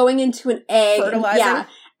 going into an egg. Fertilizing? Yeah.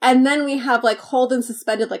 And then we have Holden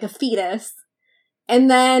suspended like a fetus. And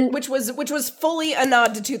then, which was fully a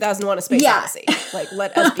nod to 2001: A Space Odyssey.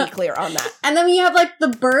 Let us be clear on that. And then we have the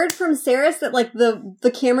bird from Ceres that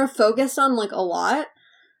the camera focused on a lot.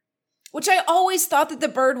 Which I always thought that the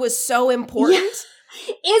bird was so important. Yeah.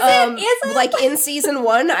 Is it? In season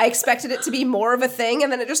 1, I expected it to be more of a thing,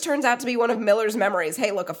 and then it just turns out to be one of Miller's memories.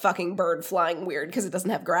 Hey, look, a fucking bird flying weird because it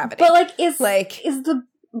doesn't have gravity. But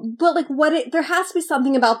there has to be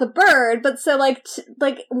something about the bird, but so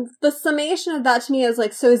the summation of that to me is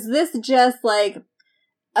so is this just a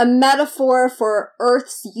metaphor for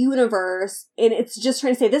Earth's universe, and it's just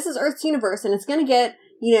trying to say this is Earth's universe and it's gonna get,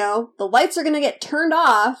 the lights are gonna get turned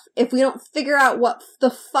off if we don't figure out what the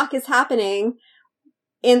fuck is happening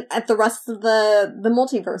at the rest of the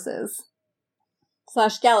multiverses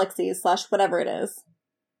 / galaxies / whatever it is.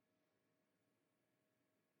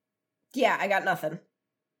 Yeah, I got nothing.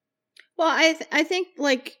 Well, I think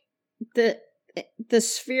the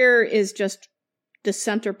sphere is just the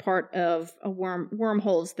center part of a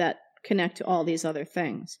wormholes that connect to all these other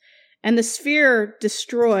things, and the sphere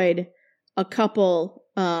destroyed a couple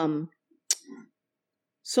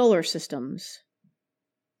solar systems.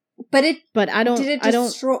 But I don't. Did it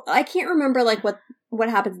destroy? I can't remember what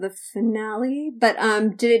happens in the finale. But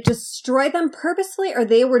did it destroy them purposely, or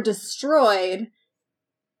they were destroyed?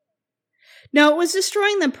 No, it was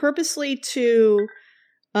destroying them purposely to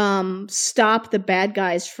stop the bad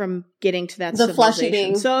guys from getting to that civilization.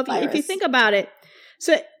 Flesh-eating so if you think about it,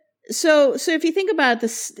 so if you think about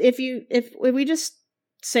this, if we just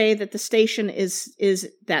say that the station is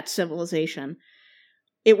that civilization,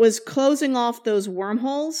 it was closing off those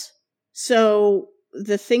wormholes, so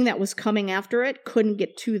the thing that was coming after it couldn't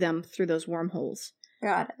get to them through those wormholes.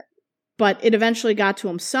 Got it. But it eventually got to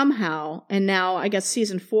them somehow, and now I guess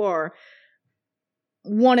season 4.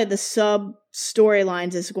 One of the sub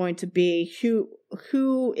storylines is going to be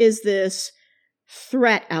who is this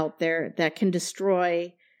threat out there that can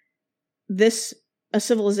destroy a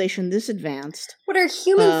civilization this advanced? What are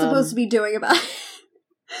humans supposed to be doing about it?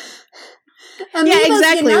 Yeah,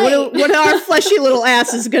 exactly. What are our fleshy little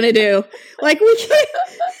asses going to do?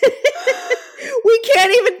 We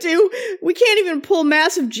can't even pull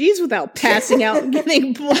massive G's without passing out and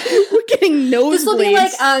getting nosebleeds. This will be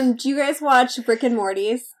do you guys watch Rick and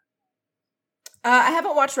Morty's? I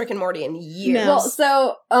haven't watched Rick and Morty in years. No. Well,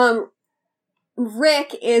 so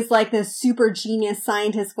Rick is this super genius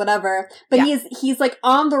scientist, whatever, but he's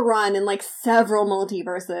on the run in several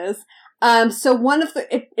multiverses. So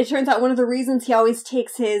it turns out one of the reasons he always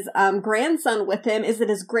takes his grandson with him is that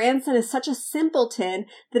his grandson is such a simpleton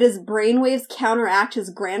that his brainwaves counteract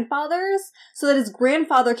his grandfather's, so that his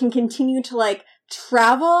grandfather can continue to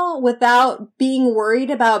travel without being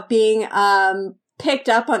worried about being picked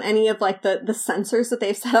up on any of the sensors that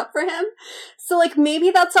they've set up for him. So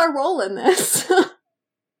maybe that's our role in this.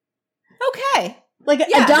 Okay.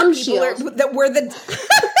 A dumb shield. That we're the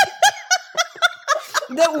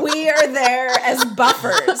that we are there as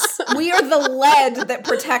buffers. We are the lead that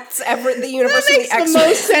protects the universe from the X-rays. The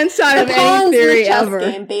most sense out of any theory ever.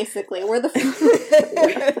 Game, basically, we're the.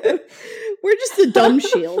 We're just the dumb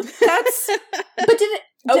shield. But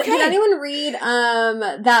did anyone read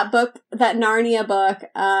that book, that Narnia book,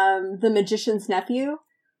 The Magician's Nephew?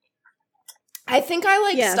 I think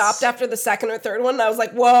I stopped after the second or third one, and I was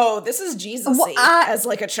like, "Whoa, this is Jesus-y," as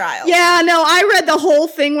like a child. Yeah, no, I read the whole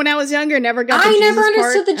thing when I was younger. Never got the Jesus part. I never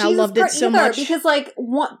understood the Jesus I loved part it so either much. because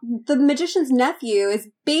the magician's nephew is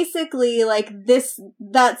basically like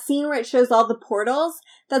that scene where it shows all the portals.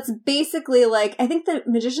 That's basically like I think the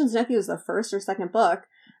magician's nephew is the first or second book,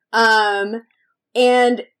 and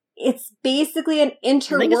it's basically an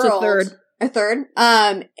interworld. I think it's a third. A third.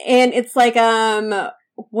 And it's like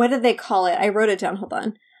what did they call it? I wrote it down. Hold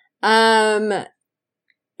on.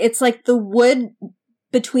 It's like the wood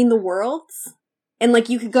between the worlds. And like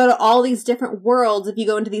you could go to all these different worlds if you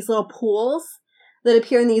go into these little pools that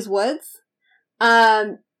appear in these woods.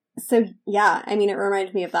 So yeah, I mean, it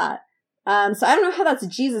reminded me of that. So I don't know how that's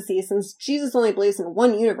Jesus-y since Jesus only believes in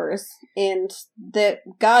one universe and that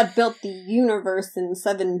God built the universe in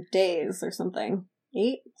 7 days or something.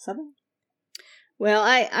 8? 7? Well,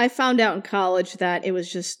 I found out in college that it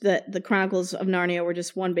was just that the Chronicles of Narnia were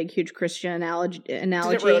just one big, huge Christian analogy. Did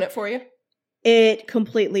it ruin it for you? It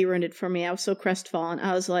completely ruined it for me. I was so crestfallen.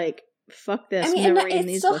 I was like, fuck this. I mean,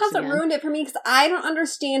 it still hasn't ruined it for me because I don't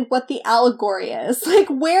understand what the allegory is. Like,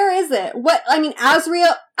 where is it? What, I mean,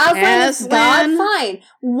 Aslan is God? Fine.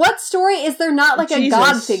 What story is there not like a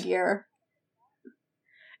God figure?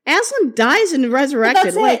 Aslan dies and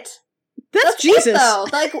resurrected. But that's it. That's Jesus. It, though.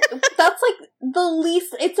 Like, that's like the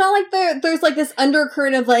least, it's not like there's like this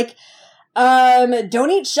undercurrent of like,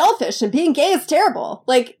 don't eat shellfish and being gay is terrible.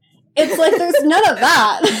 Like, it's like there's none of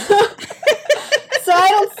that. So I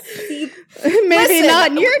don't see. Maybe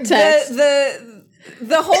not in your text.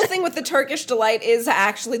 The whole thing with the Turkish delight is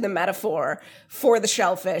actually the metaphor for the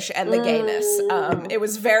shellfish and the gayness. It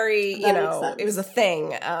was very, it was a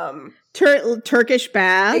thing. Turkish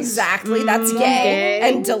baths. Exactly, that's gay.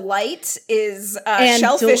 And delight is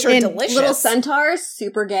shellfish are delicious. Little centaurs,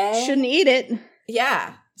 super gay. Shouldn't eat it.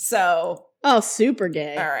 Yeah, so... Oh, super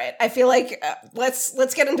gay. All right. I feel like let's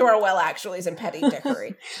get into our well actuallys and petty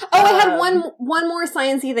dickery. I had one more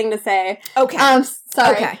sciencey thing to say. Okay.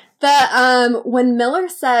 Sorry. Okay. When Miller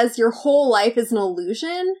says your whole life is an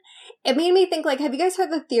illusion, it made me think like, have you guys heard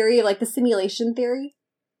the theory, like the simulation theory?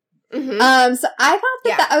 Mm-hmm. So I thought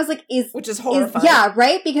that I was like, which is horrifying. Yeah,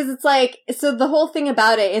 right? Because it's like, so the whole thing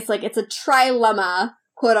about it is like, it's a trilemma,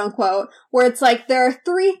 quote unquote, where it's like, there are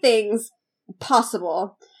 3 things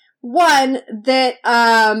possible. One, that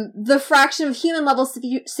the fraction of human level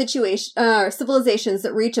civilizations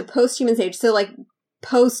that reach a post-human stage, so like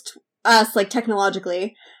post us, like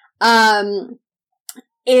technologically,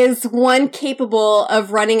 is one capable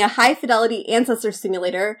of running a high fidelity ancestor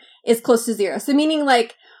simulator is close to 0. So meaning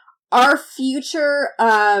like our future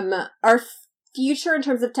in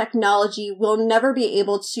terms of technology will never be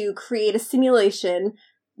able to create a simulation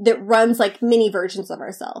that runs like mini versions of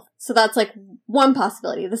ourselves. So that's like one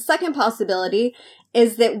possibility. The second possibility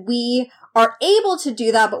is that we are able to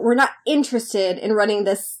do that, but we're not interested in running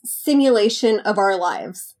this simulation of our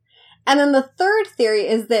lives. And then the third theory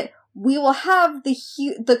is that we will have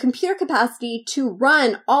the computer capacity to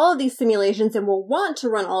run all of these simulations and will want to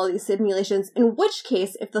run all of these simulations, in which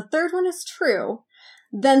case, if the third one is true,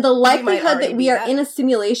 then the likelihood that we are in a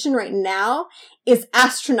simulation right now is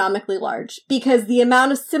astronomically large because the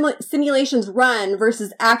amount of simulations run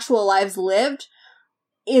versus actual lives lived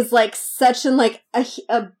is like such an like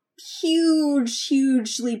a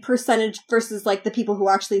hugely percentage versus like the people who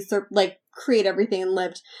actually like create everything and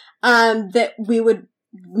lived, that we would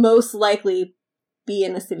most likely be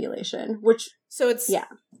in a simulation, which so it's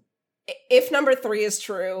if number 3 is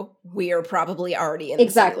true, we are probably already in the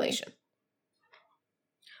simulation.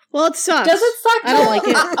 Well, it sucks. Does it suck? I don't like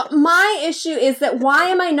it. My issue is that why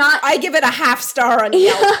am I not... I give it a half star on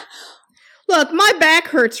Yelp. Look, my back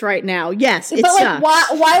hurts right now. Yes, it but sucks.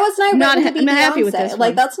 Like, why wasn't I written to be Beyonce? Happy with this one.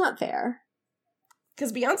 Like, that's not fair.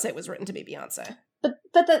 Because Beyonce was written to be Beyonce.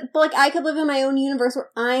 But like, I could live in my own universe where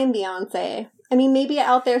I'm Beyonce. I mean, maybe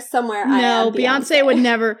out there somewhere I am Beyonce. Beyonce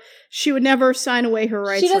would never sign away her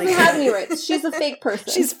rights. She doesn't have any rights. She's a fake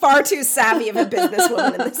person. She's far too savvy of a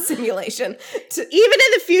businesswoman in this simulation. Even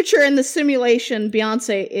in the future, in the simulation,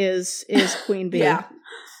 Beyonce is Queen Bee.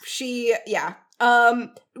 Yeah.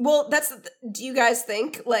 Well, do you guys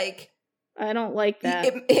think, like... I don't like that.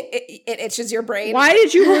 It itches your brain. Why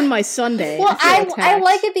did you ruin my Sunday? Well, I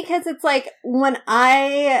like it because it's like when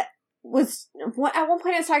at one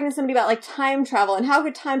point I was talking to somebody about like time travel and how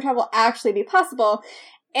could time travel actually be possible,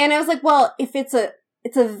 and I was like, well, if it's a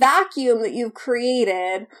vacuum that you've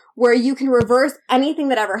created where you can reverse anything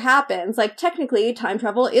that ever happens, like technically time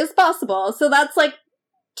travel is possible. So that's like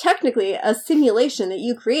technically a simulation that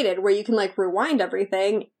you created where you can like rewind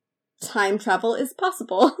everything. time travel is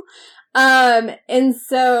possible. And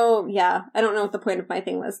so, yeah, I don't know what the point of my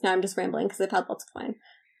thing was. Now I'm just rambling because I've had lots of wine.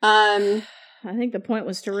 I think the point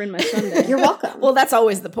was to ruin my Sunday. You're welcome. Well, that's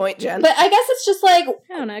always the point, Jen. But I guess it's just like,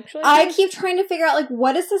 I don't actually. I keep trying to figure out, like,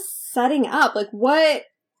 what is this setting up? Like, what?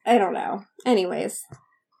 I don't know. Anyways.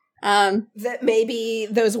 That maybe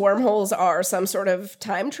those wormholes are some sort of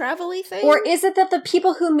time travel-y thing? Or is it that the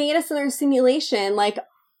people who made us in their simulation, like,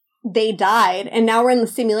 they died, and now we're in the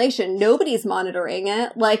simulation. Nobody's monitoring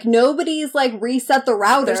it. Like, nobody's, like, reset the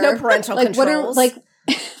router. There's no parental like, controls. What are, like,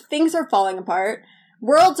 things are falling apart.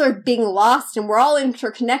 Worlds are being lost, and we're all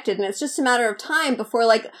interconnected, and it's just a matter of time before,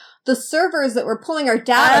 like, the servers that we're pulling our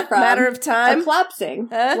data from matter of time? are collapsing.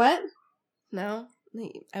 What? No.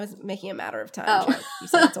 I was making a matter of time Oh. joke. You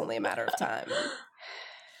said it's only a matter of time.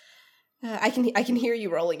 I can hear you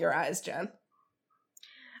rolling your eyes, Jen.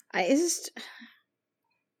 I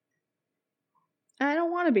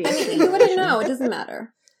don't want to be. I mean, you wouldn't know. It doesn't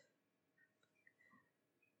matter.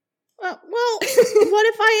 Well, what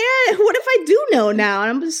if I do know now? And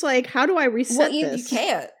I'm just like, how do I reset You this?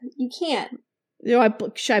 can't. You can't.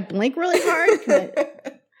 Should I blink really hard?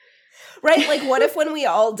 Right? Like, what if when we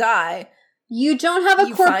all die... You don't have a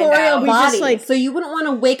You find corporeal out. We body, just, like- so you wouldn't want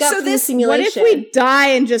to wake up So from the this- simulation. What if we die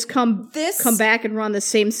and just come This back and run the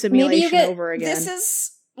same simulation get- over again? This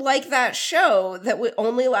is like that show that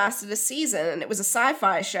only lasted a season, and it was a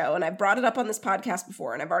sci-fi show, and I brought it up on this podcast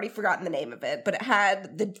before, and I've already forgotten the name of it, but it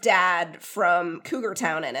had the dad from Cougar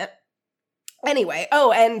Town in it. Anyway,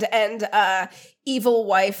 and evil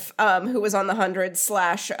wife, who was on the 100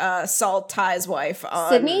 / Saul Ty's wife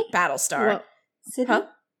on Sydney? Battlestar. Well, Sydney? Huh?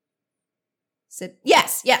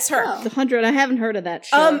 Yes, her. Oh. The 100. I haven't heard of that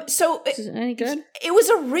show. So Is it any good? it was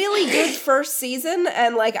a really good first season,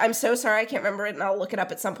 and like I'm so sorry I can't remember it, and I'll look it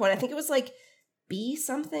up at some point. I think it was like B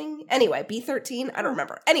something. Anyway, B13. I don't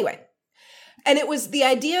remember. Anyway, and it was the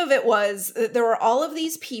idea of it was that there were all of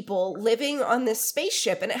these people living on this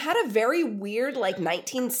spaceship, and it had a very weird like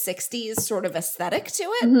 1960s sort of aesthetic to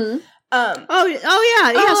it. Mm-hmm. Oh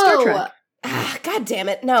yeah, Star Trek. God damn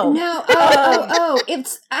it! No.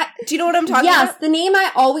 It's... Do you know what I'm talking yes, about? the name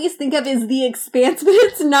I always think of is The Expanse, but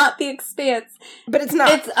it's not The Expanse. But it's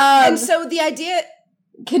not. It's, and so the idea...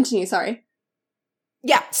 Continue, sorry.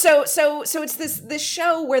 Yeah, so it's this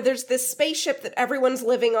show where there's this spaceship that everyone's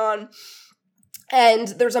living on, and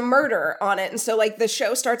there's a murder on it, and so like the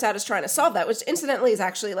show starts out as trying to solve that, which incidentally is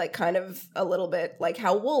actually like kind of a little bit like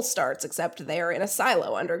how Wool starts, except they're in a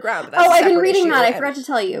silo underground. But that's a I've been separate reading issue, that. I and- forgot to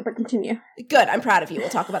tell you, but continue. Good, I'm proud of you. We'll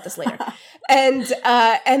talk about this later. And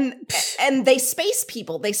they space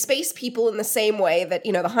people. They space people in the same way that,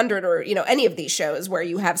 you know, the 100 or, you know, any of these shows where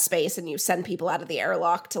you have space and you send people out of the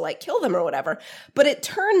airlock to like kill them or whatever. But it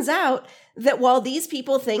turns out that while these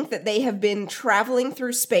people think that they have been traveling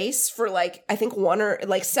through space for like, I think one or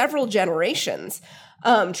like several generations,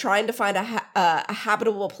 trying to find a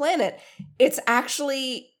habitable planet, it's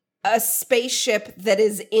actually a spaceship that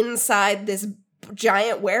is inside this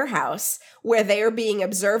giant warehouse where they are being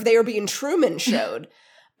observed. They are being Truman showed,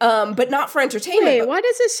 but not for entertainment. Wait, but- why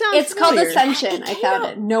does this sound It's called familiar? Ascension. I found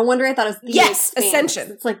it. No wonder I thought it was The Yes, Expanse.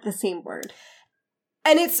 Ascension. It's like the same word.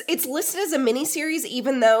 And it's listed as a miniseries,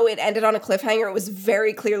 even though it ended on a cliffhanger. It was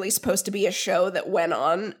very clearly supposed to be a show that went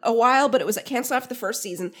on a while, but it was canceled after the first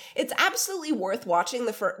season. It's absolutely worth watching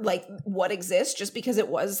like what exists, just because it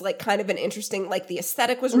was like kind of an interesting, like the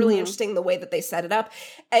aesthetic was really interesting, the way that they set it up.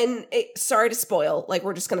 And sorry to spoil, like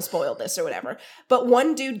we're just going to spoil this or whatever. But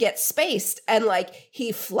one dude gets spaced, and like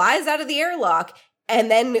he flies out of the airlock. And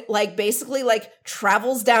then, like, basically, like,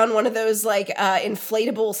 travels down one of those, like,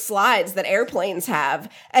 inflatable slides that airplanes have.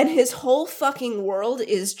 And his whole fucking world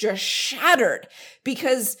is just shattered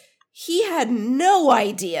because he had no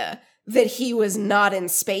idea that he was not in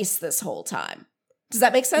space this whole time. Does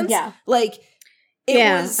that make sense? Yeah. Like, it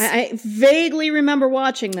was... I vaguely remember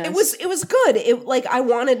watching this. It was good. It, like, I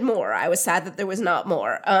wanted more. I was sad that there was not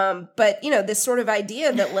more. But, you know, this sort of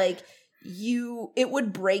idea that, like... it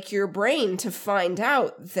would break your brain to find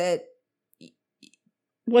out that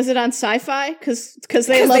Was it on Sci-Fi? Because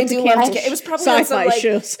they love to cancel it was probably on Sci-Fi some, like,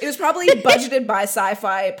 shows. It was probably budgeted by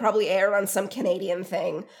Sci-Fi. It probably aired on some Canadian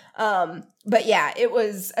thing. But yeah, it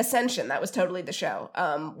was Ascension. That was totally the show.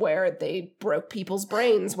 Where they broke people's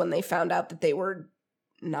brains when they found out that they were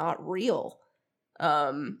not real.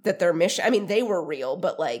 That their mission, I mean, they were real,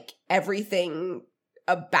 but like everything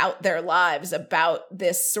about their lives, about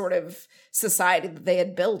this sort of society that they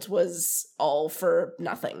had built was all for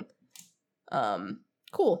nothing.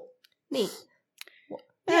 Cool. Neat.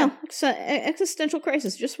 Yeah, existential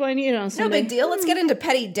crisis. Just what I needed on No Sunday. big deal. Let's get into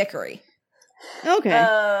petty dickery. Okay.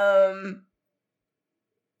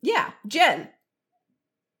 Yeah, Jen.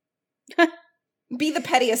 Be the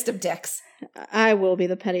pettiest of dicks. I will be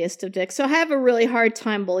the pettiest of dicks. So I have a really hard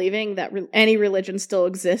time believing that any religion still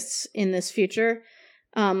exists in this future,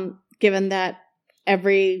 given that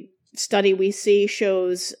every study we see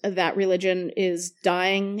shows that religion is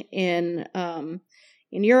dying in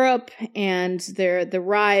Europe, and the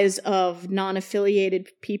rise of non-affiliated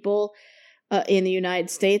people in the United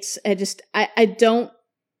States. I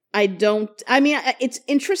mean, it's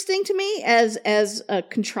interesting to me as a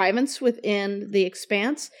contrivance within the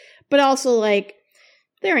Expanse, but also, like,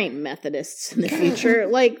 there ain't Methodists in the future.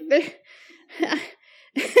 Like,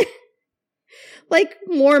 like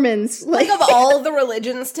Mormons. Like, of all the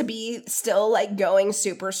religions to be still, like, going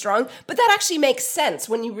super strong. But that actually makes sense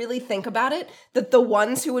when you really think about it, that the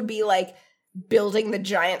ones who would be, like, building the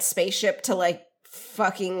giant spaceship to, like,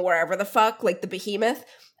 fucking wherever the fuck, like the behemoth,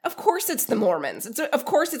 of course it's the Mormons. Of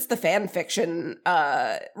course it's the fan fiction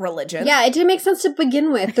religion. Yeah, it didn't make sense to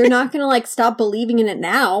begin with. They're not gonna, like, stop believing in it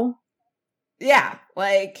now. Yeah,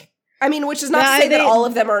 like, I mean, which is not to say that all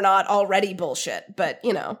of them are not already bullshit, but,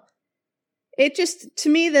 you know. It just, to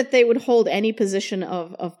me, that they would hold any position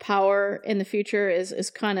of power in the future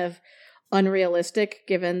is kind of unrealistic,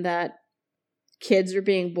 given that kids are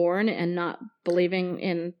being born and not believing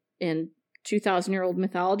in 2,000-year-old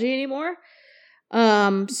mythology anymore.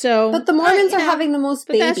 But the Mormons are having the most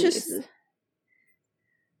babies. That's just,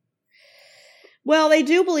 well, they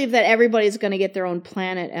do believe that everybody's going to get their own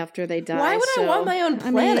planet after they die. Why would I want my own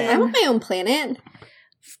planet? I want my own planet.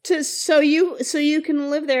 So you can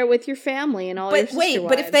live there with your family and all your sister wives.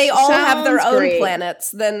 But if they all have their own planets,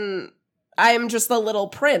 then I am just the little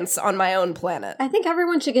prince on my own planet. I think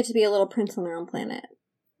everyone should get to be a little prince on their own planet.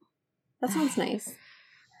 That sounds nice.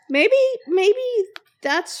 Maybe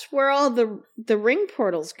that's where all the ring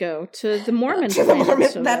portals go, to the Mormon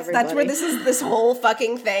planets. That's where this whole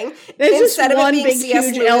fucking thing. There's instead of one big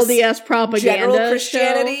huge LDS propaganda general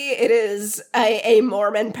Christianity, show. It is a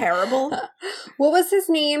Mormon parable. What was his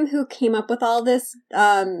name who came up with all this?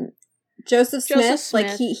 Joseph Smith.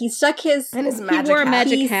 Like he stuck his magic wore a hat.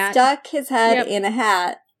 Magic hat. Stuck his head in a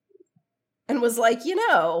hat and was like,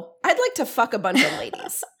 I'd like to fuck a bunch of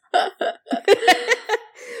ladies.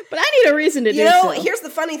 But I need a reason to do so. Here's the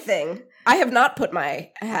funny thing. I have not put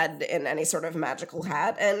my head in any sort of magical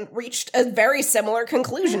hat and reached a very similar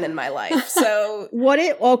conclusion in my life. So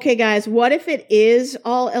okay, guys, what if it is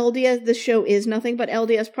all LDS? The show is nothing but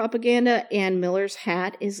LDS propaganda, and Miller's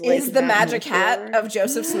hat is the magic hat of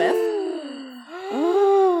Joseph Smith.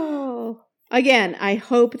 Oh. Again, I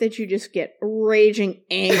hope that you just get raging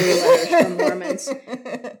angry letters from Mormons.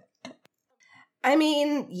 I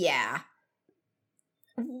mean, yeah.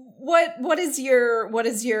 What is your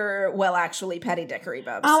well actually petty dickery,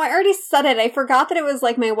 Bubs? Oh, I already said it. I forgot that it was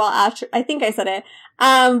like my I think I said it.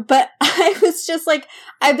 But I was just like,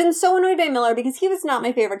 I've been so annoyed by Miller because he was not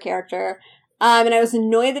my favorite character. And I was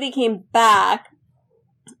annoyed that he came back.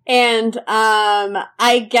 And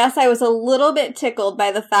I guess I was a little bit tickled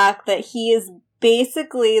by the fact that he is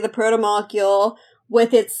basically the protomolecule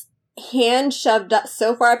with its hand shoved up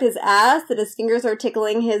so far up his ass that his fingers are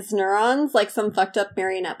tickling his neurons like some fucked up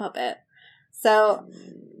marionette puppet. So,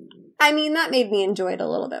 I mean, that made me enjoy it a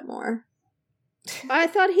little bit more. I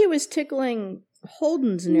thought he was tickling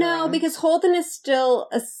Holden's neurons. No, because Holden is still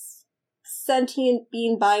a sentient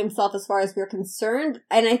being by himself as far as we're concerned,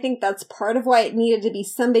 and I think that's part of why it needed to be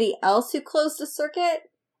somebody else who closed the circuit,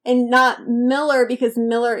 and not Miller, because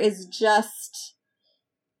Miller is just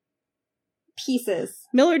pieces.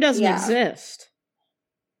 Miller doesn't exist.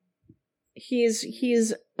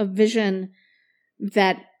 He's a vision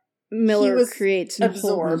that Miller creates in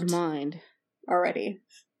Holden's mind already.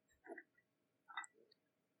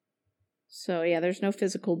 So yeah, there's no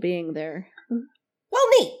physical being there. Well,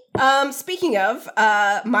 neat. Speaking of,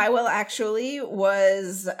 my will actually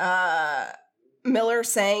was Miller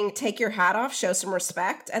saying, "Take your hat off, show some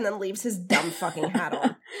respect," and then leaves his dumb fucking hat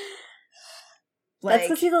on. That's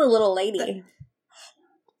because he's a little lady.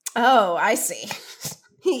 Oh, I see.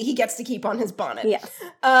 He gets to keep on his bonnet. Yes.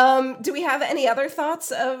 Do we have any other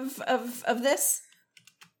thoughts of this?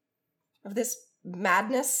 Of this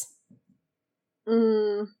madness?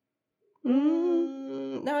 Mm.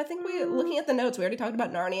 No, I think looking at the notes, we already talked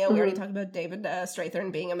about Narnia. We already talked about David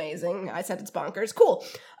Strathern being amazing. I said it's bonkers. Cool.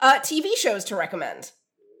 TV shows to recommend.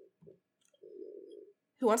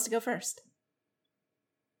 Who wants to go first?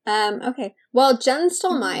 Okay. Well, Jen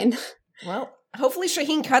stole mine. Well, hopefully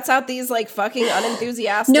Shaheen cuts out these, like, fucking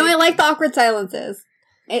unenthusiastic... No, I like the awkward silences.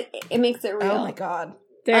 It makes it real. Oh my god.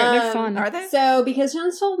 They're fun. Are they? So, because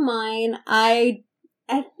Jen stole mine, I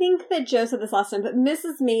I think that Joe said this last time, but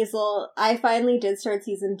Mrs. Maisel, I finally did start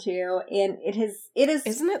season 2, and it is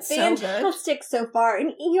Isn't it fantastic so far.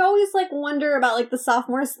 And you always wonder about the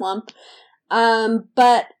sophomore slump.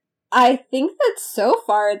 But I think that so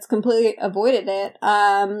far it's completely avoided it.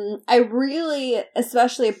 I really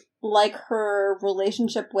especially like her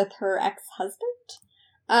relationship with her ex-husband.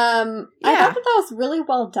 I thought that was really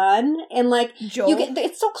well done, and Joel?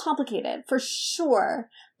 it's so complicated for sure,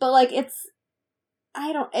 but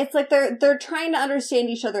they're trying to understand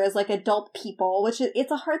each other as adult people, which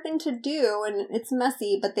it's a hard thing to do, and it's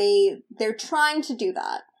messy, but they're trying to do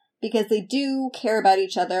that because they do care about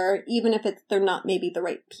each other, even if they're not maybe the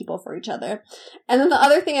right people for each other. And then the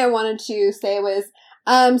other thing I wanted to say was,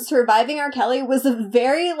 Surviving R. Kelly was a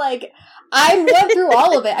very I went through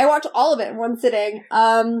all of it. I watched all of it in one sitting.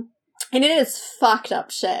 And it is fucked up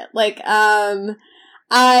shit. You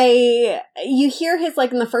hear his,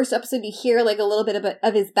 in the first episode, you hear, a little bit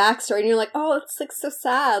of his backstory, and you're like, oh, it's, so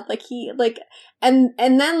sad. And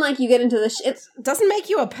then, you get into the It doesn't make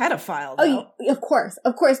you a pedophile, though. Oh, of course.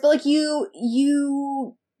 But,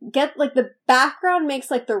 you get, the background makes,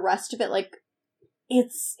 the rest of it,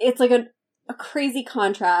 it's a crazy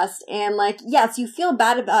contrast, and yes, you feel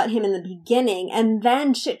bad about him in the beginning, and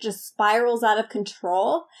then shit just spirals out of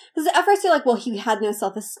control, because at first you're well, he had no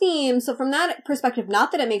self-esteem, so from that perspective,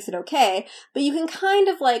 not that it makes it okay, but you can kind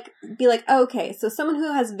of be okay, so someone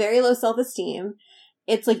who has very low self-esteem,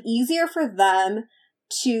 it's easier for them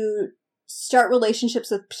to start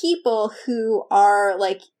relationships with people who are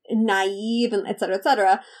naive and et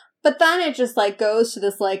cetera, but then it just goes to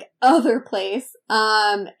this other place,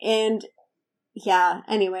 and yeah,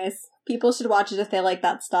 anyways, people should watch it if they like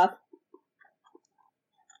that stuff.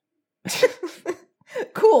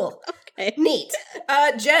 Cool. Okay. Neat.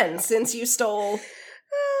 Jen, since you stole...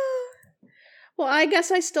 Well, I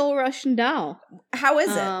guess I stole Russian Doll. How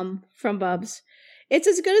is it? From Bubs. It's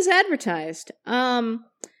as good as advertised. To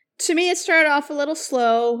me, it started off a little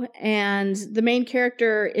slow, and the main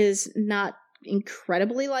character is not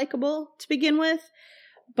incredibly likable to begin with.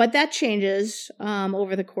 But that changes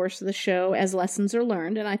over the course of the show as lessons are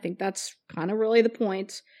learned, and I think that's kind of really the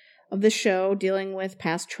point of the show, dealing with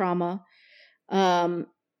past trauma, and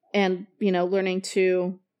learning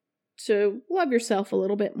to love yourself a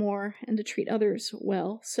little bit more and to treat others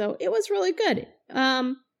well. So it was really good.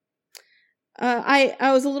 I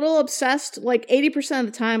was a little obsessed. 80% of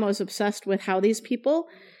the time, I was obsessed with how these people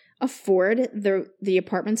afford the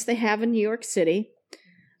apartments they have in New York City.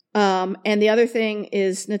 And the other thing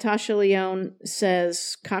is Natasha Lyonne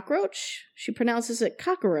says cockroach. She pronounces it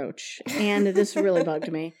cockroach, and this really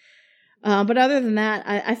bugged me. But other than that,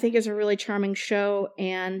 I think it's a really charming show,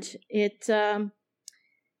 and it's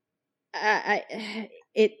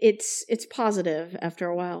positive after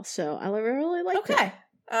a while. So I really like it. Okay.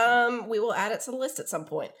 We will add it to the list at some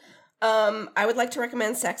point. I would like to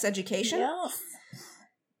recommend Sex Education. Yes.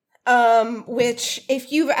 Which,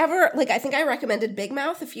 if you've ever, I think I recommended Big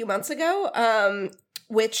Mouth a few months ago,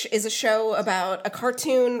 which is a show about a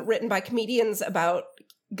cartoon written by comedians about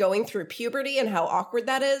going through puberty and how awkward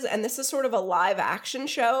that is. And this is sort of a live action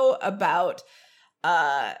show about,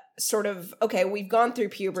 okay, we've gone through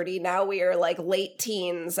puberty. Now we are late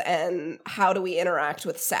teens, and how do we interact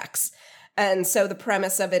with sex? And so the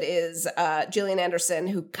premise of it is, Gillian Anderson,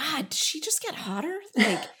 who, God, did she just get hotter?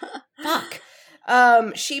 Fuck.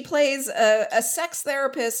 She plays a sex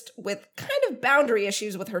therapist with kind of boundary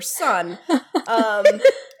issues with her son,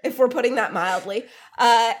 if we're putting that mildly.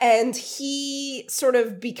 And he sort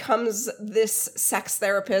of becomes this sex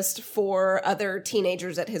therapist for other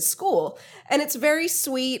teenagers at his school. And it's very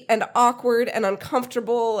sweet and awkward and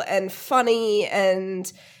uncomfortable and funny,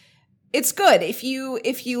 and it's good. If you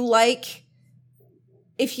like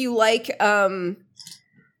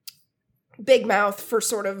Big Mouth for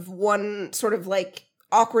sort of one sort of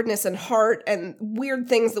awkwardness and heart and weird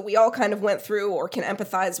things that we all kind of went through or can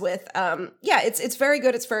empathize with. It's very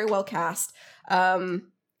good. It's very well cast.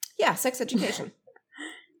 Sex Education.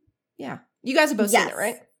 Yeah. You guys have both seen it,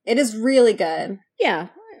 right? It is really good. Yeah.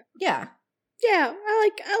 Yeah. Yeah. I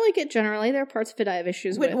like it generally. There are parts of it I have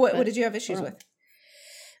issues with. What did you have issues with?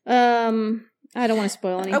 I don't want to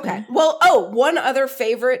spoil anything. Okay. Well, one other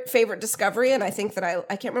favorite discovery, and I think that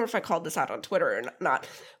I can't remember if I called this out on Twitter or not,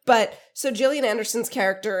 but so Gillian Anderson's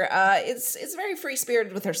character is very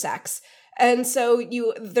free-spirited with her sex. And so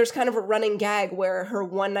there's kind of a running gag where her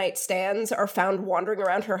one-night stands are found wandering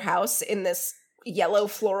around her house in this yellow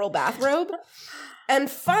floral bathrobe. And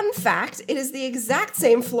fun fact, it is the exact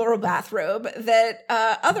same floral bathrobe that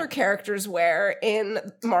other characters wear in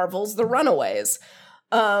Marvel's The Runaways.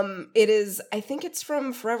 It is, I think it's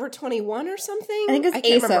from Forever 21 or something. I think it's I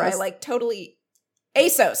can't ASOS. remember. I like totally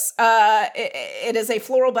ASOS. It is a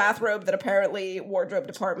floral bathrobe that apparently wardrobe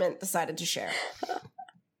department decided to share.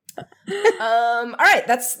 All right,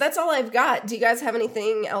 that's all I've got. Do you guys have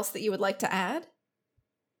anything else that you would like to add?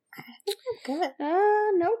 I think I'm good.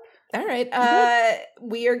 Nope. All right.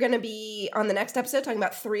 We are going to be on the next episode talking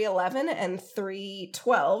about 311 and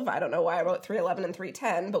 312. I don't know why I wrote 311 and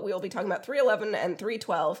 310, but we will be talking about 311 and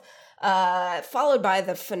 312, followed by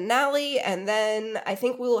the finale. And then I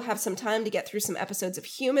think we will have some time to get through some episodes of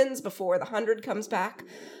Humans before the 100 comes back.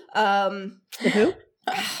 Who?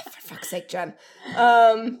 For fuck's sake, Jen.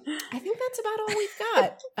 I think that's about all we've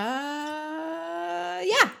got.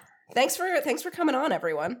 Yeah. Thanks for coming on,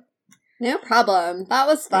 everyone. No problem. That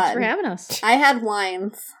was fun. Thanks for having us. I had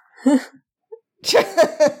wines.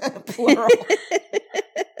 Plural.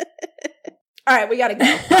 All right, we gotta go.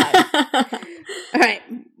 Bye. All right.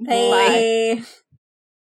 Bye. Bye.